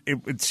then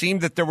it would seem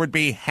that there would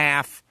be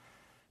half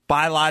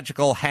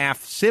biological,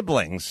 half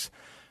siblings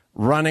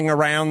running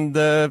around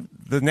the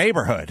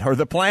neighborhood or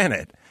the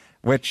planet.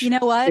 Which, you know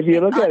what? If you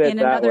look at it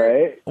that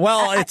way.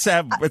 Well, it's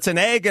an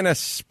egg and a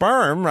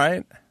sperm,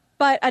 right?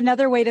 But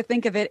another way to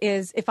think of it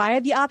is if I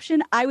had the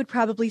option, I would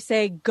probably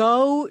say,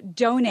 go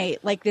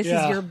donate. Like this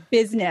is your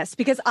business,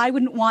 because I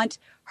wouldn't want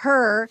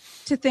her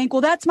to think,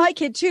 well, that's my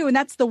kid too. And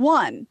that's the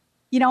one.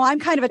 You know, I'm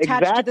kind of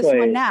attached to this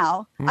one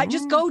now. I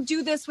just go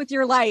do this with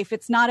your life.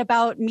 It's not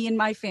about me and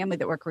my family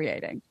that we're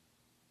creating.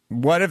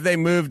 What if they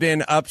moved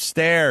in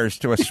upstairs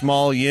to a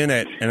small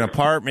unit, an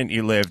apartment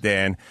you lived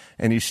in,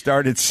 and you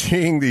started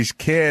seeing these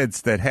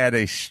kids that had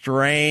a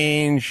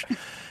strange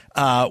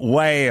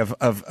way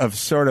of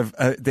sort of,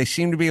 they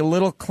seem to be a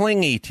little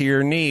clingy to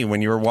your knee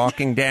when you were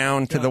walking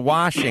down to the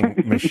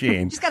washing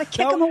machine. Just got to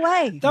kick them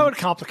away. That would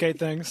complicate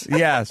things.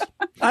 Yes.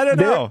 I don't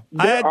know.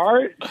 There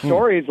are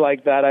stories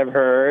like that I've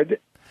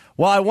heard.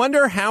 Well, I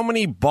wonder how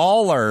many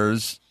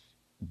ballers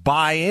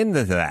buy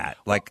into that.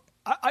 Like,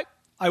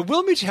 I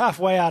will meet you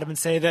halfway, Adam, and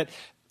say that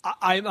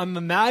I'm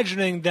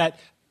imagining that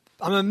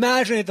I'm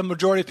imagining the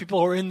majority of people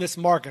who are in this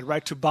market,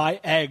 right, to buy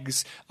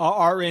eggs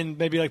are in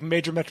maybe like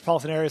major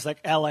metropolitan areas like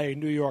L.A.,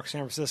 New York,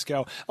 San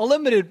Francisco, a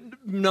limited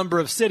number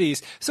of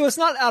cities. So it's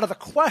not out of the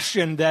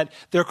question that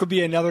there could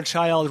be another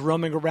child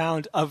roaming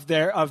around of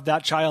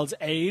that child's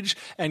age,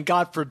 and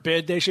God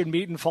forbid they should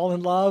meet and fall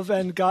in love,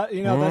 and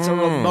that's a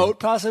remote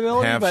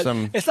possibility.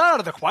 It's not out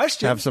of the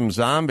question. Have some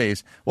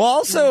zombies. Well,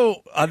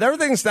 also, another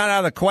thing that's not out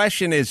of the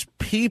question is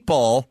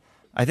people.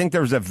 I think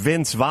there was a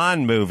Vince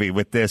Vaughn movie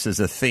with this as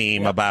a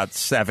theme about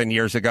 7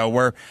 years ago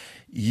where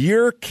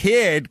your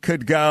kid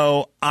could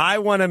go, I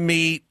want to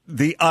meet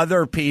the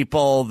other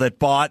people that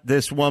bought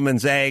this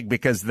woman's egg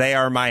because they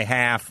are my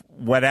half,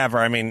 whatever.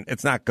 I mean,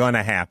 it's not going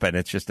to happen.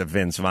 It's just a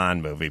Vince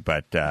Vaughn movie.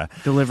 But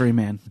Delivery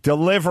Man,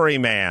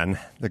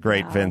 the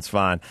great Vince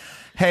Vaughn.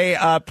 Hey,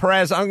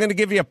 Perez, I'm going to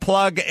give you a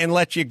plug and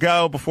let you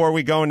go before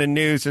we go into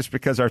news, just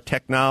because our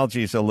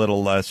technology is a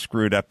little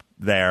screwed up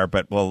there.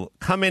 But we'll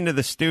come into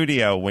the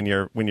studio when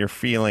you're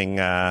feeling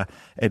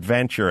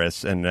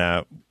adventurous,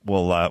 and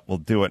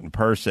we'll do it in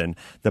person.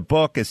 The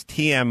book is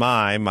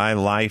TMI: My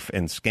Life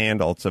in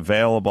Scandal. It's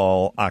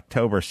available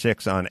October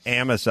 6th on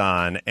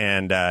Amazon,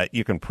 and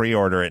you can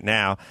pre-order it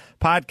now.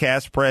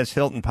 Podcast, Perez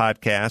Hilton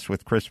Podcast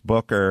with Chris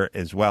Booker,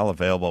 is well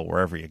available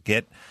wherever you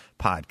get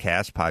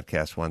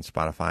Podcast One,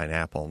 Spotify, and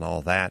Apple, and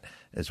all that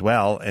as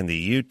well. And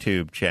the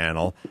YouTube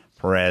channel,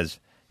 Perez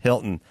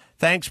Hilton.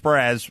 Thanks,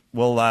 Perez.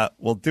 We'll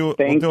do it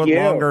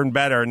longer and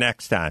better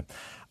next time.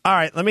 All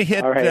right, let me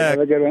hit. All right, have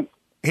a good one.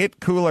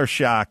 Hit Cooler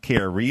Shock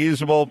here.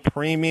 Reusable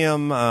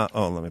premium. Let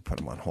me put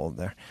them on hold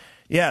there.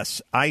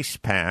 Yes, ice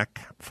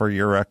pack for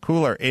your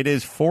cooler. It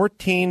is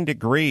 14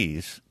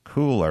 degrees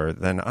cooler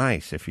than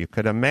ice, if you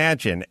could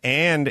imagine.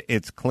 And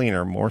it's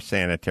cleaner, more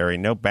sanitary,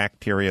 no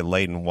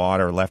bacteria-laden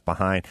water left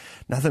behind.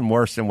 Nothing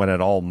worse than when it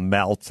all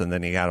melts and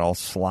then you got it all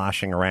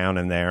sloshing around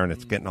in there and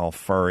it's getting all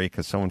furry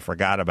because someone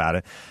forgot about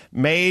it.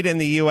 Made in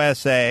the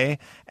USA,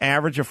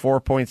 average of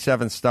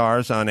 4.7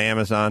 stars on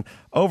Amazon,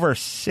 over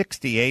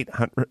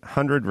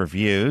 6,800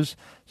 reviews,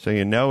 so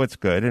you know it's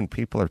good and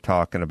people are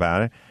talking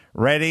about it.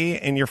 Ready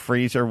in your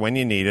freezer when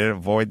you need it.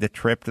 Avoid the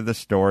trip to the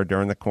store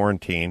during the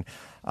quarantine.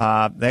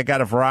 They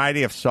got a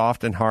variety of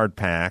soft and hard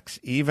packs,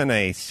 even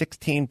a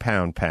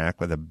 16-pound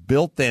pack with a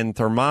built-in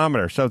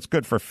thermometer. So it's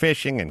good for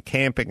fishing and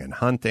camping and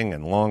hunting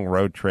and long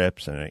road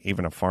trips and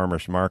even a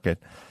farmer's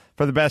market.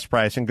 For the best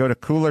price, and go to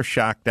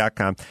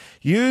coolershock.com.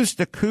 Use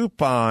the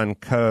coupon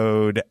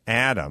code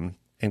ADAM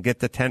and get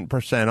the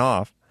 10%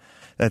 off.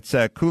 That's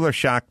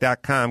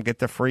coolershock.com. Get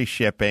the free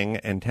shipping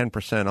and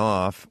 10%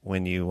 off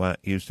when you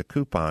use the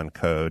coupon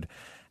code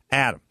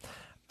ADAM.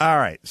 All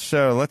right,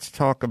 so let's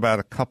talk about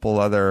a couple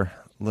other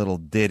little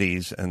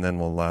ditties, and then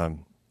we'll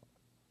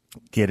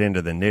get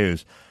into the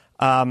news.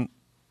 The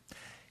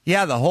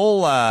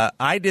whole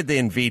I did the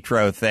in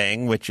vitro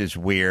thing, which is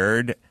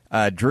weird.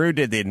 Drew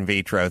did the in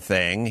vitro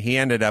thing. He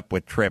ended up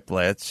with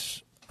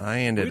triplets. I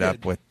ended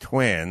up with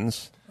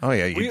twins. Oh,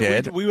 yeah, you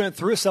did? We went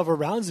through several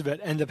rounds of it,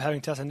 ended up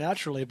having tested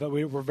naturally, but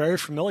we were very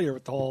familiar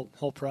with the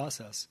whole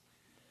process.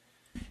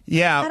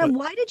 Yeah. Adam,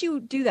 why did you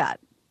do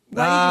that?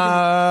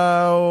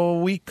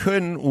 We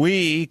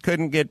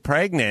couldn't get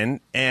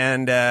pregnant,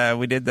 and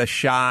we did the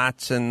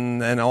shots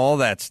and all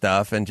that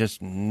stuff, and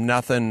just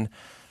nothing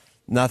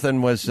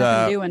was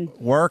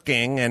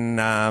working,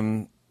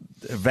 and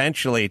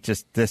eventually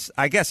just this.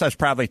 I guess I was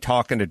probably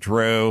talking to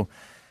Drew.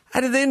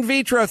 Out of the in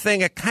vitro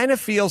thing, it kind of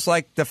feels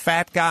like the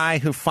fat guy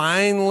who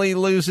finally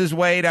loses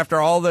weight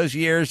after all those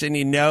years, and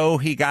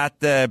he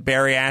got the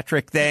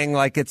bariatric thing.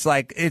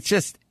 It's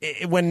just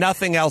when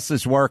nothing else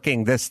is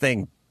working, this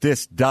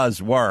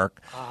does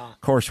work. Of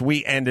course,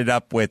 we ended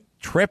up with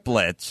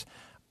triplets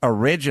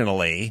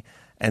originally,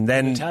 and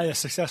then Natalia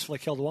successfully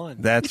killed one.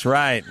 That's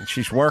right.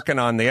 She's working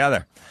on the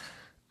other.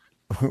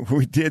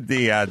 We did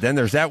then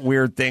there's that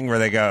weird thing where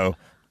they go,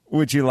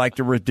 would you like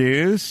to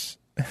reduce?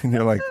 And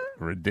you're like,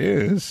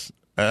 reduce?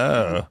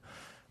 Oh.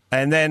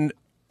 And then,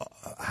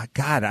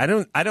 God, I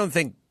don't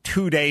think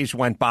 2 days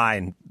went by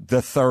and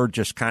the third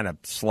just kind of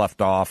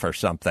sloughed off or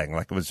something.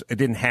 Like it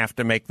didn't have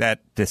to make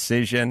that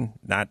decision.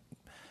 Not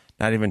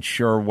even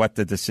sure what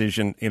the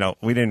decision,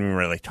 we didn't even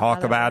really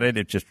talk about it.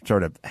 It just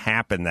sort of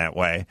happened that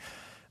way.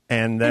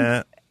 And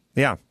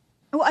yeah.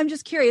 Well, I'm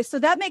just curious. So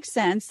that makes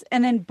sense.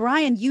 And then,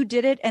 Brian, you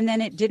did it, and then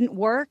it didn't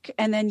work,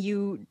 and then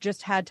you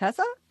just had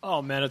Tessa?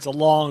 Oh, man, it's a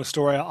long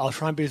story. I'll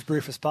try and be as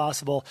brief as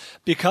possible.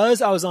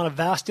 Because I was on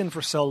Avastin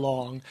for so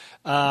long,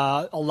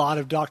 a lot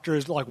of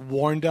doctors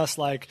warned us,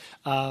 we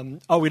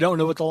don't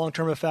know what the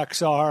long-term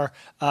effects are.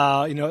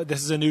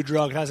 This is a new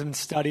drug. It hasn't been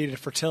studied in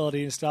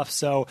fertility and stuff,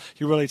 so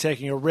you're really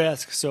taking a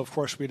risk. So, of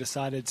course, we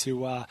decided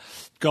to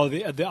go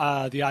the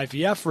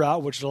IVF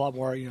route, which is a lot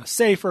more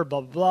safer,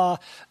 blah, blah,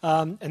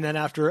 blah. And then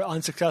after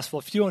a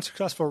few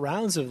unsuccessful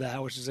rounds of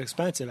that, which is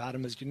expensive,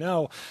 Adam, as you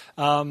know,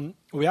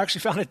 we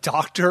actually found a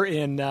doctor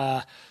in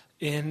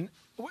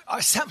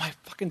I sent my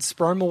fucking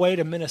sperm away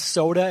to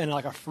Minnesota in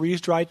like a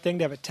freeze-dried thing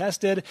to have it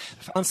tested.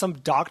 I found some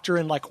doctor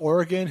in like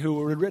Oregon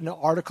who had written an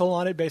article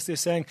on it basically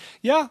saying,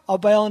 yeah, I'll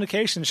by all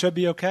indications should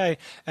be okay.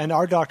 And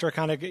our doctor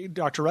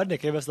Dr. Rudnick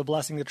gave us the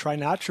blessing to try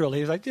naturally.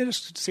 He was like, yeah,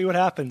 just see what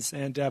happens.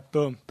 And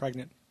boom,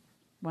 pregnant.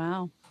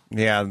 Wow.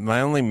 Yeah,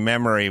 my only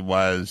memory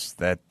was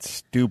that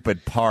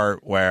stupid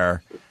part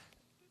where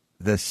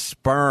the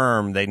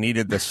sperm, they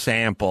needed the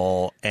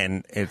sample,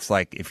 and it's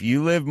like if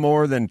you live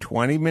more than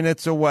 20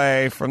 minutes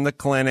away from the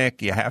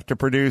clinic, you have to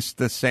produce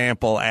the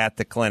sample at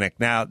the clinic.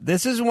 Now,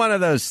 this is one of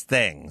those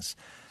things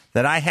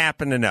that I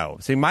happen to know.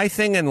 See, my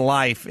thing in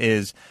life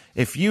is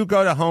if you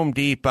go to Home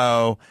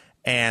Depot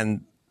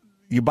and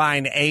you buy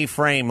an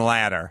A-frame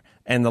ladder,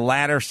 and the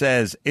ladder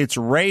says it's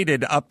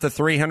rated up to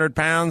 300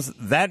 pounds,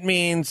 that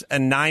means a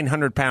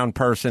 900-pound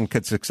person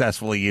could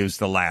successfully use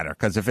the ladder.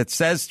 Because if it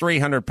says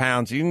 300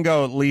 pounds, you can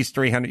go at least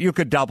 300. You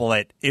could double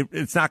it.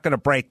 It's not going to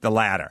break the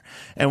ladder.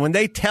 And when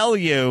they tell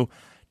you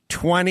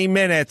 20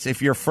 minutes,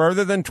 if you're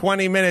further than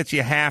 20 minutes,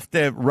 you have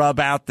to rub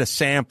out the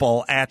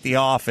sample at the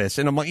office.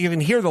 And you can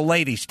hear the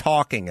ladies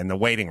talking in the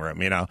waiting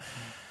room, you know.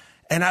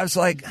 And I was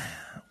like,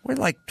 we're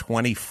like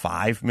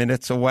 25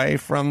 minutes away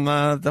from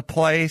the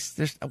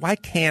place. Why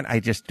can't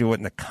I just do it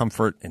in the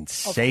comfort and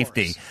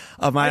safety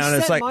of my own? I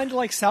it's sent like, mine to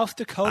like South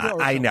Dakota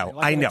or I something. know,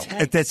 Like I know.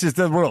 This is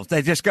the rules.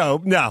 They just go,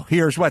 no,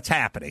 here's what's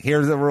happening.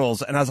 Here's the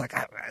rules. And I was like,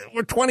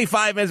 we're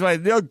 25 minutes away.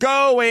 They'll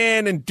go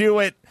in and do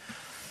it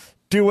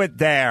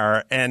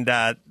there.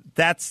 And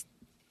that's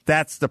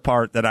the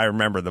part that I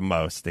remember the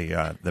most,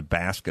 the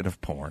basket of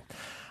porn.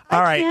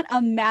 All right. I can't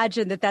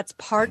imagine that that's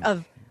part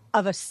of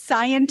a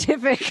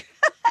scientific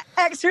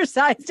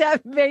exercise to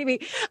have a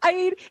baby. I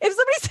mean, if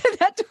somebody said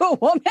that to a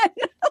woman,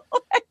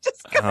 I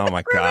just oh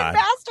my God,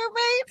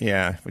 masturbate.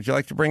 Yeah. Would you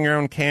like to bring your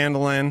own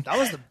candle in? That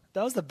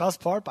was the best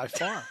part by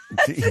far.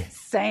 That's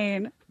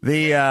insane.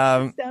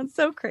 Sounds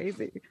so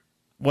crazy.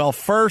 Well,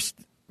 first,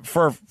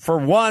 for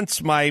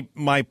once,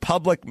 my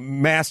public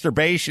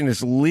masturbation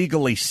is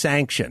legally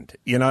sanctioned.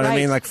 You know what I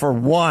mean? Like for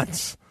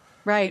once.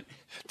 Right.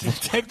 Did you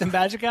take the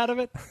magic out of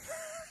it?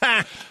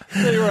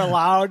 So you were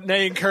allowed,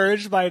 they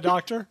encouraged by a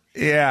doctor?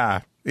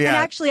 Yeah. Yeah. And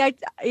actually,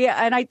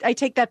 I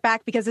take that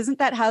back because isn't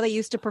that how they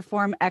used to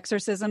perform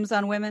exorcisms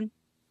on women?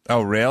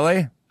 Oh,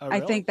 really? I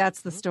think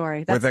that's the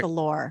story. That's the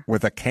lore.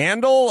 With a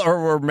candle,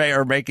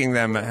 or making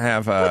them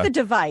have with a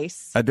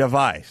device. A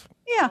device.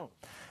 Yeah.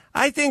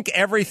 I think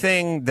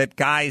everything that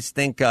guys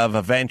think of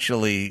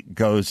eventually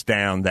goes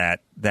down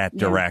that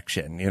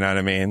direction. You know what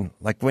I mean?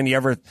 Like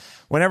whenever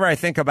I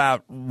think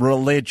about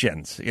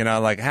religions, you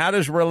know, like how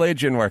does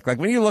religion work? Like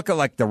when you look at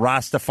like the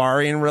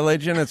Rastafarian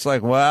religion, it's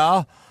like,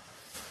 well,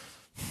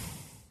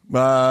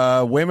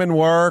 women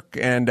work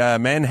and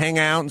men hang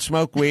out and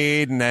smoke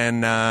weed, and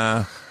then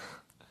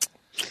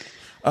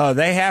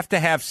they have to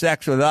have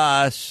sex with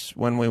us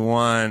when we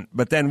want,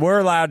 but then we're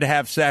allowed to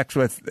have sex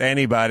with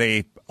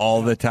anybody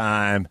all the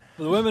time.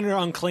 Well, the women are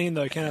unclean,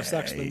 though. You can't have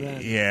sex with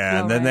them. Yeah,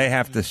 and then they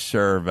have to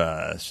serve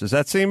us. Does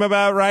that seem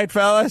about right,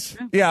 fellas?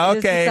 Yeah,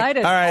 okay. All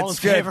right, all in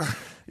it's good. favor.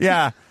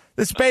 Yeah,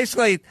 this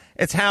basically,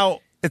 it's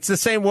the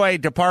same way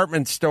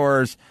department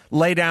stores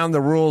lay down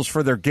the rules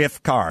for their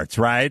gift cards,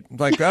 right?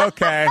 Like,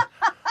 okay,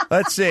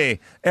 let's see.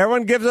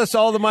 Everyone gives us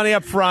all the money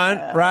up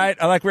front, right?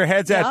 I like where your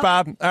head's at,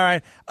 Bob. All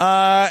right.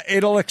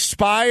 It'll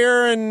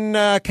expire in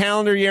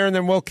calendar year, and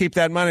then we'll keep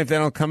that money if they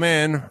don't come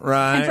in,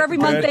 right? And for every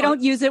month they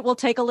don't use it, we'll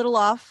take a little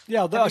off.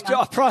 Yeah,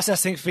 a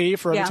processing fee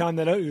for every time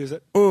they don't use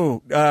it.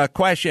 Ooh,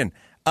 question.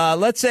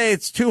 Let's say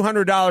it's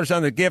 $200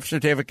 on the gift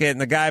certificate,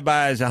 and the guy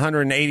buys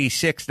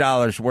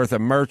 $186 worth of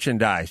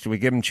merchandise. Do we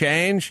give him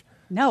change?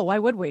 No, why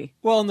would we?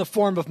 Well, in the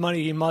form of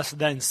money he must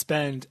then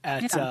spend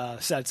at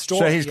said store.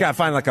 So he's got to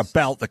find like a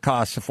belt that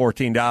costs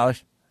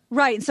 $14?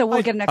 Right, so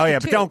we'll give him an extra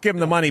but don't give him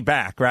the money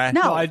back, right?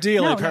 No,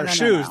 ideally a pair of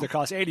shoes that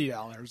cost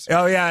 $80.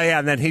 Oh, yeah,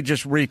 and then he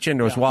just reach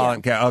into his wallet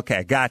and go,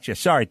 okay, gotcha.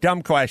 Sorry,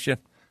 dumb question.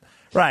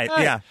 Right,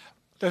 yeah.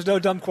 There's no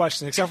dumb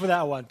question except for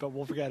that one, but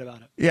we'll forget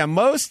about it. Yeah,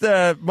 most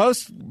of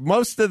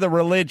the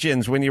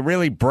religions, when you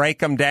really break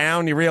them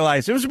down, you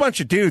realize it was a bunch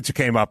of dudes who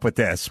came up with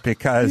this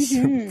because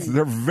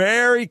they're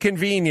very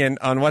convenient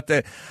on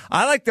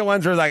I like the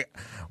ones where like,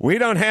 we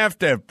don't have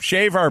to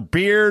shave our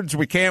beards,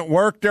 we can't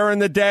work during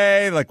the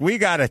day, like we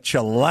got to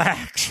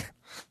chillax.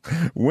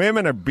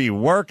 Women are be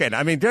working.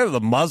 I mean, the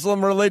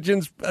Muslim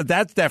religions,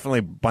 that's definitely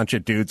a bunch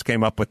of dudes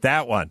came up with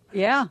that one.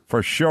 Yeah.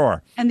 For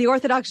sure. And the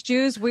Orthodox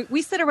Jews,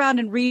 we sit around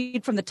and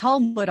read from the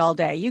Talmud all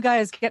day. You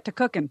guys get to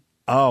cooking.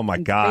 Oh, my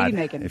God. Baby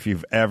making. If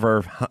you've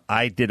ever,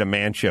 I did a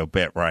man show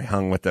bit where I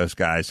hung with those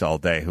guys all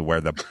day who wear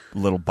the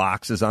little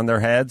boxes on their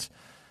heads.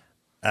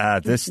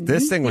 This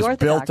thing was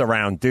built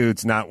around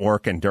dudes not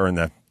working during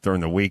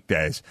the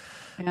weekdays.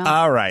 Yeah.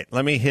 All right,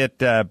 let me hit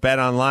Bet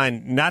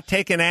Online. Not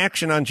taking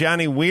action on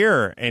Johnny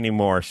Weir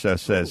anymore, so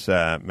says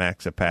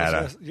Max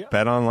Zapata.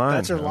 Bet Online.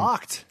 Bets are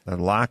locked. They're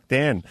locked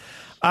in.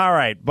 All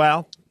right,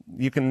 well,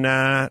 you can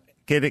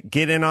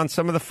get in on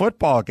some of the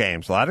football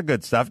games. A lot of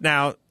good stuff.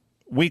 Now,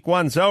 week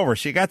one's over,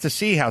 so you got to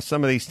see how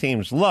some of these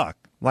teams look.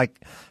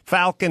 Like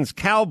Falcons,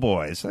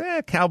 Cowboys.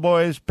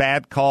 Cowboys,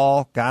 bad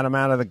call. Got them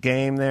out of the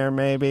game there,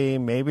 maybe.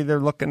 Maybe they're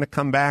looking to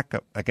come back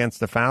against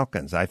the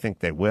Falcons. I think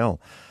they will.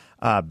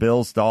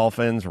 Bills,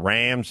 Dolphins,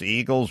 Rams,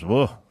 Eagles.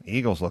 Whoa,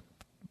 Eagles looked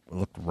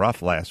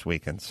rough last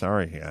weekend.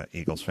 Sorry,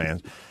 Eagles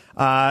fans.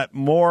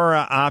 More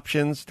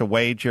options to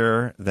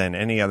wager than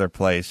any other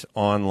place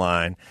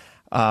online.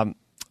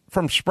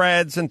 From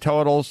spreads and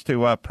totals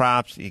to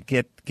props, you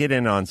get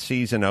in on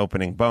season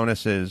opening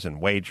bonuses and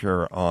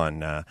wager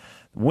on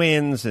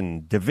wins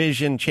and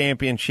division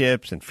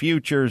championships and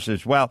futures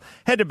as well.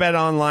 Head to Bet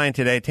Online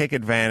today. Take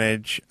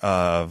advantage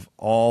of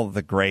all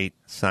the great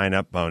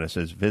sign-up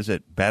bonuses.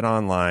 Visit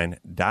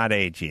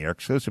betonline.ag, our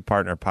exclusive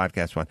partner,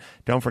 Podcast One.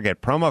 Don't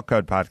forget promo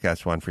code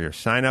Podcast One for your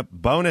sign-up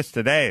bonus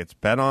today. It's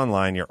Bet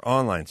Online, your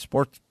online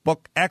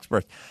sportsbook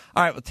experts.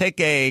 All right, we'll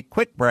take a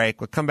quick break.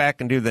 We'll come back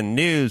and do the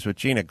news with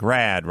Gina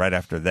Grad right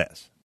after this.